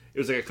couple. It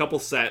was like a couple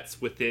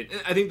sets within.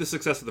 I think the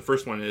success of the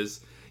first one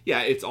is,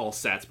 it's all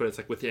sets, but it's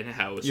like within a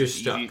house. You're it's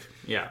stuck. easy.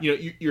 Yeah.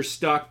 You're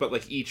stuck, but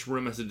like each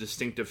room has a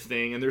distinctive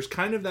thing, and there's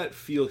kind of that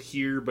feel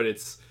here, but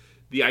it's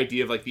the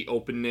idea of like the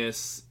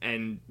openness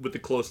and with the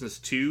closeness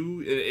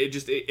too.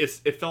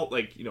 It felt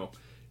like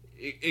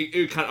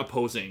it kind of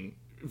opposing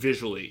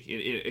visually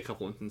in a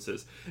couple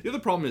instances. The other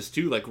problem is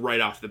too, like right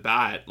off the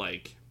bat,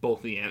 like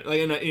both the end,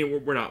 like,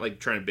 and we're not like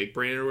trying to big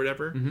brain it or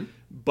whatever,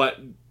 but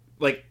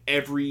like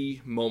every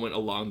moment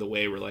along the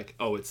way, we're like,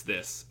 oh, it's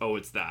this, oh,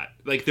 it's that.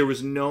 Like, there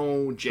was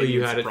no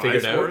genuine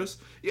surprise for us.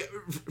 Yeah,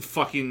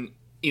 fucking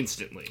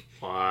instantly.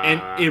 Wow.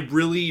 And it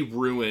really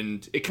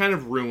ruined. It kind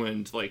of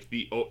ruined like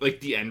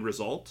the end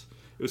result.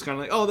 It was kind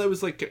of like, oh, that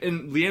was like,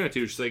 and Leanna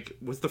too. She's like,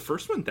 was the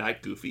first one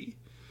that goofy?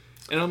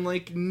 And I'm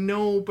like,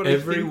 no, but I'll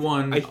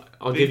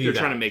give you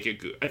they're trying to make it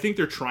goofy. I think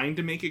they're trying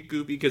to make it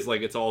goofy because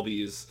like it's all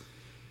these.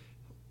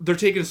 They're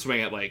taking a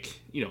swing at like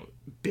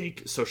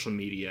big social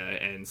media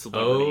and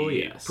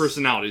celebrity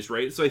personalities,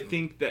 right? So I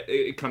think that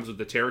it comes with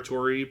the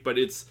territory, but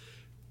it's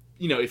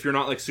if you're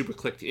not like super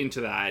clicked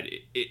into that,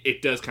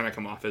 it does kind of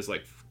come off as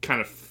like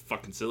kind of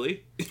fucking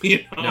silly.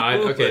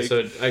 No,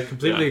 so I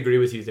completely agree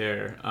with you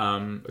there.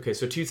 Okay,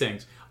 so two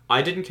things.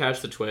 I didn't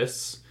catch the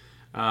twists.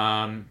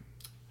 I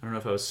don't know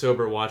if I was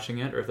sober watching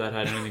it or if that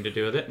had anything to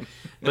do with it.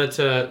 But,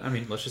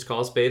 let's just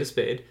call a spade a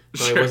spade.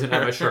 So I wasn't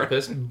at my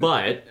sharpest.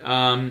 But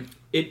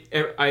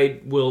I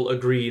will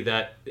agree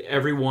that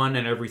everyone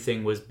and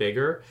everything was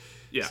bigger.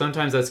 Yeah.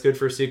 Sometimes that's good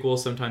for a sequel.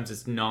 Sometimes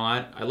it's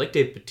not. I like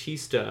Dave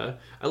Bautista.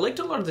 I liked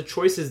a lot of the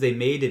choices they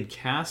made in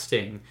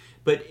casting.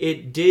 But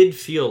it did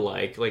feel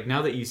like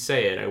now that you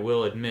say it, I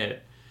will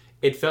admit,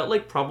 it felt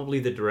like probably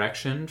the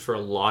direction for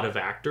a lot of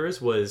actors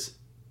was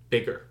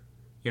bigger.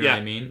 You know what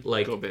I mean?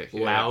 Like, go big.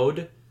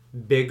 Loud,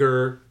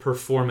 bigger,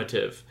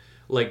 performative.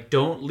 Like,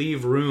 don't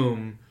leave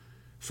room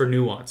for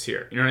nuance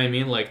here. You know what I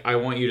mean? Like, I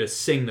want you to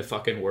sing the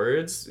fucking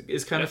words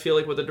is kind of feel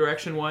like what the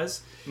direction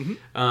was.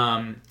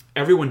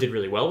 Everyone did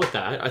really well with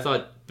that. I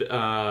thought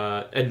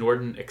Ed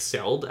Norton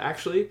excelled,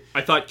 actually.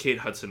 I thought Kate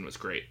Hudson was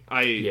great.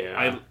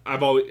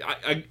 I've always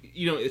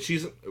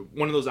she's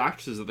one of those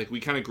actresses that like we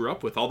kind of grew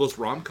up with, all those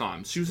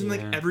rom-coms. She was in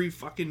like every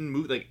fucking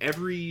movie, like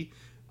every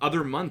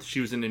other month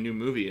she was in a new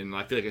movie, and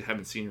I feel like I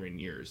haven't seen her in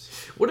years.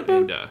 What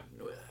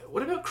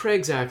about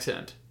Craig's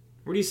accent?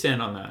 Where do you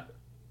stand on that?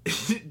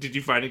 Did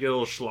you find it get a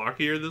little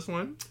schlockier this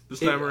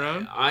time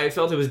around? I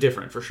felt it was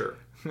different for sure.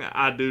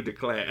 I do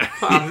declare.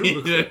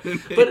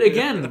 But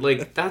again,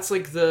 like that's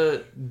like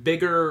the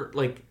bigger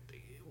like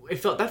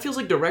that feels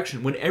like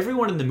direction when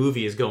everyone in the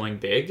movie is going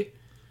big.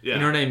 Yeah.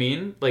 You know what I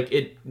mean? Like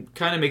it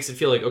kind of makes it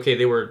feel like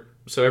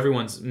so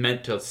everyone's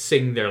meant to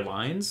sing their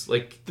lines.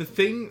 Like the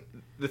thing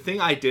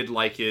I did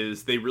like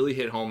is they really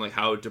hit home like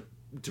how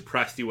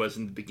depressed he was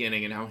in the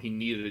beginning and how he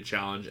needed a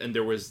challenge, and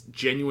there was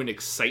genuine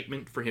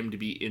excitement for him to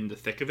be in the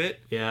thick of it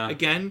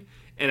again,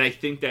 and I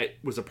think that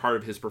was a part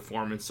of his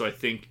performance. So I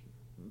think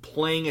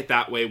playing it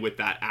that way with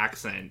that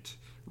accent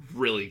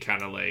really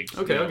kind of like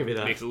I'll give you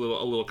that, makes it a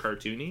little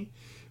cartoony.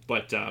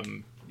 But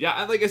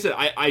like I said,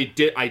 I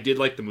did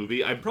like the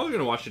movie. I'm probably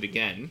gonna watch it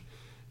again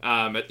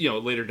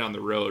later down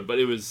the road, but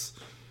it was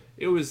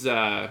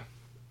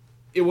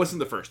it wasn't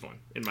the first one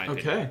in my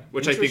opinion,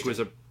 which I think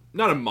was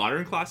not a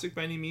modern classic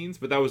by any means,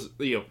 but that was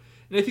and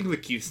I think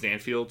Lakeith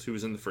Stanfield, who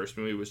was in the first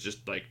movie, was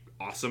just like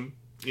awesome.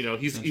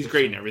 He's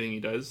great in everything he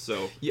does.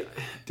 So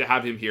to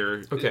have him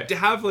here, to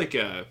have like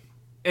a.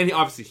 And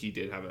obviously he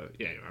did have a...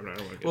 Yeah, I don't want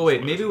to get well,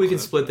 wait, maybe we can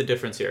split the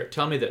difference here.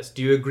 Tell me this.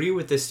 Do you agree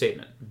with this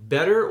statement?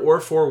 Better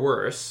or for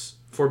worse,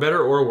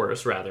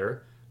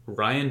 rather,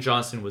 Rian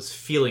Johnson was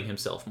feeling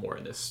himself more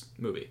in this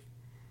movie.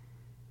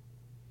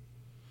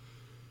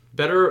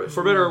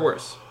 For better or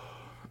worse?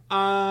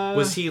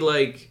 Was he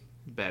like...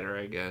 Better,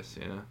 I guess,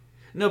 yeah.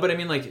 No, but I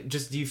mean, like,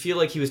 just do you feel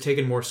like he was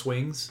taking more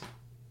swings?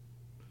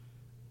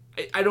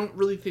 I don't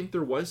really think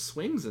there was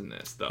swings in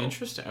this, though.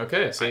 Interesting.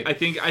 Okay. So I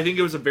think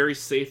it was a very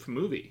safe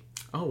movie.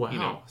 Oh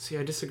wow! See,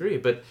 I disagree,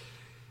 but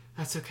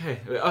that's okay.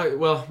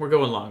 Well, we're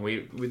going long.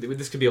 We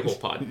this could be a whole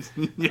pod.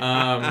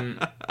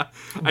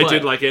 I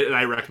did like it, and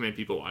I recommend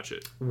people watch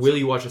it. Will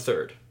you watch a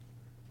third?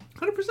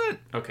 100%.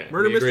 Okay,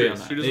 Murder mystery. On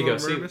that. There you go.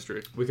 See,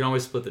 mystery. We can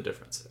always split the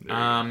difference.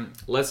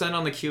 Let's end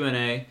on the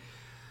Q&A.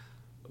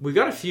 We've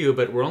got a few,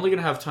 but we're only going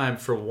to have time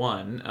for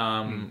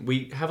one.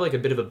 We have like a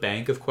bit of a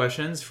bank of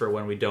questions for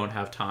when we don't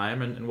have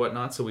time and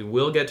whatnot, so we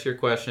will get to your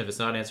question. If it's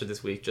not answered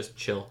this week, just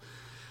chill.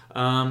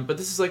 But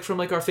this is like from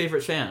like our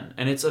favorite fan,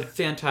 and it's a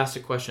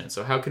fantastic question.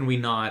 So how can we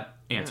not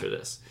answer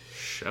this?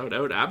 Shout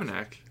out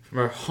Abenak. From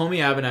our homie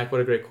Abenak, what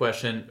a great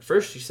question.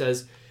 First, she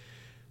says,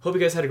 "Hope you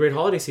guys had a great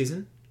holiday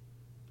season."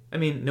 I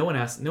mean, no one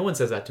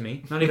says that to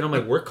me. Not even all my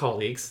work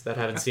colleagues that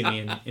haven't seen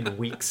me in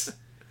weeks.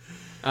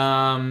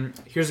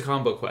 Here's a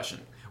combo question: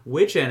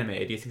 which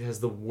anime do you think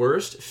has the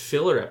worst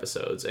filler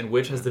episodes, and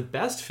which has the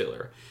best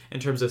filler in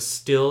terms of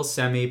still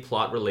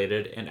semi-plot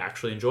related and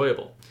actually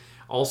enjoyable?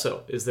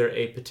 Also, is there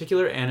a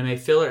particular anime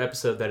filler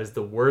episode that is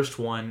the worst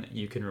one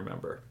you can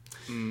remember?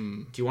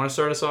 Do you want to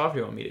start us off, or do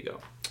you want me to go?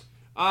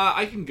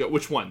 I can go.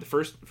 Which one? The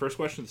first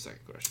question or the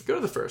second question? Go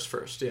to the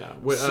first, yeah.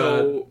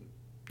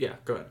 Yeah,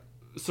 go ahead.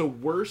 So,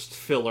 worst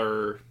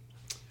filler...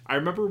 I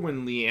remember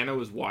when Leanna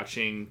was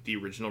watching the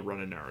original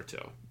run of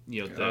Naruto.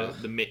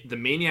 The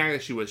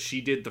maniac that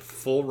she did the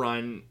full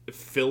run,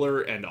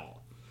 filler and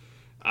all.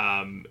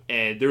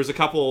 And there was a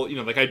couple,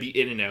 like I'd be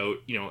in and out,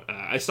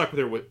 I stuck with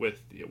her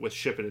with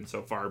Shippuden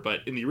so far,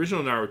 but in the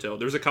original Naruto,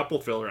 there's a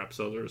couple filler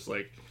episodes. There's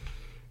like,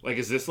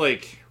 is this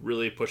like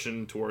really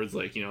pushing towards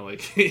like,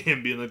 like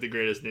him being like the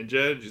greatest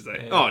ninja? And she's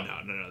like, oh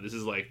no, this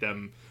is like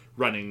them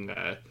running,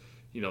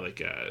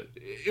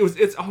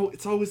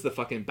 it's always the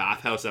fucking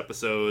bathhouse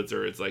episodes,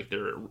 or it's like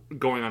they're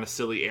going on a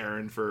silly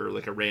errand for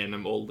like a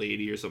random old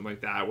lady or something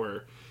like that,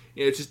 where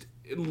it's just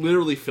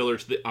literally filler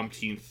to the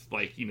umpteenth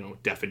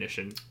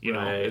definition.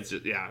 Right. It's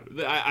just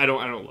I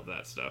don't love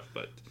that stuff,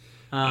 but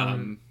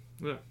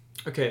yeah.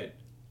 Okay,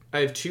 I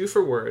have two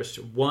for worst.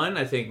 One,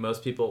 I think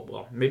most people,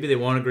 well, maybe they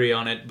won't agree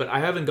on it, but I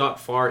haven't got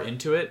far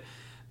into it.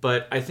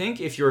 But I think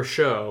if your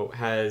show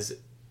has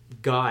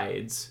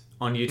guides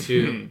on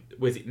YouTube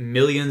with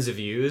millions of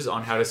views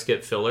on how to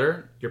skip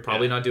filler, you're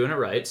probably not doing it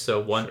right. So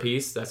One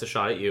Piece, that's a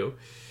shot at you.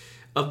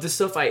 Of the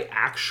stuff I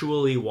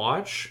actually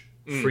watch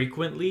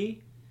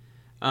frequently,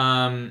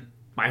 My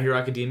Hero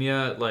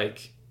Academia,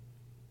 like,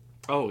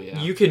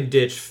 you can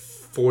ditch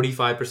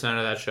 45%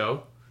 of that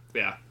show,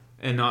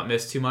 and not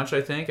miss too much.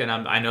 I think, and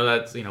I know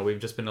that we've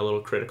just been a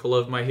little critical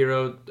of My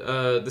Hero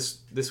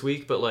this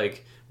week, but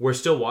like we're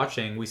still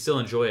watching, we still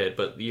enjoy it,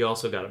 but you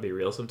also got to be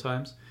real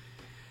sometimes.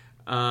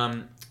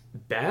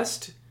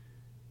 Best,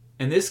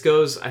 and this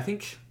goes, I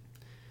think,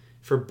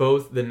 for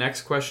both the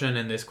next question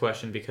and this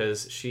question,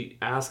 because she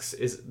asks,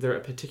 is there a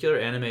particular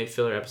anime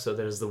filler episode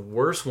that is the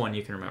worst one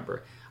you can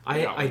remember?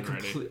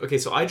 Okay,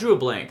 so I drew a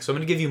blank, so I'm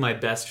going to give you my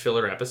best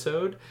filler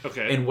episode,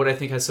 and what I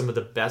think has some of the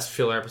best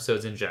filler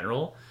episodes in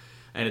general.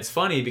 And it's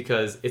funny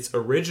because its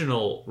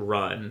original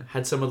run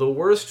had some of the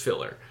worst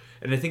filler,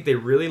 and I think they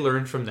really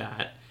learned from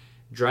that.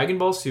 Dragon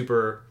Ball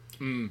Super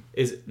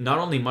is not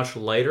only much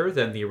lighter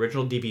than the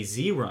original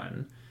DBZ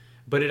run,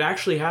 but it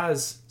actually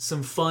has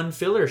some fun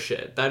filler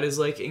shit that is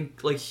like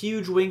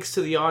huge winks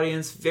to the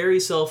audience, very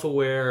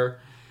self-aware.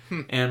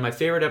 And my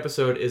favorite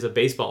episode is a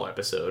baseball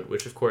episode,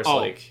 which of course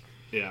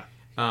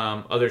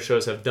other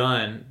shows have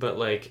done, but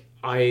like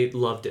I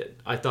loved it.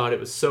 I thought it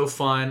was so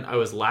fun. I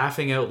was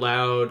laughing out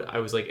loud. I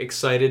was like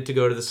excited to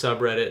go to the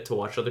subreddit to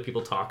watch other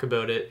people talk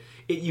about it.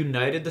 It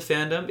united the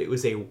fandom. It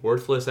was a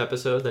worthless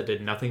episode that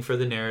did nothing for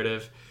the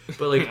narrative,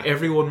 but like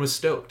everyone was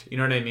stoked. You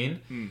know what I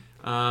mean?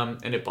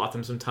 And it bought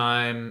them some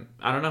time.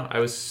 I don't know. I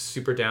was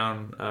super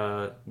down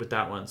with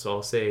that one, so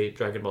I'll say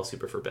Dragon Ball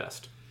Super for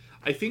best.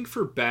 I think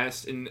for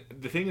best, and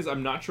the thing is,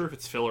 I'm not sure if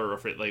it's filler or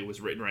if it like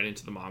was written right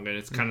into the manga, and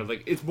it's kind of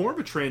like it's more of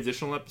a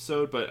transitional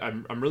episode. But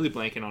I'm really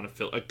blanking on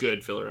a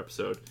good filler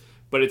episode.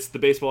 But it's the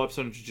baseball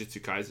episode of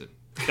Jujutsu Kaisen.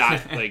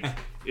 That like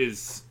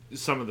is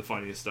some of the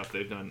funniest stuff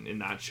they've done in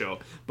that show.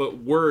 But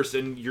worse,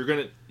 and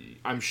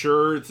I'm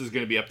sure this is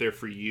gonna be up there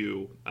for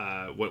you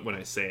when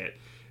I say it.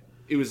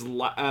 It was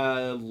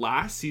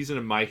last season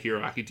of My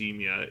Hero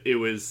Academia. It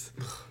was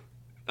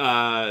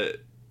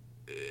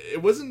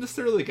it wasn't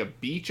necessarily like a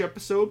beach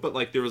episode, but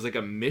like there was like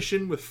a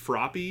mission with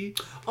Froppy.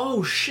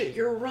 Oh shit,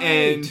 you're right.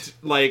 And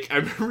like I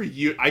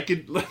remember I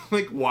could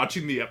like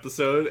watching the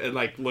episode and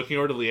like looking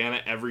over to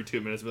Leanna every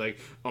 2 minutes, and be like,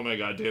 "Oh my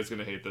god, Dave's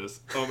gonna hate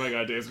this. Oh my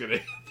god, Dave's gonna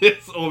hate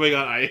this. Oh my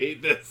god, I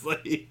hate this."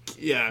 Like,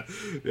 yeah.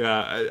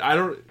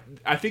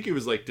 I think it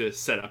was like to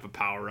set up a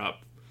power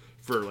up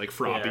for like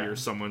Froppy or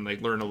someone,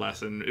 like learn a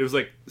lesson. It was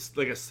like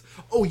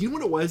oh, you know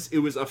what it was? It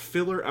was a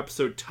filler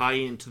episode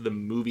tie-in to the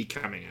movie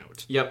coming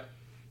out. Yep.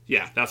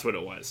 Yeah, that's what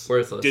it was.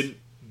 Worthless.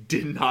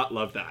 Did not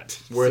love that.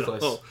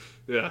 Worthless. So,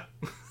 yeah.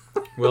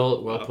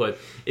 Well put.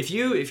 If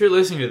you're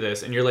listening to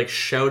this and you're like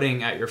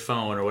shouting at your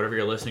phone or whatever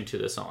you're listening to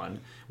this on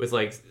with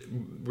like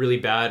really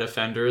bad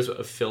offenders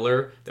of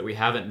filler that we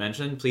haven't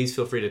mentioned, please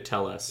feel free to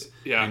tell us.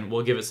 Yeah. And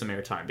we'll give it some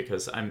airtime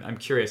because I'm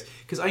curious.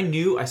 Because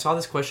I saw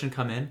this question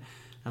come in.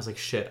 I was like,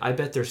 shit, I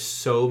bet there's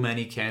so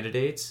many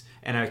candidates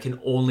and I can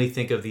only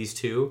think of these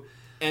two.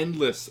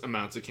 Endless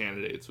amounts of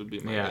candidates would be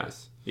my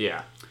guess.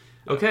 Yeah.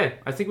 Okay,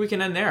 I think we can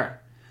end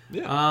there.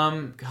 Yeah.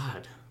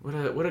 God,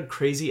 what a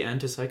crazy end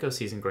to Psycho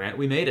season, Grant.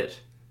 We made it.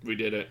 We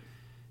did it.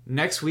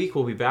 Next week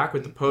we'll be back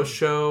with the post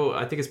show.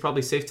 I think it's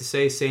probably safe to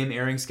say same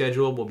airing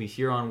schedule. We'll be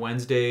here on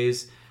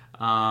Wednesdays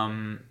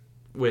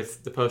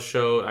with the post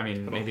show. I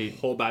mean, maybe a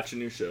whole batch of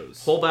new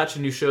shows.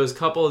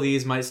 Couple of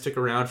these might stick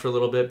around for a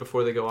little bit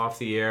before they go off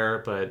the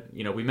air, but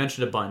you know, we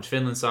mentioned a bunch: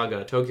 Finland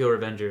Saga, Tokyo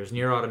Revengers,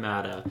 Nier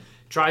Automata,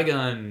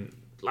 Trigun,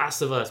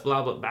 Last of Us,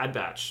 blah blah, Bad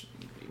Batch.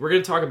 We're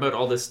going to talk about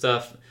all this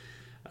stuff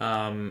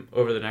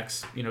over the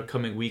next,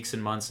 coming weeks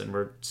and months, and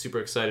we're super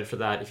excited for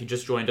that. If you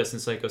just joined us in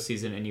Psycho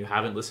season and you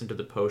haven't listened to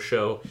the post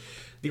show,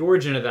 the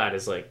origin of that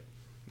is like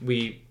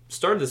we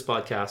started this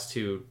podcast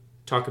to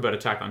talk about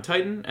Attack on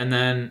Titan, and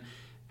then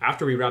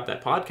after we wrapped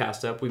that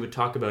podcast up, we would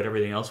talk about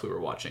everything else we were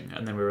watching,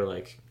 and then we were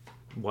like,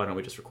 why don't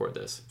we just record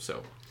this?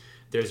 So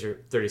there's your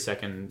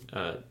 30-second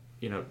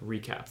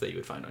recap that you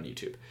would find on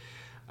YouTube.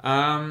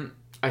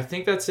 I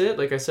think that's it.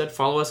 Like I said,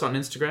 follow us on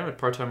Instagram at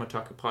Part-Time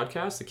Otaku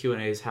Podcast. The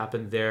Q&As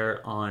happen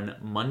there on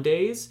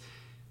Mondays.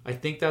 I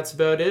think that's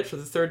about it for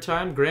the third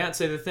time. Grant,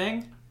 say the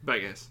thing. Bye,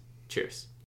 guys. Cheers.